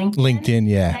on LinkedIn.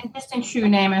 Yeah. And just in true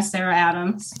name as Sarah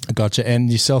Adams. Gotcha.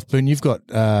 And yourself, Boon, you've got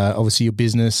obviously your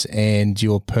business and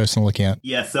your personal account.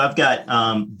 Yeah. So I've got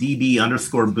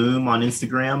DB_Boom on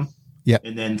Instagram. Yep.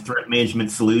 And then Threat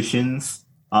Management Solutions.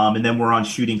 And then we're on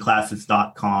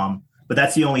shootingclasses.com. But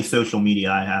that's the only social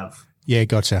media I have. Yeah,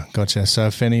 gotcha. So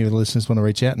if any of the listeners want to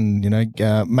reach out and,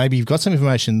 maybe you've got some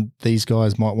information these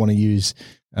guys might want to use,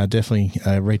 definitely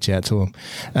reach out to them.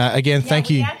 Again, thank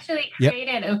you. We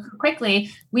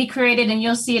actually created, and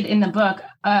you'll see it in the book,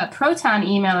 a Proton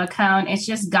email account. It's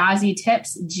just Ghazi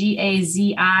Tips,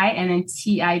 GAZI, and then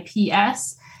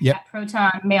TIPS. At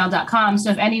protonmail.com. So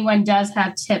if anyone does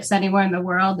have tips anywhere in the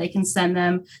world, they can send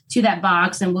them to that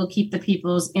box, and we'll keep the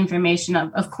people's information,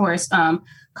 of course,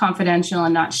 confidential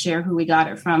and not share who we got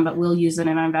it from, but we'll use it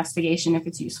in our investigation if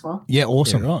it's useful. Yeah,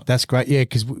 awesome. Yeah, right. That's great. Yeah,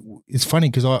 because it's funny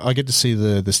because I get to see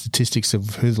the statistics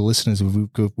of who the listeners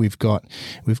we've got.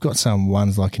 We've got some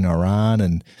ones like in Iran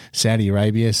and Saudi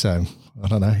Arabia, so I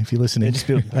don't know if you're listening. They're just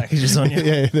building packages on you.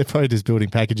 Yeah, they're probably just building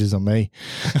packages on me.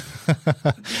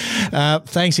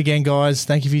 Thanks again, guys.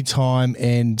 Thank you for your time,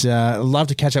 and I'd love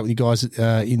to catch up with you guys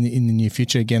in the near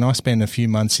future. Again, I spend a few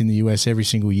months in the US every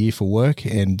single year for work,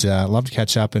 and love to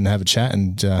catch up and have a chat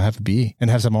and have a beer and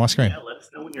have some ice cream. Yeah, let us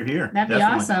know when you're here. That'd be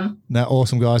awesome. No,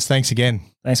 awesome, guys. Thanks again.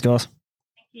 Thanks, guys.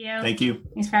 Thank you.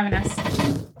 Thanks for having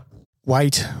us.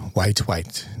 Wait.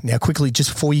 Now, quickly,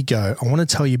 just before you go, I want to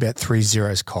tell you about 3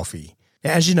 Zeros Coffee.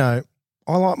 Now, as you know,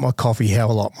 I like my coffee how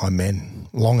I like my men,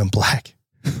 long and black.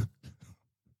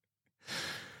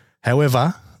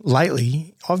 However,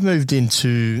 lately I've moved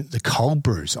into the cold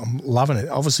brews. I'm loving it,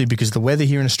 obviously, because the weather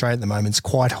here in Australia at the moment is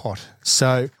quite hot.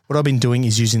 So what I've been doing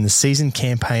is using the seasoned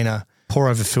campaigner pour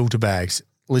over filter bags.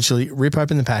 Literally rip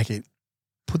open the packet,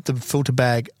 put the filter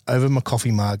bag over my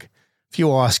coffee mug, a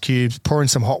few ice cubes, pour in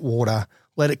some hot water,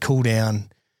 let it cool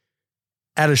down,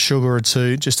 add a sugar or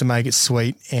two just to make it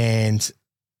sweet, and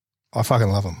I fucking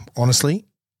love them. Honestly,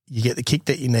 you get the kick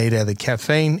that you need out of the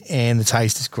caffeine and the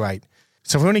taste is great.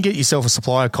 So if you want to get yourself a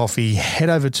supply of coffee, head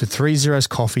over to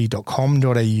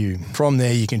 30coffee.com.au. From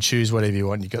there, you can choose whatever you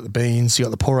want. You've got the beans, you've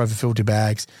got the pour-over filter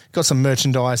bags, you've got some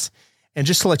merchandise. And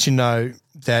just to let you know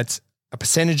that a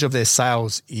percentage of their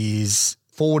sales is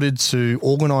forwarded to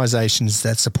organisations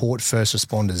that support first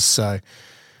responders. So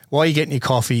while you're getting your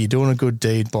coffee, you're doing a good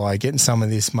deed by getting some of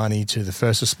this money to the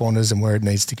first responders and where it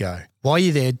needs to go. While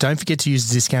you're there, don't forget to use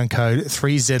the discount code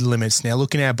 3ZLimits. Now,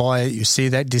 look in our bio, you see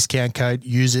that discount code,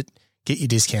 use it, get your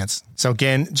discounts. So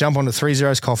again, jump on to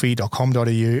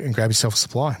 30coffee.com.au and grab yourself a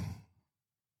supply.